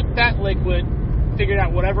we took that liquid, figured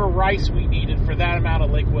out whatever rice we needed for that amount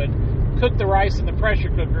of liquid, cooked the rice in the pressure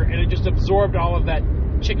cooker, and it just absorbed all of that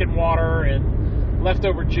chicken water and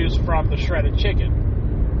leftover juice from the shredded chicken.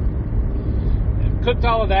 And cooked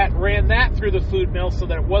all of that, ran that through the food mill so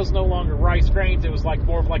that it was no longer rice grains, it was like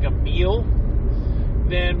more of like a meal.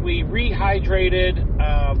 Then we rehydrated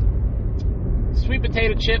sweet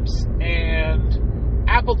potato chips and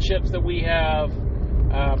apple chips that we have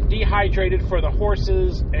dehydrated for the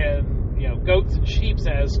horses and goats and sheep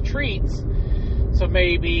as treats. So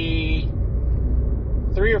maybe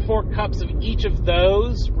 3 or 4 cups of each of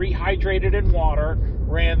those, rehydrated in water,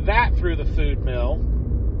 ran that through the food mill,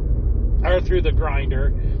 or through the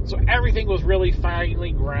grinder. So everything was really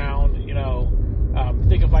finely ground,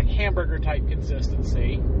 think of like hamburger type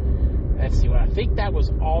consistency. Let's see, I think that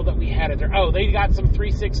was all that we had in there. Oh, they got some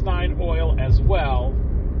 369 oil as well.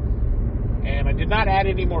 And I did not add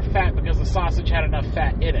any more fat because the sausage had enough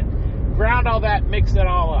fat in it. Ground all that, mixed it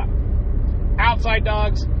all up. Outside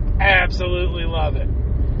dogs absolutely love it.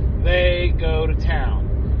 They go to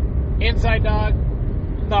town. Inside dog,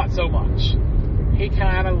 not so much. He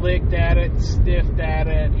kind of licked at it, sniffed at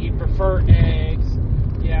it. He'd prefer eggs.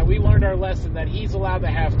 Yeah, we learned our lesson that he's allowed to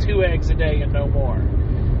have 2 eggs a day and no more.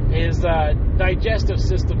 His digestive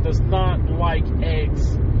system does not like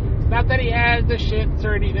eggs. It's not that he had the shits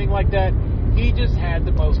or anything like that. He just had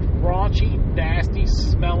the most raunchy, nasty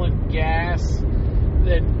smelling gas.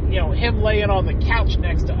 Then, him laying on the couch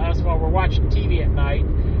next to us while we're watching TV at night,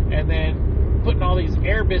 and then putting all these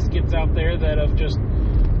air biscuits out there that have just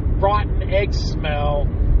rotten egg smell.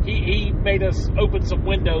 He made us open some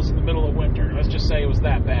windows in the middle of winter. Let's just say it was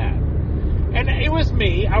that bad. And it was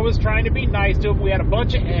me. I was trying to be nice to him. We had a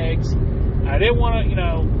bunch of eggs. I didn't want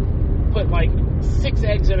to, put like 6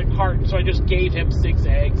 eggs in a carton, so I just gave him 6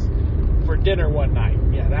 eggs for dinner one night.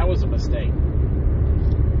 Yeah, that was a mistake.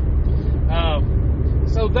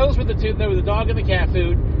 So those were the two. There was the dog and the cat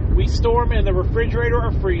food. We store them in the refrigerator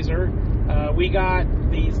or freezer. We got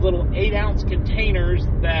these little 8-ounce containers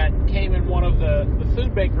that came in one of the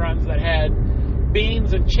food bank runs that had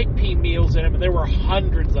beans and chickpea meals in them, and there were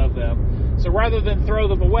hundreds of them. So rather than throw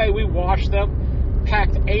them away, we washed them,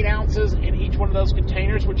 packed 8 ounces in each one of those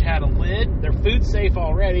containers, which had a lid. They're food safe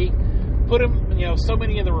already. Put them, so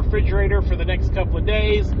many in the refrigerator for the next couple of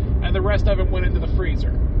days, and the rest of them went into the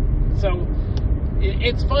freezer. So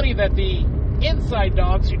it's funny that the inside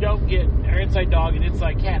dogs who don't get, or inside dog and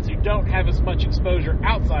inside cats who don't have as much exposure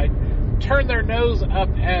outside, turn their nose up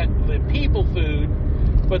at the people food,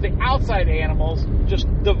 but the outside animals just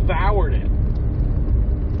devoured it.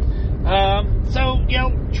 So,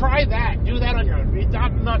 try that. Do that on your own.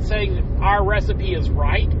 I'm not saying that our recipe is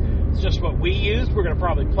right. It's just what we use. We're going to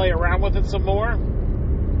probably play around with it some more.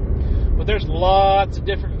 But there's lots of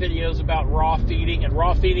different videos about raw feeding and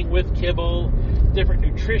raw feeding with kibble, different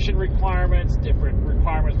nutrition requirements, different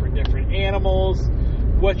requirements for different animals,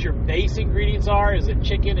 what your base ingredients are. Is it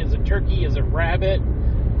chicken? Is it turkey? Is it rabbit?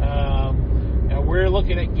 We're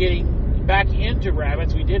looking at getting back into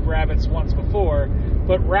rabbits. We did rabbits once before,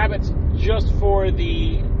 but rabbits just for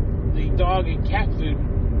the dog and cat food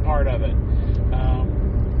part of it.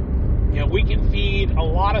 We can feed a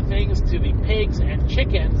lot of things to the pigs and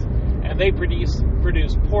chickens, and they produce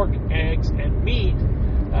pork, eggs, and meat.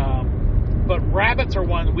 But rabbits are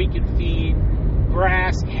one we can feed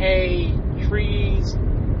grass, hay, trees,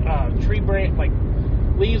 tree branch, like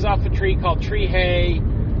leaves off a tree called tree hay,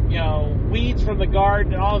 weeds from the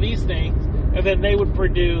garden, and all of these things, and then they would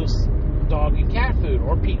produce dog and cat food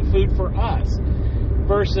or food for us,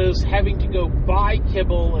 versus having to go buy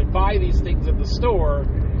kibble and buy these things at the store.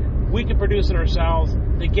 We can produce it ourselves,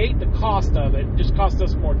 negate the cost of it, just cost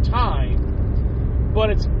us more time, but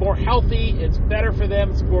it's more healthy, it's better for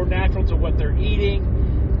them, it's more natural to what they're eating,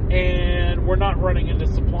 and we're not running into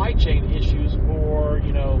supply chain issues or,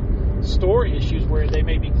 store issues where they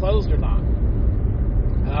may be closed or not.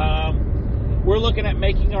 We're looking at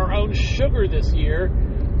making our own sugar this year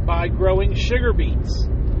by growing sugar beets.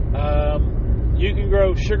 You can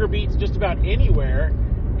grow sugar beets just about anywhere,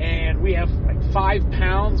 and we have like 5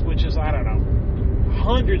 pounds, which is,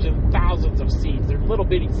 hundreds and thousands of seeds. They're little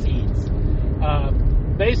bitty seeds.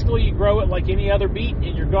 Basically, you grow it like any other beet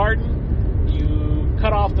in your garden. You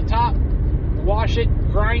cut off the top, wash it,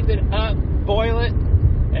 grind it up, boil it,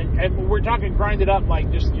 and we're talking grind it up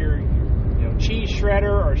like just your cheese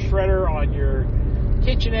shredder or shredder on your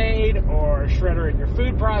KitchenAid or shredder in your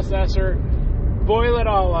food processor. Boil it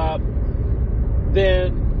all up,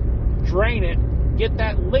 then drain it, get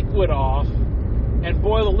that liquid off, and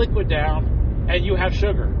boil the liquid down, and you have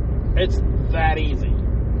sugar. It's that easy.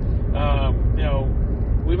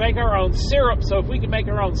 We make our own syrup, so if we can make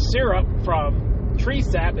our own syrup from tree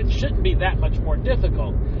sap, it shouldn't be that much more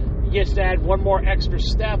difficult. You just add one more extra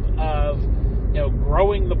step of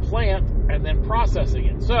growing the plant and then processing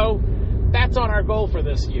it. So that's on our goal for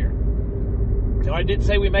this year. I did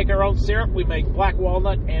say we make our own syrup. We make black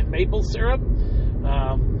walnut and maple syrup.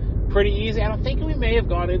 Pretty easy. I don't think we may have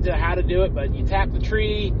gone into how to do it, but you tap the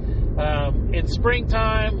tree in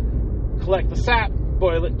springtime, collect the sap,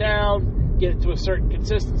 boil it down, get it to a certain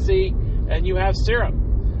consistency, and you have syrup.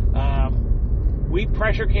 We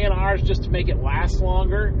pressure can ours just to make it last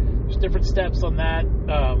longer. There's different steps on that.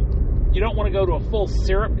 You don't want to go to a full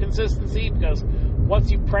syrup consistency, because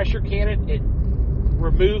once you pressure can it, it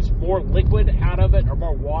removes more liquid out of it, or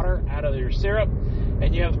more water out of your syrup,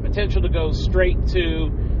 and you have the potential to go straight to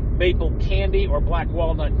maple candy or black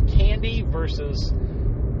walnut candy versus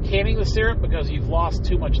canning the syrup, because you've lost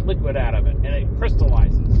too much liquid out of it and it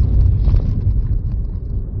crystallizes.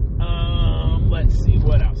 Let's see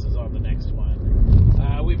what else is on the next one.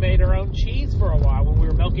 We made our own cheese for a while when we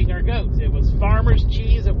were milking our goats. It was farmer's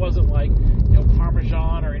cheese. It wasn't like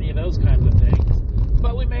Parmesan or any of those kinds of things.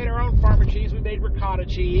 But we made our own farmer cheese. We made ricotta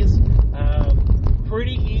cheese.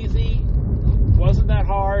 Pretty easy. Wasn't that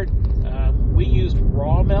hard. We used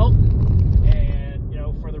raw milk. And,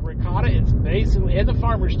 for the ricotta, it's basically, and the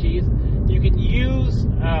farmer's cheese, you can use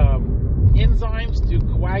enzymes to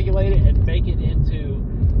coagulate it and make it into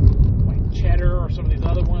like cheddar or some of these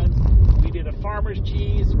other ones. We did a farmer's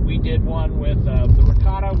cheese. We did one with the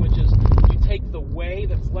ricotta, which is you take the whey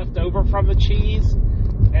that's left over from the cheese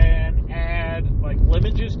and add like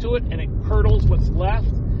lemon juice to it, and it curdles what's left,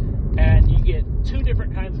 and you get 2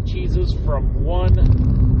 different kinds of cheeses from one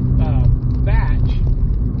batch,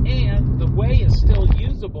 and the whey is still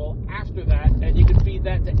usable after that, and you can feed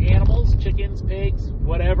that to animals, chickens, pigs,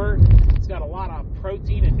 whatever. It's got a lot of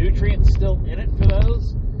protein and nutrients still in it for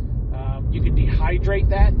those. You can dehydrate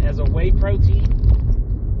that as a whey protein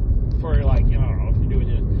for, like, I don't know, if you're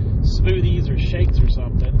doing smoothies or shakes or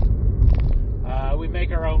something. We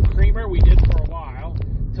make our own creamer. We did for a while,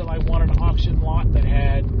 till I won an auction lot that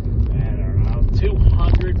had,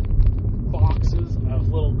 200 boxes of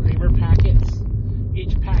little creamer packets.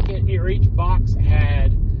 Each packet or each box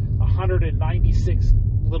had 196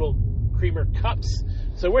 little creamer cups.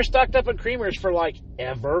 So we're stocked up on creamers for like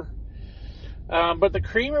ever. But the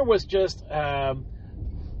creamer was just a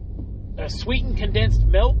sweetened condensed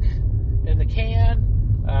milk in the can.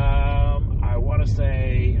 I want to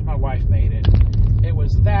say my wife made it. It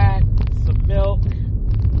was that, some milk,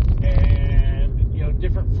 and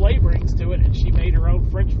different flavorings to it. And she made her own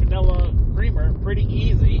French vanilla creamer, pretty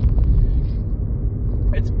easy.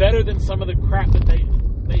 It's better than some of the crap that they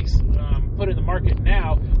put in the market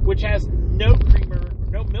now, which has no creamer,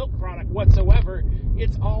 no milk product whatsoever.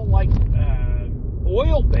 It's all like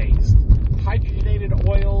oil-based, hydrogenated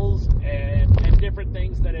oils and different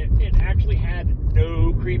things that it actually had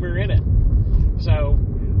no creamer in it. So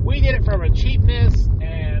we did it from a cheapness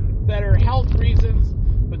and better health reasons,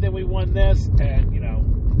 but then we won this, and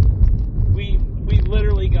we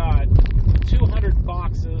literally got 200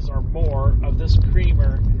 boxes or more of this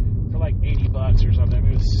creamer for like $80 or something. I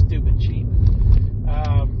mean, it was stupid cheap.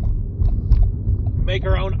 Make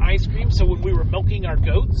our own ice cream. So when we were milking our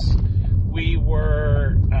goats, we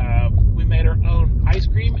made our own ice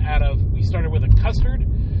cream we started with a custard.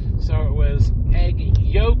 So it was egg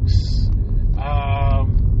yolks,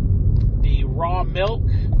 the raw milk,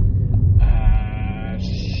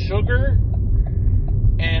 sugar,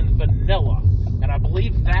 and vanilla. And I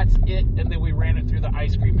believe that's it. And then we ran it through the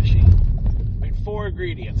ice cream machine. I mean, 4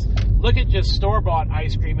 ingredients. Look at just store-bought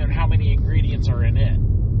ice cream and how many ingredients are in it.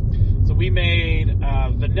 So we made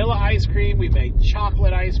vanilla ice cream. We made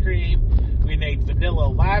chocolate ice cream. We made vanilla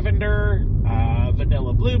lavender,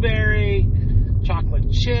 vanilla blueberry,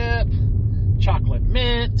 chocolate chip, chocolate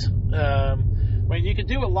mint. I mean, you could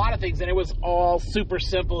do a lot of things, and it was all super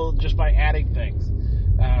simple just by adding things,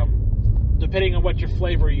 depending on what your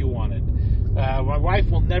flavor you wanted. My wife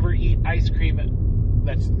will never eat ice cream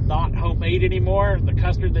that's not homemade anymore. The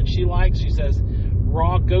custard that she likes, she says,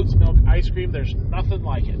 raw goat's milk ice cream, there's nothing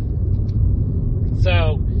like it.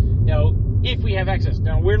 So, if we have access.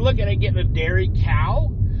 Now, we're looking at getting a dairy cow,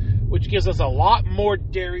 which gives us a lot more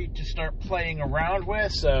dairy to start playing around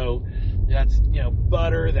with. So, that's,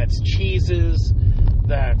 butter, that's cheeses,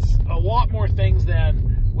 that's a lot more things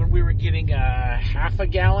than when we were getting half a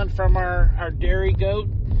gallon from our dairy goat.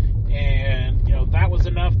 And, that was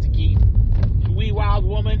enough to keep Wee Wild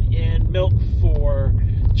Woman in milk for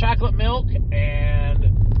chocolate milk and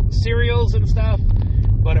cereals and stuff,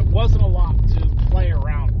 but it wasn't a lot to play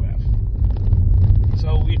around with.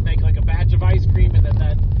 So we'd make like a batch of ice cream and then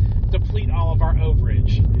that deplete all of our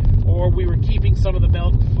overage. Or we were keeping some of the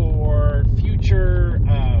milk for future,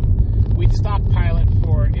 we'd stockpile it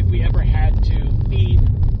for if we ever had to feed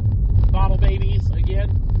bottle babies again,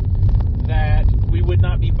 that we would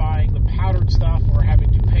not be buying the powdered stuff or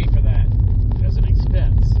having to pay for that as an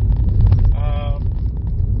expense.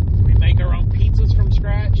 We make our own pizzas from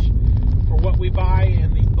scratch for what we buy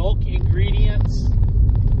in the bulk ingredients.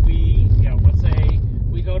 Let's say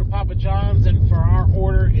we go to Papa John's and for our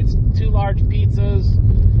order, it's 2 large pizzas,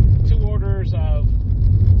 2 orders of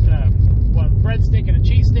one breadstick and a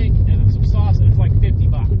cheese stick, and then some sauce, and it's like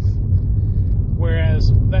 $50.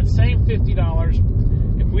 Whereas that same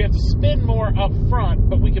 $50, we have to spend more up front,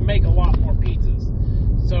 but we can make a lot more pizzas.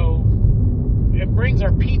 So it brings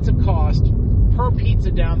our pizza cost per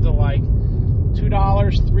pizza down to like $2,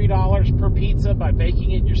 $3 per pizza by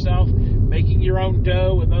baking it yourself, making your own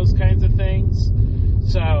dough and those kinds of things.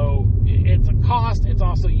 So it's a cost. It's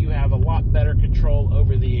also you have a lot better control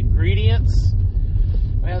over the ingredients.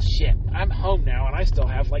 Well, shit, I'm home now and I still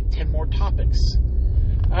have like 10 more topics.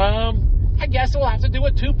 I guess we'll have to do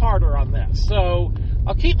a 2-parter on this. So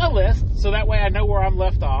I'll keep my list so that way I know where I'm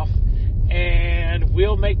left off, and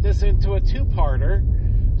we'll make this into a 2-parter.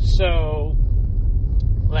 So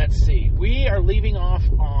let's see. We are leaving off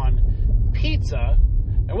on pizza,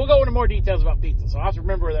 and we'll go into more details about pizza. So I'll have to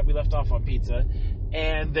remember that we left off on pizza.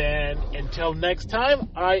 And then until next time,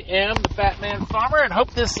 I am the Fat Man Farmer, and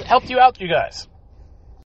hope this helped you out, you guys.